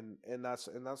 I'm not, and that's.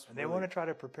 And they want to try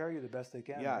to prepare you the best they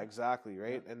can. Yeah, right? exactly,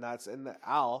 right? Yeah. And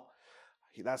Al,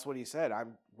 that's what he said.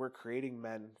 We're creating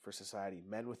men for society,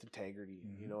 men with integrity.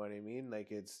 You know what I mean?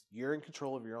 Like, you're in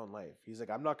control of your own life. He's like,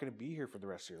 I'm not going to be here for the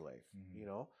rest of your life, you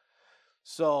know?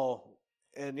 So,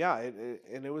 and yeah,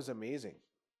 it was amazing.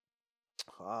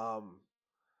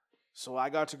 So I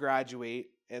got to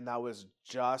graduate, and that was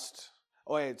just,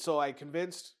 so I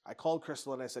called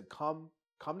Crystal and I said, come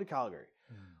to Calgary.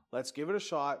 Let's give it a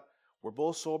shot. We're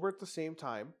both sober at the same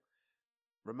time.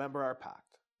 Remember our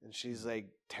pact. And she's like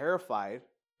terrified,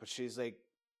 but she's like,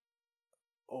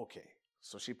 okay.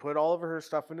 So she put all of her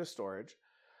stuff into storage.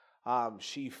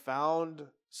 She found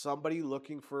somebody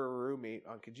looking for a roommate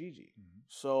on Kijiji.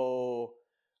 So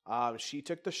she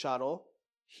took the shuttle.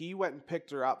 He went and picked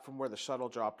her up from where the shuttle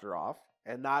dropped her off.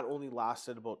 And that only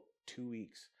lasted about 2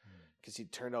 weeks because he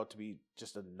turned out to be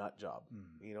just a nut job.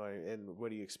 You know, and what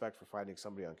do you expect for finding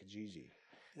somebody on Kijiji?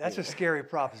 That's a scary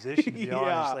proposition, to be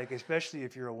honest. Like, especially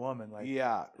if you're a woman. Like,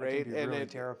 right. Can be really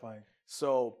terrifying.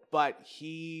 So, but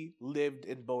he lived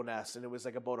in Bowness, and it was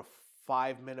like about a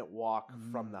 5-minute walk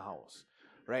from the house,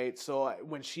 right? So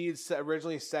when she had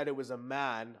originally said it was a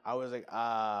man, I was like,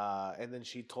 and then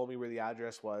she told me where the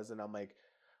address was, and I'm like,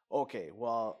 okay,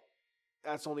 well,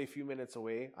 that's only a few minutes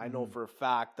away. I know for a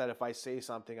fact that if I say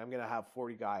something, I'm gonna have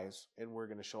 40 guys, and we're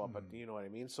gonna show up. At, you know what I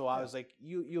mean? So I was like,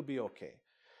 you'll be okay.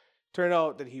 Turned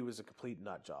out that he was a complete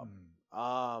nut job.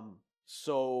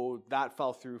 So that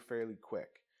fell through fairly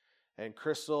quick. And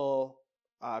Crystal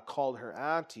called her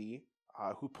auntie,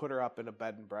 who put her up in a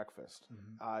bed and breakfast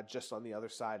just on the other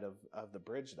side of the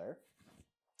bridge there.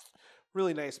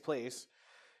 Really nice place.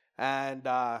 And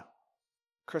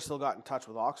Crystal got in touch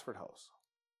with Oxford House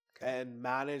and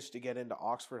managed to get into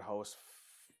Oxford House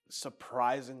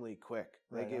surprisingly quick.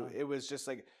 Like it was just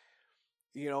like,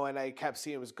 you know, and I kept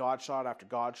seeing it was God shot after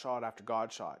God shot after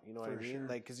God shot. You know what I mean? Sure.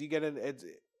 Like, because you get in,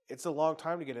 it's a long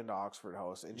time to get into Oxford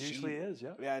House. And usually is,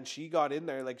 yeah. Yeah, and she got in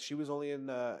there, like, she was only in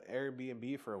the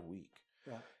Airbnb for a week.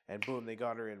 Yeah. And boom, they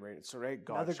got her in right. So, right,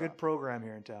 God Another shot. good program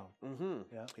here in town.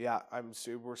 Yeah. Yeah,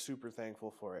 we're super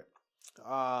thankful for it.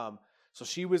 So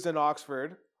she was in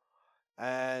Oxford,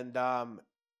 and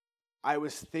I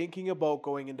was thinking about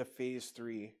going into phase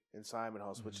 3 in Simon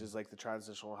House, which is like the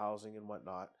transitional housing and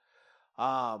whatnot.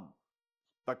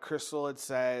 But Crystal had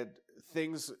said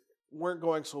things weren't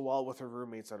going so well with her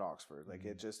roommates at Oxford. Like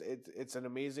it's an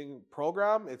amazing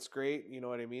program. It's great. You know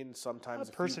what I mean? Sometimes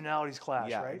personalities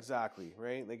clash, right? Exactly.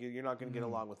 Right. Like you're not going to get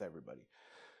along with everybody.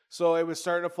 So it was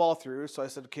starting to fall through. So I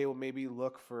said, okay, well maybe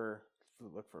look for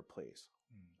a place.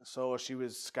 So she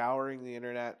was scouring the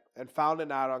internet and found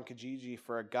an ad on Kijiji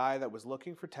for a guy that was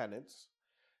looking for tenants,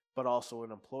 but also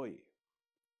an employee.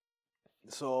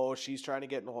 So she's trying to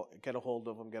get a hold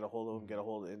of him,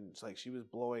 and it's like she was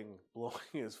blowing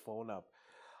his phone up.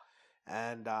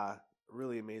 And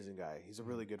really amazing guy. He's a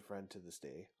really good friend to this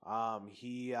day.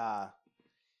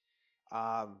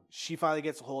 She finally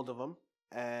gets a hold of him,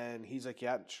 and he's like,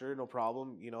 yeah, sure, no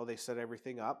problem. You know, they set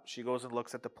everything up. She goes and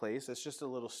looks at the place. It's just a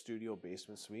little studio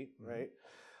basement suite, right?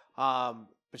 But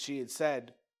she had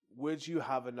said, would you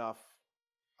have enough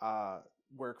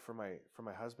work for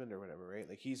my husband or whatever, right?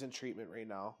 Like he's in treatment right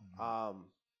now.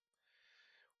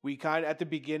 We kind of at the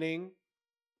beginning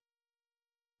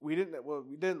we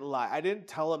didn't lie. I didn't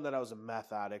tell him that I was a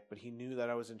meth addict, but he knew that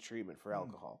I was in treatment for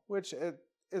alcohol, which it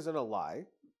isn't a lie.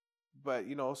 But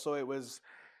you know, so it was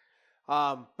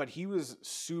but he was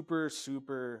super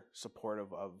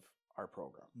supportive of our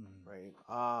program, right?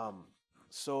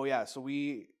 So yeah,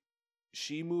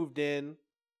 she moved in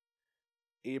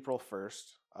April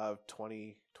 1st of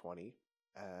 2020,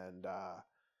 and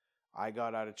I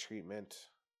got out of treatment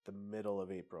the middle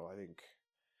of April, I think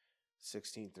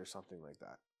 16th or something like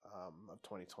that, of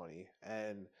 2020,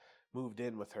 and moved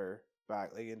in with her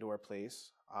back like into our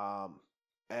place,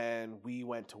 and we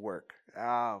went to work.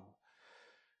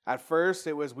 At first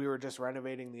we were just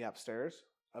renovating the upstairs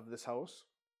of this house,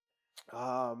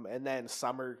 and then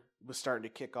summer was starting to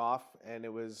kick off, and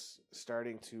it was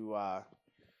starting to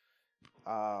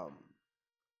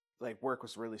like work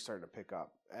was really starting to pick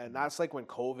up. And that's like when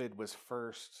COVID was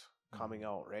first coming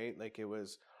out, right? Like it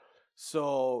was,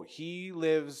 so he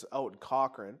lives out in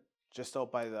Cochrane, just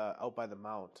out by the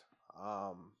Mount.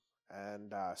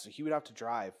 So he would have to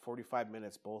drive 45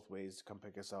 minutes both ways to come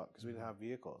pick us up because we didn't have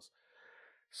vehicles.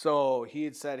 So he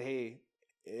had said, hey,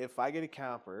 if I get a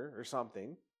camper or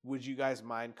something, would you guys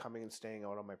mind coming and staying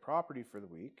out on my property for the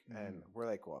week? And we're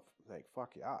like, well, like,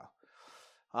 fuck yeah.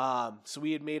 So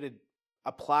we had made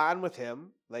a plan with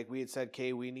him. Like we had said,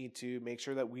 okay, we need to make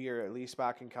sure that we are at least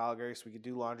back in Calgary so we could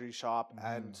do laundry shop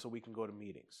and so we can go to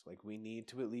meetings. Like we need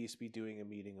to at least be doing a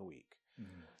meeting a week.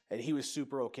 And he was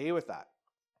super okay with that.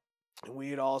 And we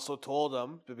had also told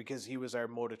him, because he was our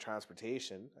mode of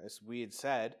transportation, as we had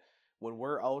said, when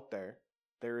we're out there,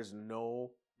 there is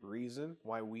no reason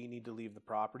why we need to leave the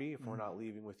property if we're not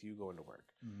leaving with you going to work.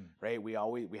 Right? We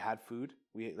had food.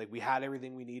 We had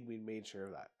everything we need. We made sure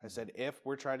of that. I said, if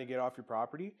we're trying to get off your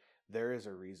property, there is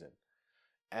a reason.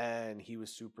 And he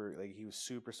was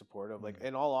super supportive. Like,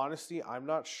 in all honesty, I'm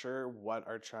not sure what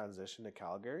our transition to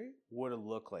Calgary would have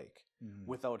looked like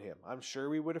without him. I'm sure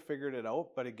we would have figured it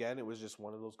out, but again, it was just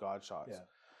one of those God shots. Yeah.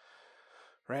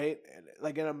 Right? And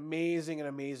like an amazing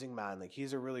man. Like,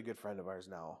 he's a really good friend of ours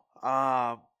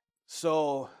now.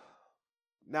 So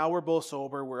now we're both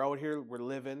sober. We're out here. We're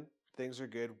living. Things are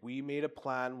good. We made a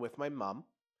plan with my mom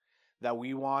that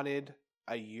we wanted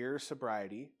a year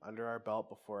sobriety under our belt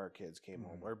before our kids came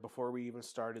home, or before we even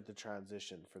started the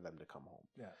transition for them to come home.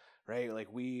 Yeah. Right? Like,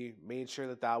 we made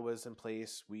sure that was in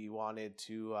place. We wanted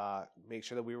to make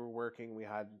sure that we were working. We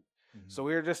had, so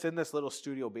we were just in this little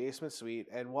studio basement suite.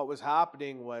 And what was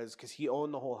happening was, because he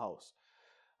owned the whole house.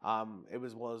 It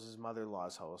was his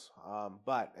mother-in-law's house.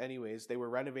 But anyways, they were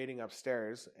renovating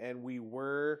upstairs, and we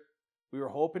were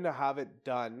hoping to have it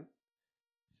done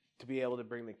to be able to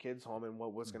bring the kids home. And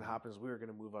what was going to happen is we were going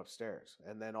to move upstairs.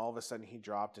 And then all of a sudden he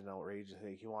dropped an outrageous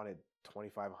thing. He wanted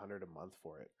 $2,500 a month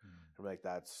for it. I'm like,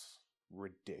 that's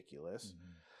ridiculous.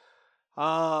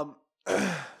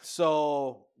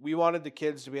 So we wanted the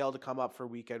kids to be able to come up for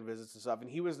weekend visits and stuff. And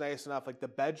he was nice enough. Like, the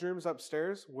bedrooms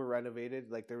upstairs were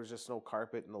renovated. Like, there was just no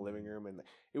carpet in the living room, and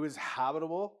it was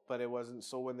habitable, but it wasn't.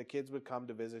 So when the kids would come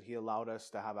to visit, he allowed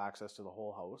us to have access to the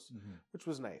whole house, which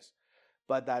was nice.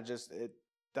 But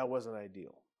that wasn't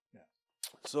ideal. Yeah.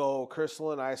 So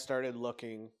Crystal and I started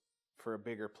looking for a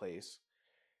bigger place,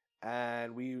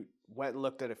 and we went and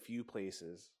looked at a few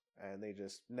places, and they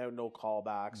just no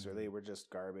callbacks, or they were just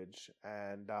garbage.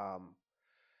 And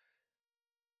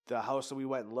the house that we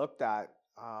went and looked at,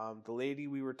 the lady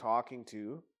we were talking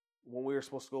to when we were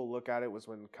supposed to go look at it was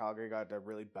when Calgary got a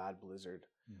really bad blizzard.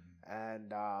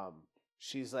 And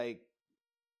she's like,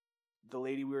 the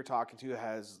lady we were talking to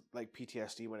has like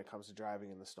PTSD when it comes to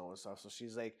driving in the snow and stuff. So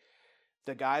she's like,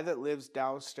 the guy that lives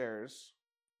downstairs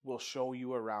will show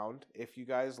you around. If you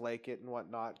guys like it and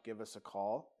whatnot, give us a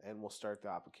call and we'll start the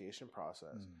application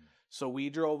process. So we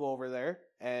drove over there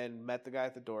and met the guy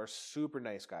at the door. Super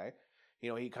nice guy. You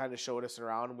know, he kind of showed us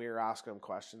around, and we were asking him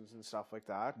questions and stuff like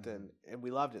that. And we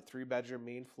loved it. 3-bedroom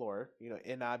main floor, you know,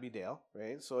 in Abbeydale,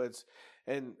 right? So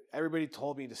and everybody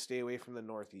told me to stay away from the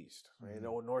Northeast, right?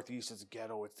 Oh, Northeast is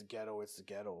ghetto, it's the ghetto, it's the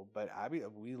ghetto. But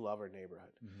we love our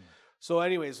neighborhood. So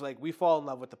anyways, like, we fall in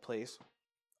love with the place.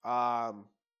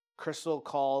 Crystal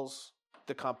calls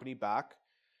the company back,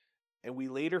 and we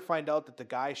later find out that the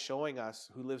guy showing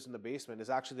us, who lives in the basement, is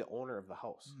actually the owner of the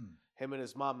house. Him and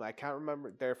his mom, I can't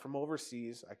remember, they're from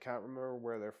overseas. I can't remember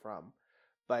where they're from,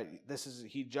 but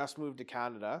he just moved to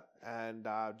Canada and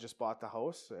just bought the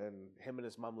house, and him and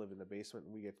his mom live in the basement,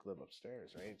 and we get to live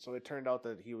upstairs, right? So it turned out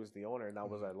that he was the owner, and that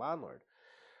was our landlord.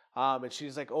 And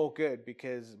she's like, oh, good,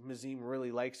 because Mazim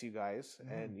really likes you guys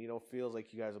and, you know, feels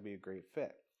like you guys will be a great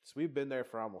fit. So we've been there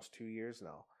for almost 2 years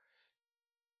now.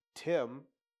 Tim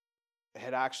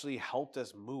had actually helped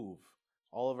us move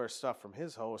all of our stuff from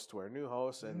his house to our new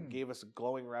house and gave us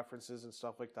glowing references and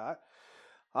stuff like that.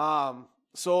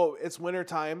 So it's winter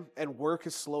time and work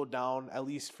has slowed down, at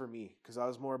least for me, because I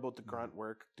was more about the grunt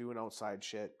work, doing outside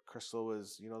shit. Crystal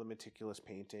was, you know, the meticulous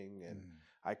painting, and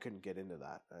I couldn't get into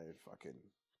that. It fucking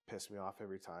pissed me off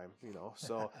every time, you know.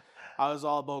 So I was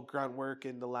all about grunt work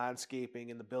and the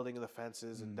landscaping and the building of the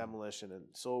fences and demolition. And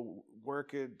so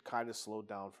work had kind of slowed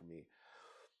down for me.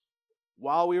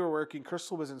 While we were working,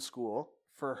 Crystal was in school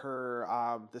for her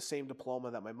the same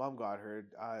diploma that my mom got her,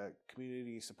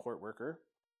 community support worker,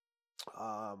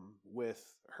 with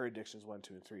her addictions 1,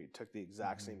 2, and 3. Took the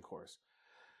exact same course.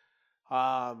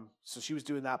 So she was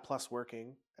doing that plus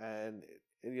working, and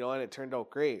you know, and it turned out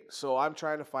great. So I'm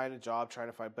trying to find a job,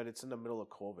 but it's in the middle of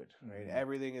COVID, right?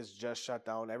 Everything is just shut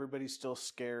down. Everybody's still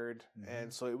scared,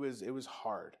 and so it was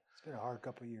hard. It's been a hard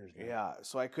couple of years, man. Yeah,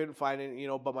 so I couldn't find it, you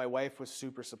know, but my wife was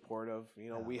super supportive. You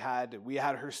know, we had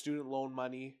her student loan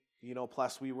money, you know,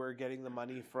 plus we were getting the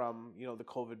money from, you know, the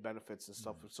COVID benefits and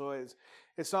stuff. So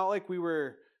it's not like we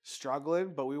were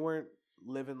struggling, but we weren't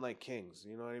living like kings,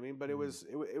 you know what I mean? But it was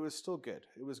still good.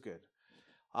 It was good.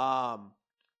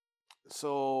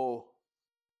 So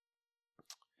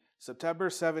September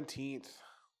 17th,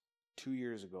 2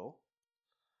 years ago,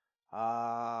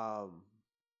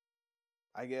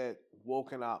 I get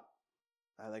woken up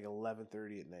at like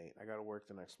 11:30 at night. I got to work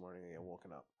the next morning. I get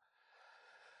woken up.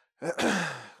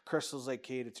 Crystal's like,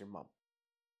 Kate, it's your mom.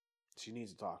 She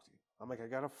needs to talk to you. I'm like, I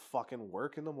gotta fucking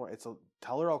work in the morning.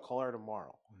 Tell her I'll call her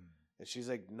tomorrow. And she's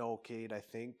like, no, Cade, I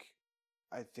think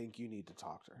you need to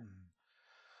talk to her.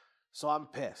 So I'm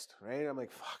pissed, right? I'm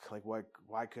like, fuck, like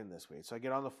why couldn't this wait? So I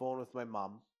get on the phone with my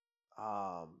mom,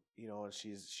 you know, and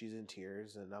she's in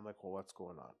tears, and I'm like, well, what's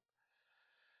going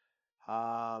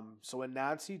on? So when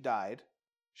Nancy died,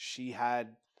 she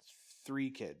had 3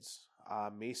 kids,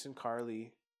 Mason,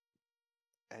 Carly,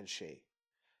 and Shay.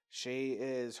 Shay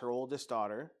is her oldest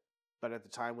daughter, but at the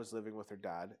time was living with her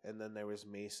dad. And then there was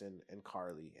Mason and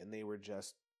Carly, and they were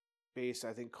just based,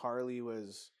 I think Carly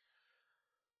was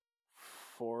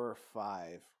 4 or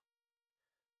 5.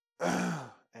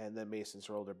 And then Mason's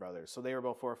her older brother. So they were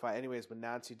about 4 or 5. Anyways, when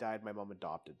Nancy died, my mom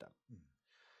adopted them.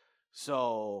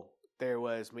 So there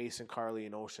was Mason, Carly,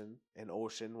 and Ocean. And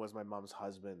Ocean was my mom's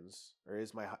husband's, or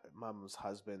is my mom's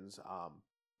husband's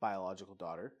biological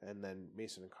daughter. And then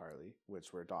Mason and Carly,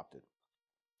 which were adopted.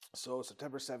 So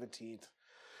September 17th,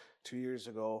 2 years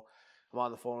ago, I'm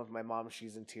on the phone with my mom.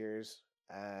 She's in tears.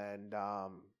 And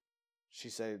she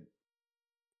said,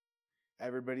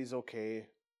 everybody's okay.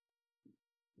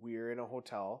 We're in a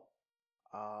hotel.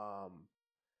 But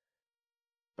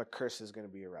Chris is going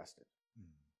to be arrested.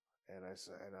 And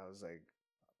I was like,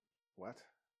 what?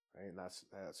 Right? And that's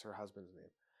her husband's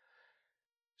name.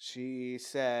 She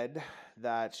said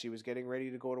that she was getting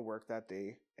ready to go to work that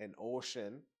day, and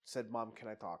Ocean said, Mom, can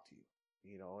I talk to you?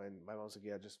 You know, and my mom's like,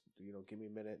 yeah, just, you know, give me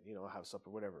a minute, you know, have supper,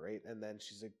 whatever, right? And then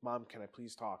she's like, Mom, can I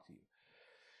please talk to you?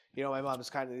 You know, my mom is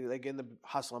kind of like in the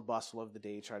hustle and bustle of the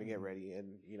day trying to get ready,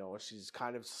 and, you know, she's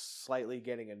kind of slightly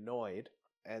getting annoyed.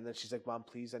 And then she's like, Mom,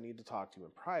 please, I need to talk to you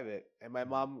in private. And my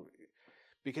mom,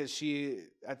 because she,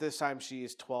 at this time, she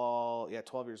is 12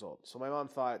 years old. So my mom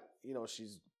thought, you know,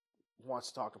 wants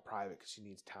to talk in private because she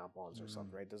needs tampons or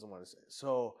something, right? Doesn't want to say.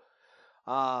 So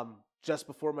just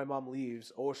before my mom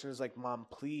leaves, Ocean is like, Mom,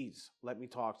 please let me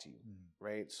talk to you,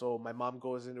 right? So my mom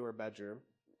goes into her bedroom,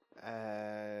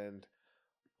 and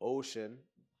Ocean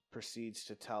proceeds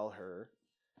to tell her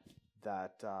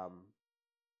that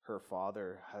her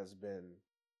father has been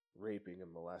raping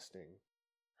and molesting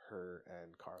her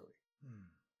and Carly.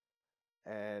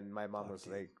 And my mom was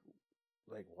like,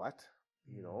 what?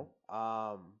 You know?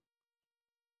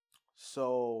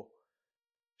 So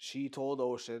she told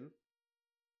Ocean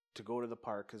to go to the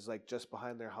park, because like just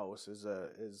behind their house is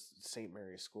St.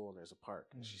 Mary's School, and there's a park.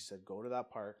 And she said, go to that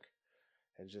park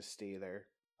and just stay there,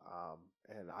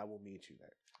 and I will meet you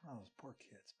there. Oh, those poor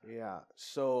kids, man. Yeah.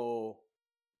 So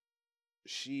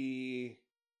she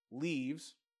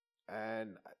leaves,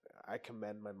 and I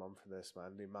commend my mom for this,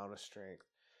 man, the amount of strength.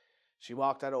 She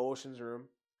walked out of Ocean's room.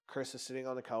 Chris is sitting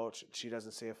on the couch. She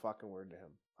doesn't say a fucking word to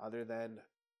him other than,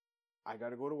 I got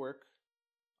to go to work.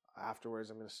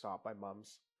 Afterwards, I'm going to stop by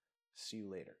Mom's. See you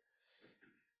later.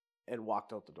 And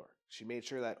walked out the door. She made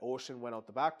sure that Ocean went out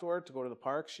the back door to go to the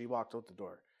park. She walked out the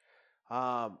door.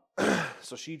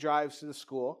 So she drives to the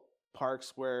school,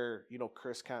 parks where, you know,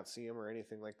 Chris can't see him or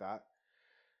anything like that.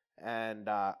 And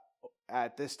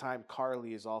at this time,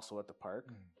 Carly is also at the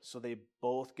park. So they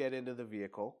both get into the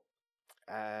vehicle.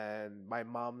 And my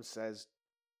mom says,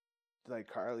 like,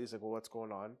 Carly's like, well, what's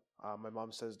going on? My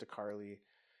mom says to Carly,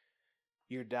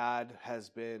 your dad has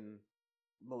been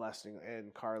molesting.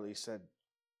 And Carly said,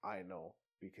 I know,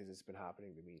 because it's been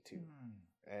happening to me too.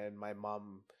 And my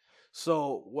mom,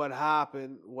 so what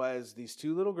happened was these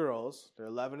 2 little girls, they're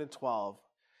 11 and 12,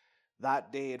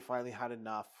 that day had finally had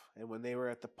enough. And when they were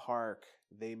at the park,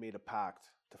 they made a pact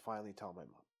to finally tell my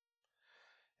mom.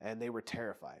 And they were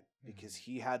terrified because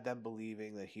he had them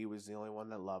believing that he was the only one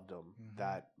that loved them,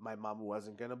 that my mom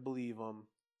wasn't going to believe him,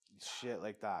 shit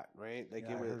like that, right? Like,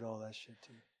 I heard all that shit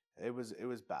too. It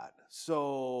was bad.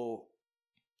 So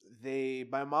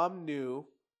my mom knew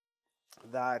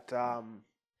that,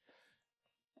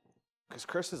 because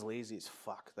Chris is lazy as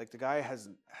fuck. Like, the guy has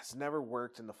never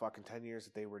worked in the fucking 10 years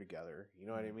that they were together. You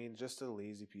know what I mean? Just a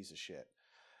lazy piece of shit.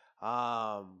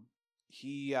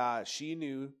 She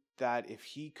knew that if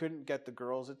he couldn't get the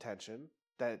girls' attention,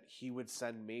 that he would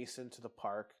send Mason to the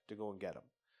park to go and get him.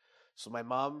 So my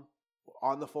mom,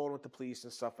 on the phone with the police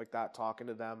and stuff like that, talking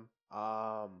to them,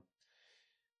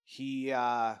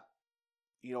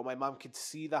 you know, my mom could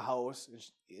see the house,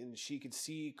 and she could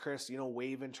see Chris, you know,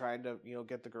 waving, trying to, you know,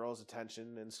 get the girls'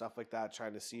 attention and stuff like that,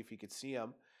 trying to see if he could see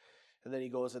him. And then he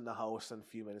goes in the house, and a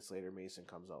few minutes later, Mason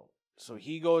comes out. So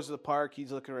he goes to the park,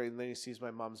 he's looking right, and then he sees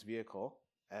my mom's vehicle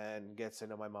and gets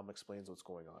in, and my mom explains what's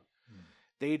going on.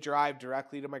 They drive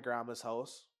directly to my grandma's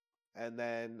house, and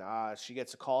then she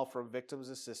gets a call from Victims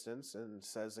Assistance and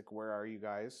says, like, where are you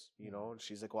guys? You know, and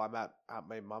she's like, well, I'm at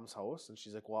my mom's house. And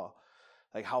she's like, well,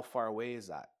 like, how far away is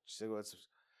that? She's like, well, it's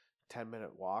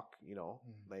 10-minute walk, you know,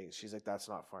 like she's like, that's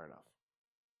not far enough.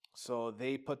 So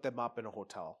they put them up in a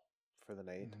hotel for the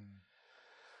night.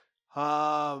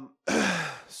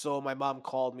 So my mom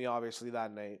called me obviously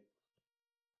that night.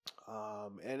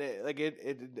 And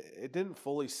it didn't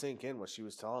fully sink in what she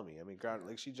was telling me. I mean,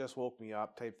 like she just woke me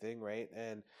up type thing, right?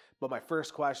 But my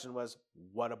first question was,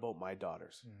 what about my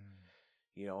daughters?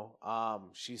 You know,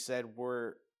 she said,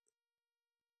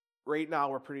 right now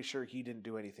we're pretty sure he didn't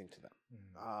do anything to them.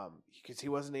 Because he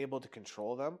wasn't able to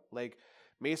control them. Like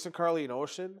Mason, Carly, and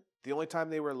Ocean, the only time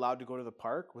they were allowed to go to the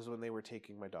park was when they were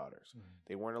taking my daughters.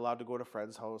 They weren't allowed to go to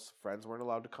friends' house. Friends weren't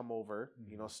allowed to come over,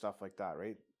 you know, stuff like that,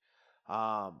 right?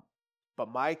 But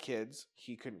my kids,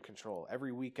 he couldn't control.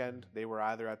 Every weekend, they were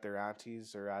either at their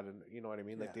auntie's or you know what I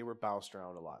mean? Like they were bounced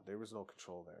around a lot. There was no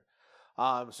control there.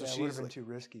 So it would have been too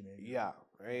risky, maybe. Yeah,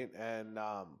 right? And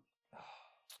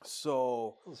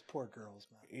so... Those poor girls,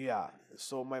 man. Yeah.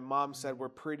 So my mom said, we're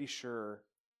pretty sure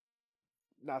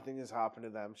nothing has happened to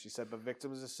them. She said, but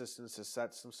Victims Assistance has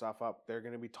set some stuff up. They're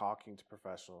going to be talking to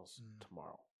professionals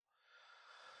tomorrow.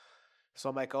 So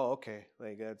I'm like, oh, okay.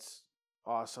 Like, that's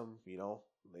awesome, you know.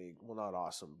 Like, well, not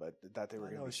awesome, but that they were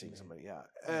going to be seeing somebody. Yeah.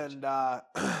 And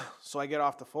so I get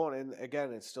off the phone, and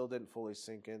again, it still didn't fully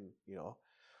sink in, you know.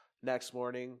 Next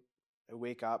morning, I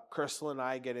wake up. Crystal and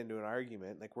I get into an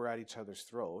argument. Like, we're at each other's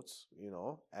throats, you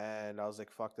know. And I was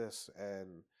like, fuck this.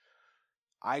 And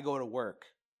I go to work.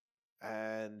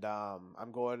 And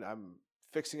I'm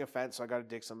fixing a fence, so I got to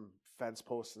dig some fence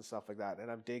posts and stuff like that. And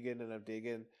I'm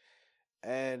digging.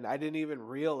 And I didn't even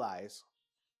realize,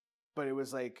 but it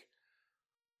was like,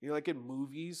 you know, like in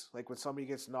movies, like when somebody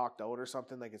gets knocked out or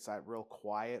something, like it's that real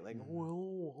quiet, like,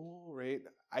 whoa, right?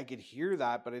 I could hear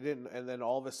that, but I didn't. And then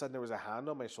all of a sudden there was a hand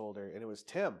on my shoulder, and it was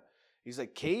Tim. He's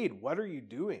like, Cade, what are you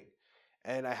doing?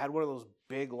 And I had one of those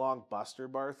big, long Buster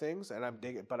bar things, and I'm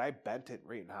digging, but I bent it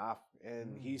right in half.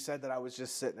 And he said that I was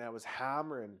just sitting, and I was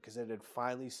hammering because it had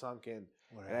finally sunk in.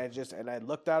 And I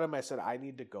looked at him, I said, I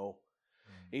need to go.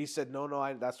 He said, no,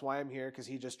 that's why I'm here, because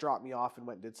he just dropped me off and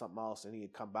went and did something else, and he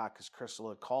had come back because Crystal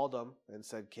had called him and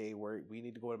said, okay, we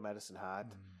need to go to Medicine Hat.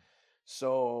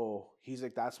 So he's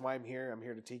like, that's why I'm here. I'm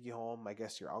here to take you home. I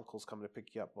guess your uncle's coming to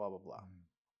pick you up, blah, blah, blah.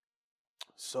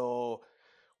 So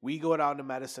we go down to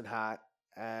Medicine Hat,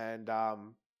 and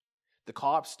the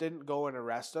cops didn't go and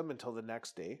arrest him until the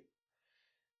next day.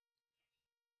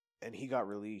 And he got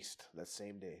released that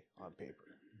same day on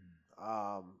paper.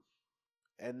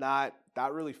 And that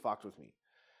really fucked with me,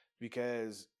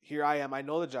 because here I am. I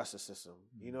know the justice system.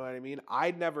 You know what I mean?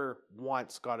 I'd never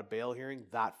once got a bail hearing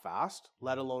that fast,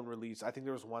 let alone released. I think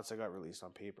there was once I got released on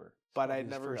paper, but I'd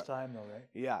never. First time though, right?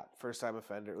 Yeah, first time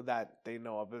offender that they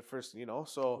know of. But first, you know,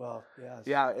 so well,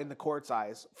 yeah, in the court's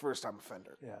eyes, first time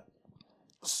offender. Yeah.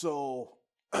 So,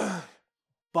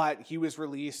 but he was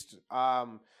released.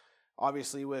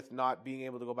 Obviously, with not being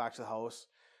able to go back to the house,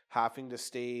 having to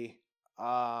stay.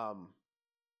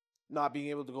 Not being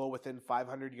able to go within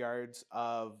 500 yards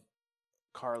of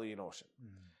Carly and Ocean.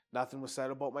 Nothing was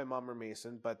said about my mom or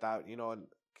Mason, but that, you know,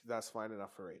 that's fine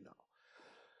enough for right now.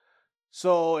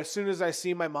 So as soon as I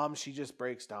see my mom, she just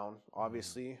breaks down,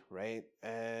 obviously, right?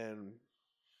 And,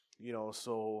 you know,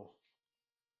 so,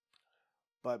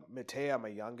 but Matea, my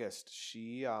youngest,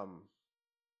 she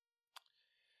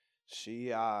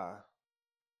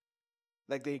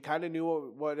like they kind of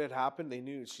knew what had happened. They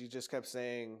knew. She just kept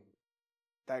saying,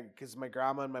 that because my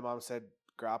grandma and my mom said,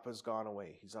 Grandpa's gone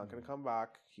away. He's not going to come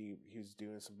back. He's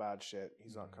doing some bad shit.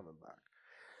 He's not coming back.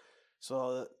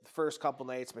 So the first couple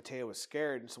nights, Matea was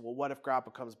scared and said, well, what if Grandpa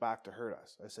comes back to hurt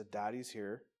us? I said, Daddy's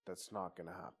here. That's not going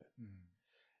to happen.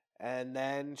 And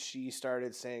then she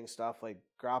started saying stuff like,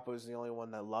 Grandpa was the only one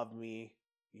that loved me,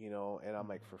 you know, and I'm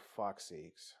like, for fuck's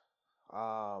sakes.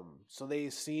 So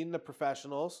they seen the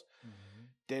professionals,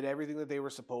 did everything that they were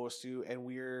supposed to, and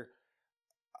we're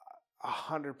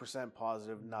 100%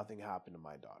 positive nothing happened to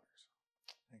my daughters.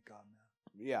 Thank God, man.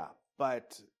 Yeah,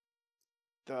 but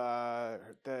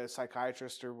the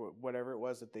psychiatrist or whatever it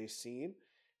was that they seen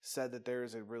said that there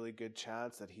is a really good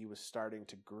chance that he was starting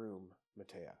to groom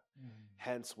Matea.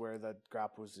 Hence where the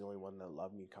Grandpa was the only one that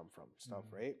loved me come from stuff,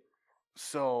 right?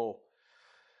 So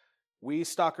we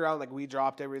stuck around, like we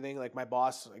dropped everything. Like my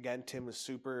boss, again, Tim was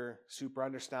super, super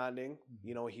understanding.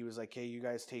 You know, he was like, hey, you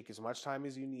guys take as much time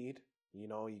as you need. You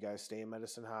know, you guys stay in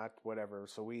Medicine Hat, whatever.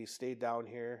 So we stayed down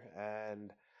here,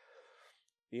 and,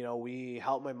 you know, we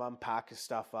helped my mom pack his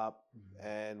stuff up,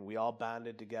 and we all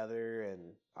banded together.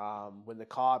 And when the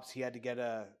cops, he had to get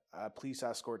a police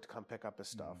escort to come pick up his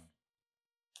stuff.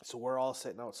 So we're all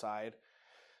sitting outside,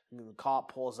 and the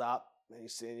cop pulls up, and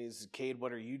he's Cade,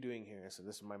 what are you doing here? I said,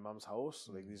 this is my mom's house.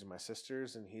 Like, these are my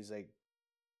sisters. And he's like,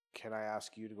 can I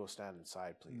ask you to go stand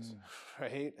inside, please?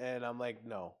 Right? And I'm like,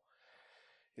 no.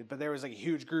 But there was like a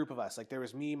huge group of us. Like there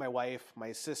was me, my wife,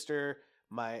 my sister's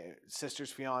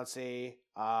fiance,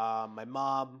 my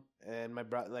mom, and my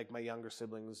brother, like my younger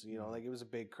siblings, you know, like it was a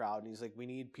big crowd. And he's like, we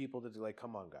need people to do, like,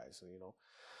 come on, guys, you know.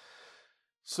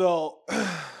 So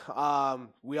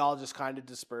we all just kind of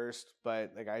dispersed,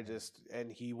 but like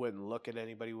and he wouldn't look at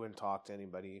anybody, wouldn't talk to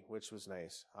anybody, which was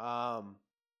nice.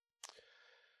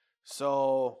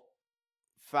 So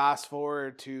fast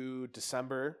forward to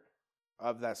December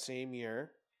of that same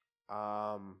year,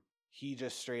 he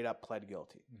just straight up pled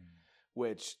guilty,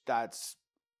 which that's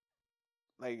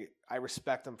like, I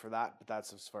respect him for that, but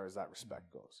that's as far as that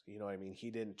respect goes. You know what I mean?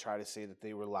 He didn't try to say that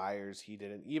they were liars. He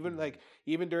didn't even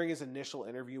even during his initial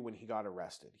interview when he got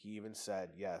arrested, he even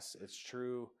said, yes, it's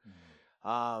true.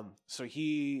 So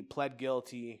he pled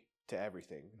guilty to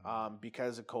everything.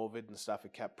 Because of COVID and stuff,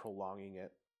 it kept prolonging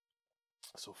it.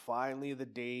 So finally, the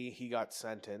day he got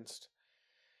sentenced,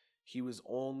 he was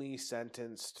only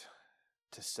sentenced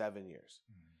to 7 years.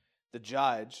 The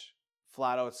judge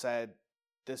flat out said,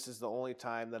 this is the only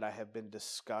time that I have been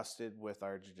disgusted with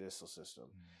our judicial system.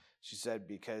 She said,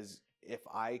 because if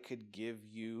I could give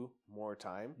you more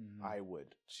time, I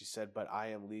would. She said, but I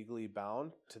am legally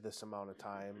bound to this amount of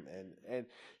time. And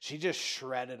she just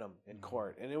shredded him in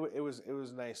court. And it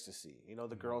was nice to see. You know,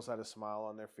 the girls had a smile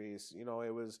on their face. You know,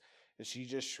 she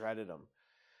just shredded him.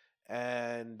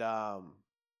 And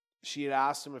she had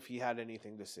asked him if he had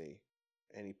anything to say.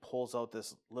 And he pulls out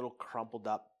this little crumpled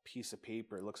up piece of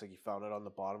paper. It looks like he found it on the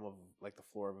bottom of like the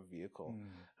floor of a vehicle.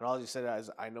 And all he said is,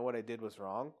 I know what I did was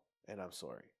wrong and I'm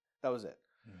sorry. That was it.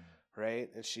 Right.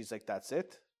 And she's like, that's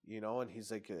it, you know? And he's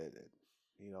like,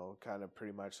 you know, kind of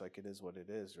pretty much like, it is what it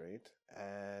is. Right.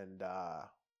 And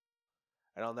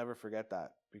I'll never forget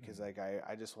that because like,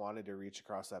 I just wanted to reach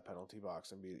across that penalty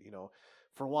box and be, you know,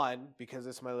 for one, because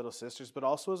it's my little sisters, but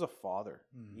also as a father,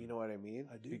 you know what I mean?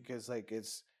 I do. Because like,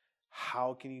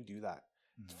 how can you do that?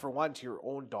 For one, to your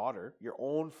own daughter, your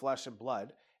own flesh and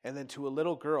blood, and then to a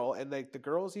little girl. And like the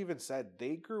girls even said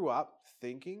they grew up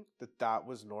thinking that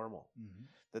was normal,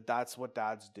 that that's what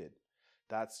dads did.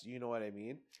 That's, you know what I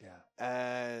mean? Yeah.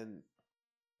 And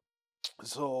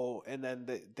so, and then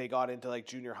they got into like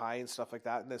junior high and stuff like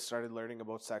that, and then started learning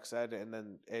about sex ed, and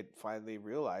then it finally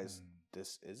realized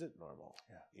this isn't normal,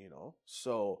 you know?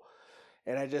 So,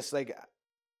 and I just like,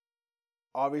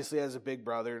 obviously as a big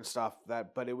brother and stuff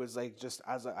but it was like just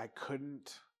I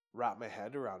couldn't wrap my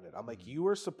head around it. I'm like, you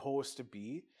were supposed to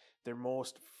be their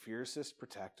most fiercest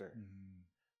protector,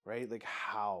 right? Like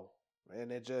how?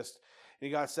 And he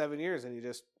got 7 years and he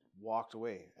just walked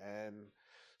away. And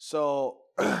so,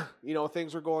 you know,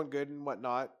 things were going good and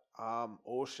whatnot.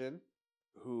 Ocean,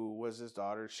 who was his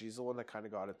daughter, she's the one that kind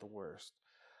of got it the worst.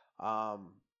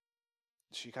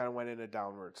 She kind of went in a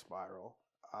downward spiral.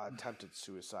 Attempted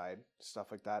suicide, stuff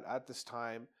like that. At this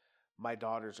time, my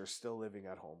daughters are still living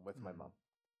at home with my mom.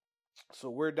 So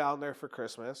we're down there for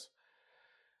Christmas.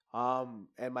 And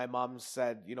my mom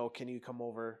said, you know, can you come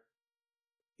over,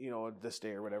 you know, this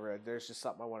day or whatever? There's just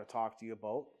something I want to talk to you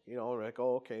about. You know, we're like,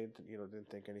 oh, okay. You know, didn't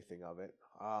think anything of it.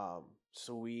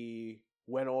 So we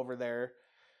went over there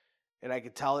and I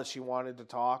could tell that she wanted to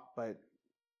talk, but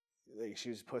like she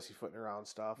was pussyfooting around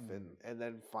stuff, and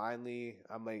then finally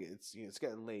I'm like, it's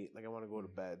getting late, like I want to go to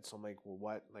bed. So I'm like, well,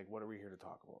 what are we here to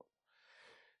talk about?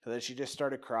 And then she just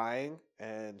started crying,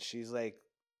 and she's like,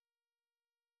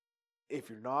 if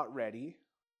you're not ready,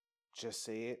 just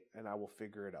say it, and I will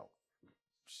figure it out.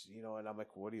 You know, and I'm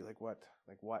like, what do you like? What?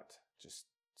 Just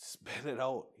spit it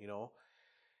out, you know.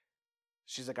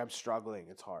 She's like, I'm struggling.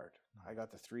 It's hard. I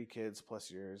got the 3 kids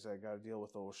plus yours. I got to deal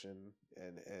with Ocean,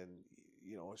 and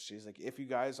you know, she's like, if you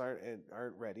guys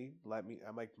aren't ready, let me.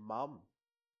 I'm like, Mom,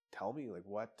 tell me, like,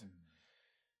 what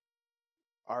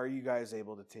are you guys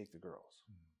able to take the girls,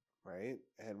 right?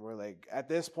 And we're like, at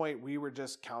this point, we were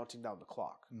just counting down the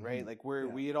clock, right? Like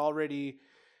we had already,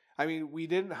 I mean, we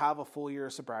didn't have a full year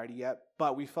of sobriety yet,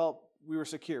 but we felt we were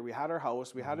secure. We had our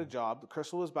house, we had a job.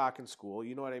 Crystal was back in school.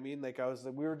 You know what I mean? Like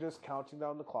we were just counting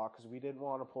down the clock because we didn't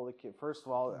want to pull the kid. First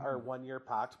of all, our 1 year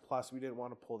pact. Plus, we didn't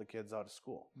want to pull the kids out of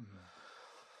school.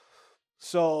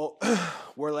 So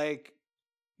we're like,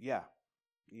 yeah,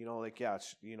 you know, like, yeah,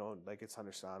 it's, you know, like it's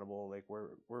understandable. Like we're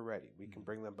ready. We can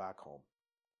bring them back home.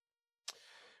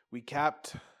 We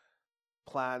kept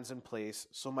plans in place.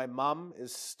 So my mom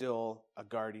is still a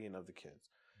guardian of the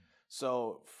kids.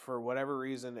 So for whatever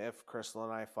reason, if Crystal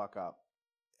and I fuck up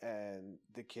and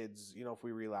the kids, you know, if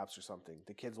we relapse or something,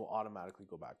 the kids will automatically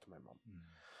go back to my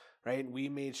right? And we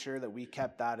made sure that we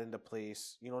kept that into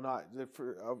place, not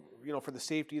for the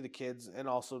safety of the kids and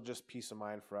also just peace of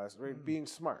mind for us, right? Being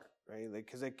smart, right? Like,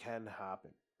 because it can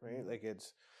happen, right? Like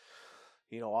it's,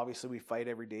 obviously we fight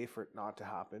every day for it not to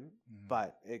happen,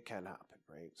 but it can happen,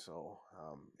 right? So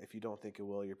if you don't think it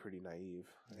will, you're pretty naive.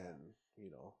 Yeah. And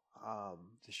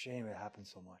it's a shame it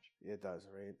happens so much. It does,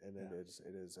 right? And it's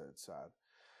sad.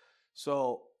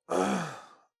 So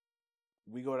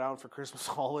we go down for Christmas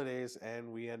holidays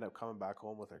and we end up coming back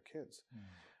home with our kids,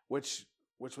 which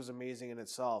was amazing in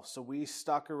itself. So we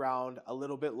stuck around a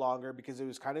little bit longer because it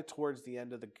was kind of towards the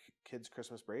end of the kids'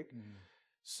 Christmas break.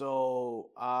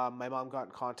 So my mom got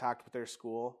in contact with their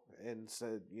school and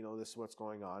said, this is what's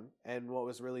going on. And what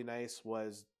was really nice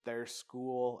was their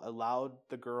school allowed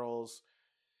the girls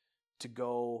to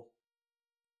go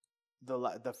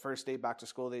the first day back to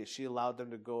school. The school allowed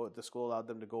them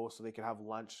to go so they could have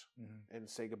lunch and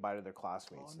say goodbye to their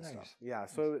classmates and stuff. Yeah,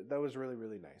 so that was really,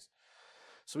 really nice.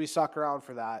 So we stuck around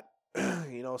for that.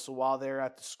 So while they're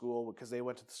at the school, because they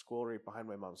went to the school right behind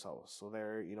my mom's house. So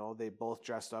they're, they both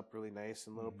dressed up really nice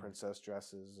in little princess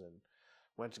dresses and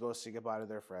went to go say goodbye to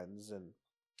their friends. And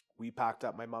we packed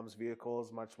up my mom's vehicle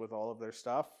as much with all of their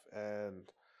stuff and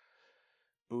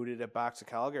booted it back to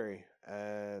Calgary.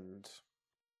 And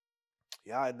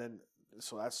yeah, and then,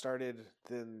 so that started,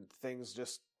 then things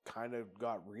just kind of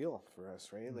got real for us,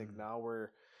 right? Like now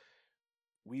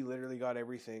we literally got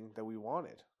everything that we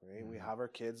wanted, right? We have our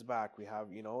kids back. We have,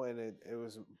 and it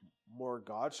was more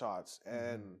God shots.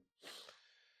 And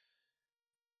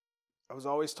I was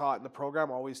always taught, and the program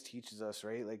always teaches us,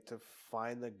 right? Like to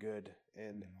find the good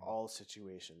in all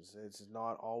situations. It's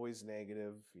not always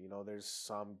negative. There's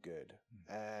some good.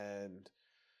 And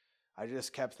I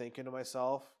just kept thinking to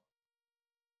myself,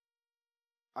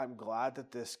 I'm glad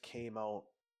that this came out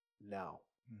now,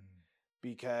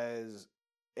 because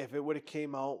if it would have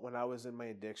came out when I was in my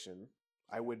addiction,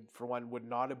 I would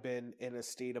not have been in a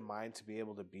state of mind to be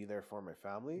able to be there for my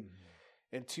family.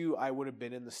 And two, I would have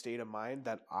been in the state of mind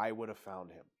that I would have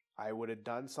found him. I would have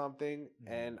done something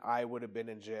and I would have been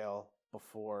in jail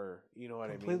before, you know what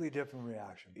I mean? Completely different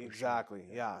reaction. Exactly.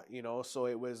 Sure. Yeah. So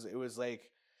it was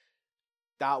like,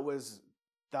 that was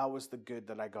the good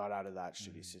that I got out of that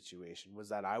shitty situation, was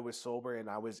that I was sober and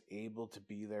I was able to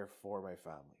be there for my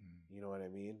family. You know what I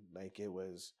mean? Like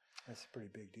that's a pretty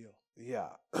big deal. Yeah.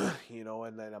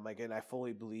 And then I'm like, and I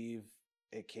fully believe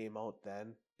it came out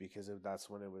then, because that's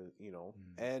when it was,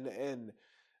 and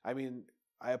I mean,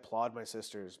 I applaud my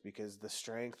sisters, because the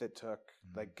strength it took,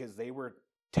 like, cause they were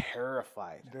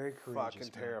terrified, very courageous,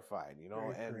 fucking terrified,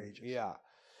 very courageous. Yeah.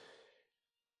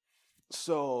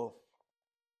 So,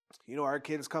 our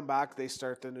kids come back, they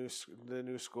start the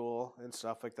new school and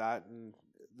stuff like that. And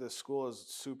the school is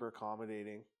super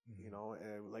accommodating,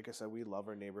 and like I said, we love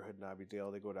our neighborhood in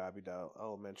Abbeydale. They go to Abbeydale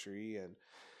Elementary, and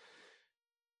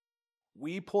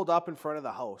we pulled up in front of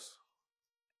the house,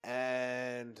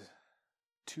 and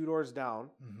 2 doors down,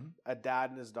 a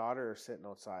dad and his daughter are sitting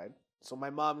outside. So my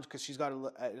mom, because she's got an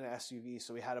SUV,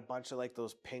 so we had a bunch of like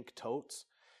those pink totes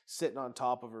sitting on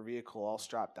top of her vehicle, all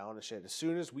strapped down and shit. As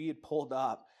soon as we had pulled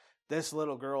up, this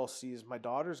little girl sees my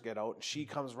daughters get out, and she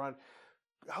comes run,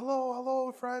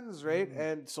 hello, friends, right?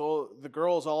 And so the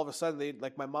girls, all of a sudden, they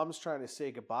like, my mom's trying to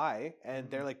say goodbye, and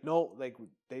they're like, no, like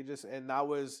they just, and that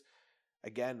was,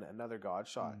 again, another God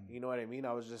shot. You know what I mean?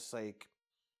 I was just like,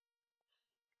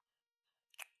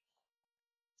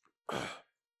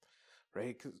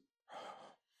 right? 'Cause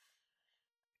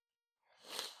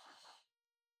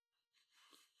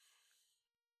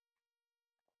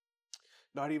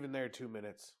not even there 2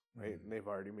 minutes, right? And they've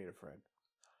already made a friend.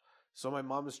 So my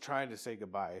mom is trying to say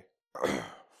goodbye.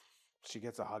 She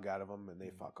gets a hug out of them, and they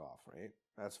fuck off, right?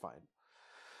 That's fine.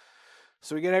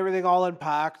 So we get everything all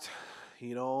unpacked,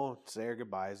 say our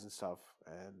goodbyes and stuff.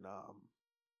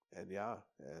 And yeah.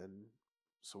 And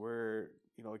so we're,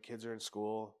 the kids are in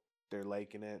school. They're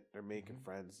liking it. They're making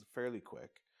friends fairly quick.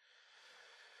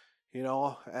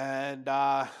 And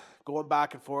going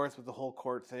back and forth with the whole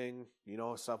court thing,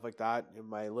 stuff like that. And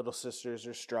my little sisters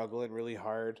are struggling really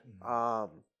hard.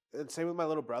 And same with my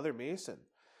little brother, Mason,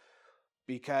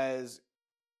 because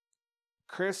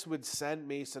Chris would send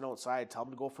Mason outside, tell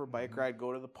him to go for a bike ride,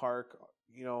 go to the park,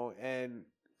 and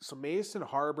so Mason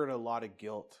harbored a lot of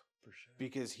guilt, for sure,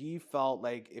 because he felt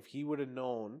like if he would have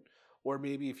known, or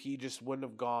maybe if he just wouldn't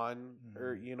have gone,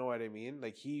 or you know what I mean?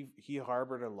 Like he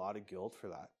harbored a lot of guilt for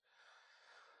that.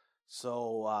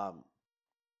 So,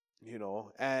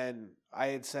 and I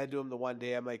had said to him the one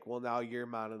day, I'm like, well, now you're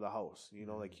man of the house,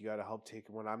 like you got to help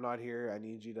when I'm not here, I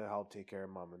need you to help take care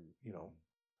of mom. And,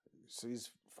 so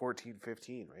he's 14,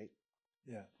 15, right?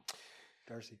 Yeah.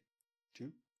 Darcy,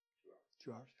 2?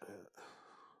 Josh.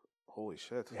 Holy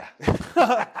shit. Yeah.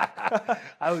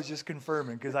 I was just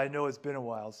confirming because I know it's been a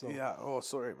while. So Yeah. Oh,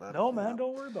 sorry, man. No, man,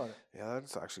 don't worry about it. Yeah,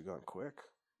 that's actually gone quick.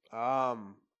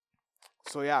 So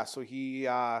he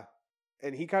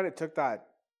and he kind of took that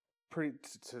pretty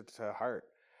to heart.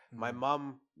 Mm-hmm. My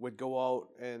mom would go out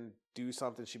and do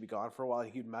something. She'd be gone for a while.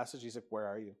 He'd message. He's like, "Where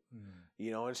are you?" Mm-hmm.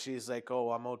 You know, and she's like,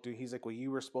 "Oh, I'm out." He's like, "Well,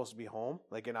 you were supposed to be home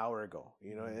like an hour ago."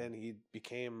 You know, and he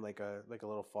became like a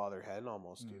little father hen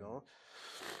almost. You know,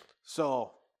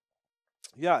 so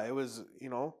yeah, it was, you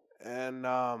know, and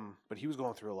but he was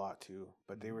going through a lot too.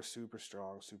 But they were super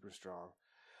strong.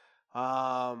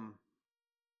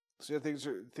 So yeah,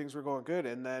 things were going good,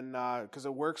 and then because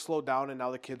the work slowed down, and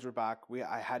now the kids were back,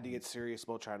 I had to get serious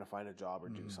about trying to find a job or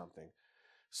do something.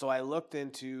 So I looked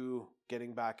into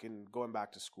going back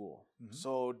to school.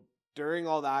 So during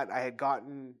all that, I had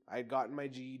gotten my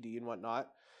GED and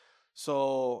whatnot.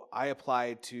 So I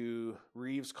applied to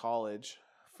Reeves College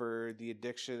for the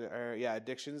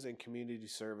addictions and community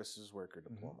services worker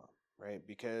diploma, right?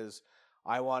 Because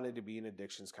I wanted to be an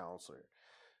addictions counselor.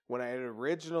 When I had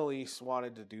originally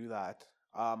wanted to do that,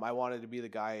 I wanted to be the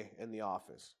guy in the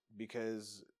office,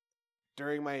 because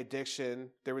during my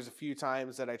addiction, there was a few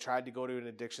times that I tried to go to an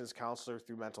addictions counselor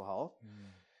through mental health.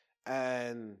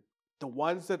 And the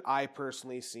ones that I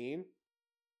personally seen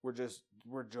were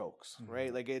jokes,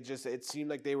 right? Like it seemed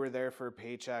like they were there for a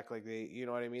paycheck. Like they, you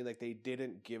know what I mean? Like they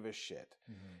didn't give a shit.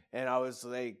 And I was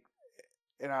like,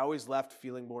 and I always left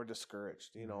feeling more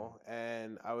discouraged, you know?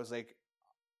 And I was like,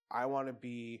 I want to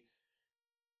be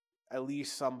at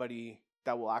least somebody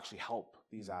that will actually help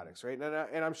these addicts, right?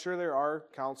 And I'm sure there are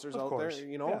counselors out there,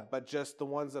 you know, but just the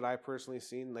ones that I personally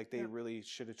seen, like they really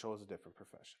should have chose a different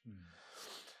profession.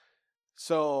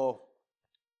 So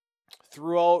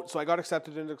so I got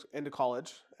accepted into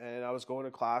college, and I was going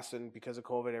to class, and because of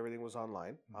COVID, everything was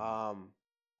online.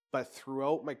 But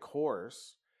throughout my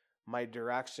course, my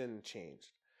direction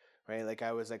changed. Right? Like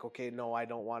I was like, okay, no, I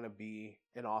don't want to be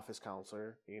an office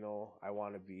counselor. You know, I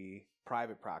want to be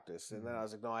private practice. And then I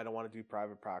was like, no, I don't want to do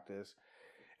private practice.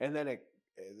 And then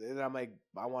I'm like,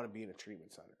 I want to be in a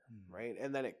treatment center. Right?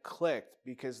 And then it clicked,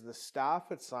 because the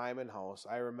staff at Simon House,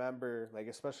 I remember, like,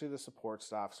 especially the support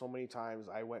staff, so many times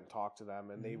I went and talked to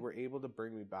them, and they were able to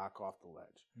bring me back off the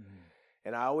ledge.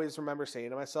 And I always remember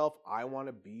saying to myself, I want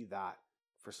to be that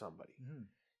for somebody.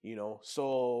 You know,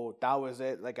 so that was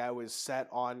it. Like I was set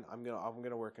on, I'm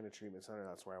gonna work in a treatment center.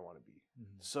 That's where I want to be.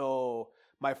 So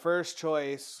my first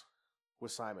choice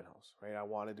was Simon House, right? I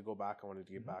wanted to go back. I wanted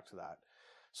to get back to that.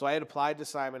 So I had applied to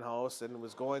Simon House and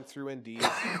was going through Indeed,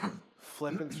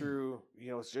 flipping through,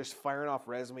 you know, just firing off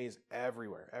resumes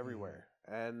everywhere.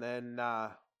 And then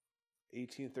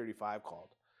 1835 called.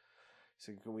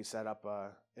 Said, can we set up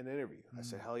an interview? I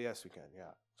said, hell yes, we can.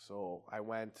 Yeah. So I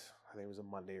went, I think it was a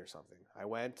Monday or something. I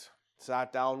went,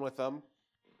 sat down with them.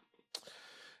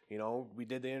 You know, we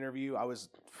did the interview. I was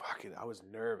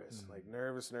nervous, like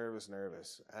nervous.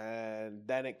 And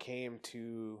then it came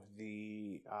to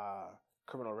the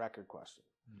criminal record question.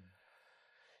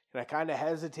 And I kind of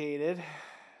hesitated.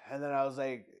 And then I was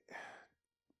like,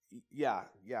 yeah,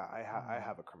 I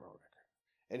have a criminal record.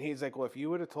 And he's like, well, if you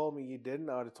would have told me you didn't,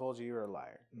 I would have told you you were a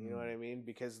liar. You know what I mean?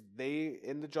 Because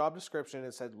in the job description,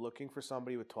 it said looking for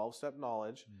somebody with 12-step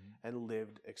knowledge and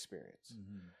lived experience.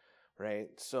 Right?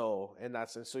 So,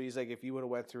 so he's like, if you would have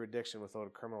went through addiction without a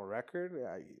criminal record,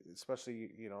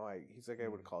 especially, you know, he's like, I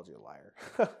would have called you a liar.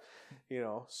 You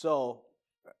know? So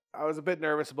I was a bit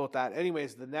nervous about that.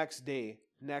 Anyways, the next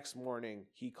morning,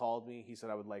 he called me. He said,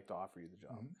 I would like to offer you the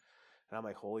job. And I'm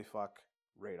like, holy fuck,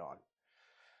 right on.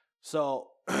 So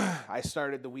I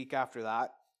started the week after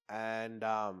that, and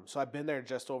so I've been there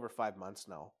just over 5 months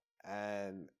now,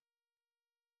 and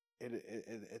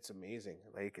it's amazing.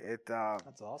 Like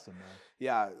that's awesome, man.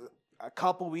 Yeah, a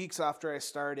couple weeks after I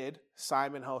started,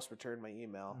 Simon House returned my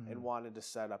email and wanted to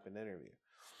set up an interview.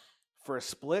 For a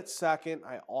split second,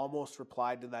 I almost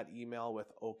replied to that email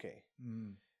with okay,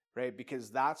 right?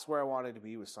 Because that's where I wanted to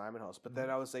be with Simon House. But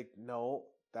then I was like, no.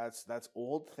 That's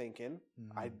old thinking.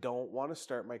 I don't want to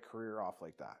start my career off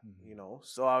like that, you know?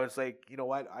 So I was like, you know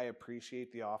what? I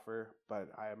appreciate the offer, but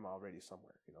I am already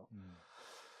somewhere, you know?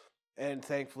 And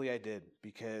thankfully I did,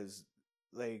 because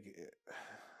like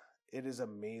it is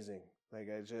amazing. Like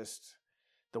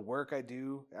the work I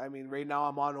do, I mean, right now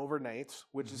I'm on overnights,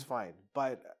 which is fine,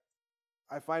 but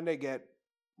I find I get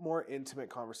more intimate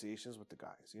conversations with the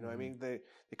guys. You know what I mean? They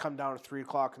come down at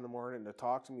 3:00 in the morning to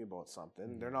talk to me about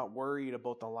something. They're not worried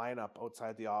about the lineup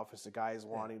outside the office. The guys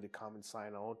wanting to come and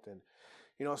sign out, and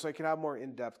you know, so I can have more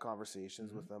in-depth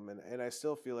conversations with them, and I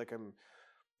still feel like I'm,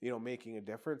 you know, making a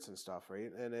difference and stuff,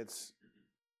 right? And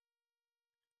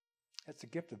It's a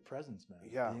gift of presence, man.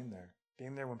 Yeah.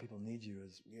 Being there when people need you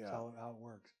is how it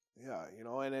works. Yeah,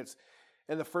 and it's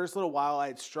in the first little while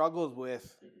I'd struggled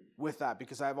with that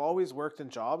because I've always worked in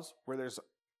jobs where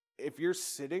if you're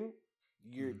sitting,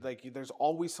 you're there's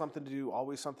always something to do,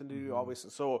 always.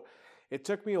 So it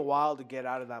took me a while to get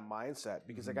out of that mindset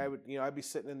because like I'd be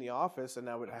sitting in the office and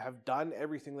I would have done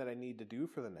everything that I need to do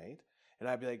for the night, and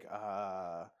I'd be like,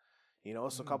 so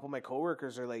a couple of my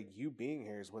coworkers are like, you being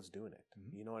here is what's doing it.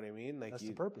 You know what I mean? Like that's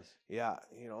the purpose. Yeah,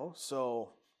 so.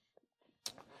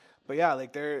 But yeah,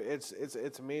 like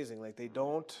it's amazing. Like they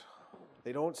don't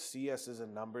see us as a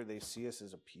number; they see us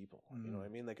as a people. You know what I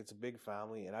mean? Like it's a big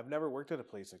family, and I've never worked at a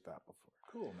place like that before.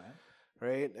 Cool, man.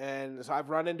 Right, and so I've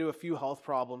run into a few health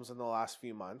problems in the last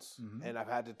few months, and I've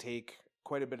had to take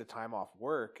quite a bit of time off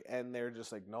work, and they're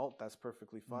just like, nope, that's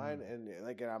perfectly fine. And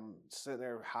like, and I'm sitting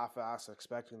there half-ass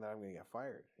expecting that I'm going to get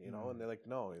fired, and they're like,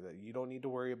 no, you don't need to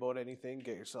worry about anything.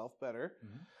 Get yourself better.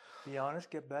 Be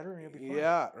honest, get better, and you'll be fine.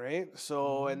 Yeah, right.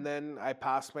 So, and then I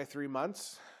passed my 3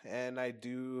 months, and I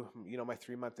do, my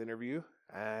 3-month interview,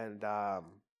 and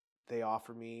they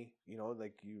offer me,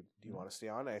 like, do you want to stay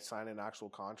on? I sign an actual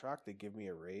contract. They give me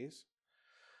a raise,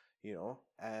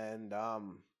 and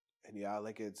yeah,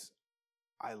 like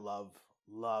I love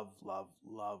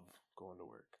going to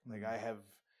work. Like I have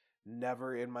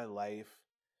never in my life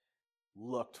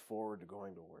looked forward to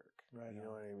going to work. Right. You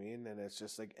know what I mean? And it's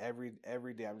just like every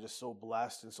day I'm just so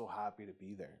blessed and so happy to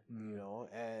be there,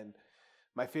 and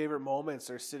my favorite moments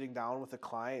are sitting down with a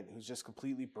client who's just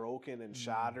completely broken and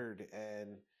shattered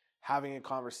and having a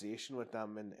conversation with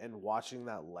them and watching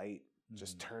that light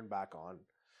just turn back on,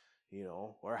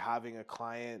 or having a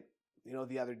client,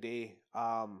 the other day,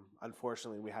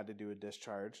 unfortunately we had to do a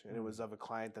discharge, and it was of a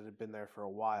client that had been there for a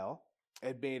while.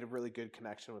 It made a really good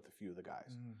connection with a few of the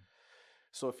guys.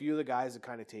 So a few of the guys had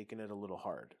kind of taken it a little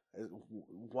hard.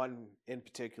 One in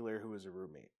particular who was a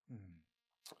roommate.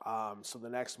 So the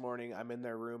next morning I'm in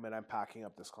their room and I'm packing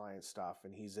up this client's stuff,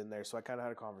 and he's in there. So I kind of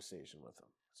had a conversation with him.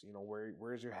 So,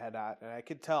 where's your head at? And I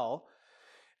could tell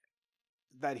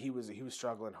that he was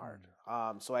struggling hard.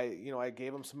 So I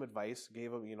gave him some advice,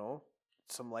 gave him,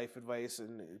 some life advice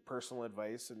and personal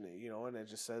advice, and, and I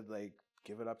just said, like,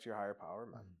 give it up to your higher power,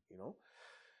 man,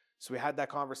 So we had that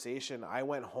conversation. I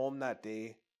went home that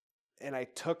day and I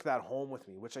took that home with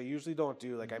me, which I usually don't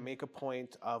do. Like I make a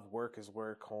point of work is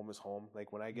work, home is home.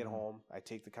 Like when I get home, I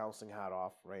take the counseling hat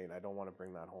off, right? I don't want to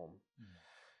bring that home.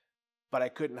 But I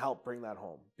couldn't help bring that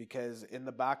home because in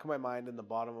the back of my mind, in the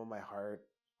bottom of my heart,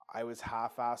 I was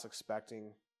half-ass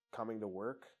expecting coming to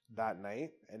work that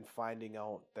night and finding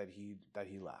out that he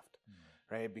left,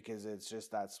 right? Because it's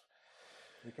just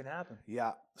it can happen.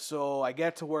 Yeah. So I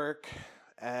get to work.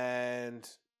 And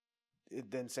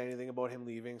it didn't say anything about him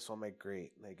leaving, so I'm like,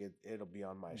 great, like it'll be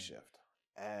on my shift.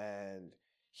 And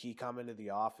he come into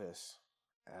the office,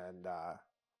 and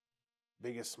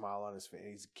biggest smile on his face.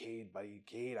 He's Cade, buddy,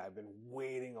 Cade, I've been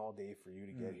waiting all day for you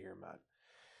to get here, man.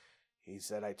 He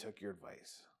said, I took your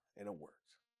advice, and it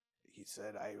worked. He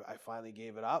said, I finally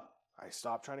gave it up. I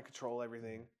stopped trying to control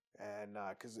everything, and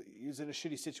because he was in a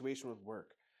shitty situation with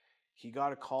work. He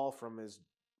got a call from his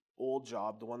old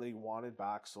job, the one that he wanted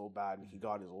back so bad, and he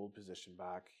got his old position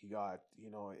back. He got,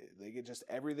 like it just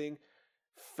everything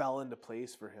fell into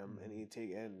place for him,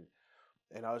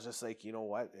 and I was just like, you know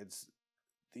what? It's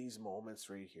these moments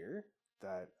right here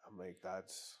that I'm like,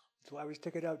 that's why we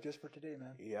stick it out just for today,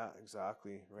 man. Yeah,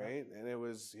 exactly, right? And it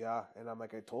was, and I'm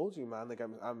like, I told you, man. Like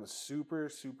I'm super,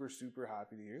 super, super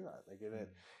happy to hear that. Like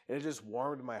it just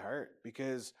warmed my heart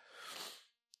because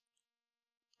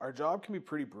our job can be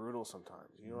pretty brutal sometimes.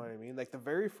 You know what I mean? Like the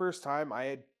very first time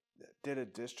I did a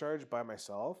discharge by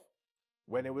myself,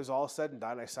 when it was all said and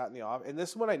done, I sat in the office. And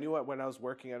this is what I knew when I was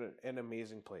working at an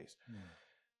amazing place,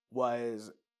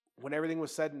 was when everything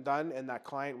was said and done and that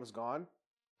client was gone,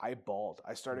 I bawled.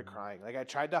 I started crying. Like I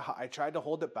tried to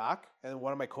hold it back. And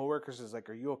one of my coworkers is like,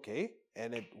 are you okay?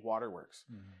 And waterworks.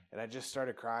 And I just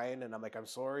started crying, and I'm like, I'm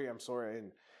sorry. And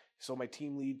so my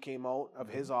team lead came out of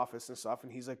his office and stuff,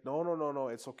 and he's like, no,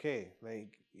 it's okay.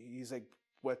 Like, he's like,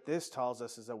 what this tells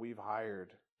us is that we've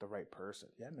hired the right person.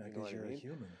 Yeah, man, because you're a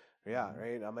human. Yeah,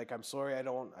 right? I'm like, I'm sorry,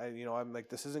 I'm like,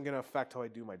 this isn't going to affect how I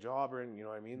do my job, or, you know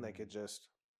what I mean? Like, it just,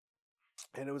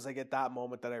 and it was like at that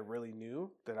moment that I really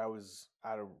knew that I was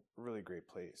at a really great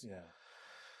place. Yeah.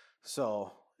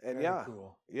 So, and Very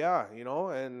cool. Yeah,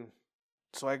 and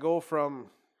so I go from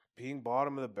being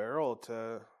bottom of the barrel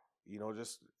to,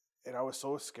 just, and I was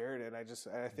so scared, and I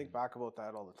think back about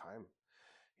that all the time.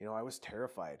 I was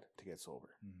terrified to get sober.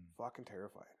 Fucking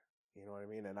terrified. You know what I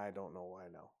mean? And I don't know why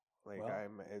now. Like,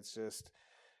 it's just,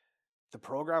 the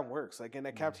program works. Like, and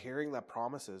I kept hearing that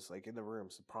promises, like in the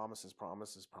rooms, promises.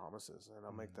 And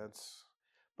I'm like,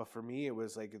 but for me, it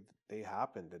was like, they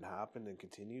happened and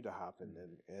continue to happen.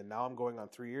 And now I'm going on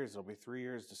 3 years. It'll be 3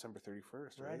 years, December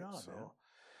 31st. Right on, so, man.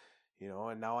 You know,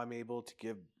 and now I'm able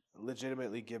to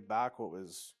legitimately give back what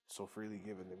was so freely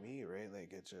given to me. Right.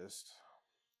 Like it just,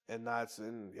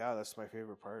 that's my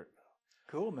favorite part.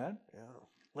 Cool, man. Yeah.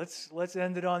 Let's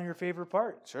end it on your favorite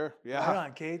part. Sure. Yeah. Right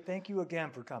on, Cade. Thank you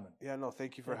again for coming. Yeah, no,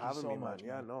 thank you for having me, man. Much,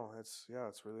 Yeah, man. no, it's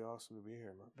really awesome to be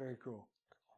here, man. Very cool.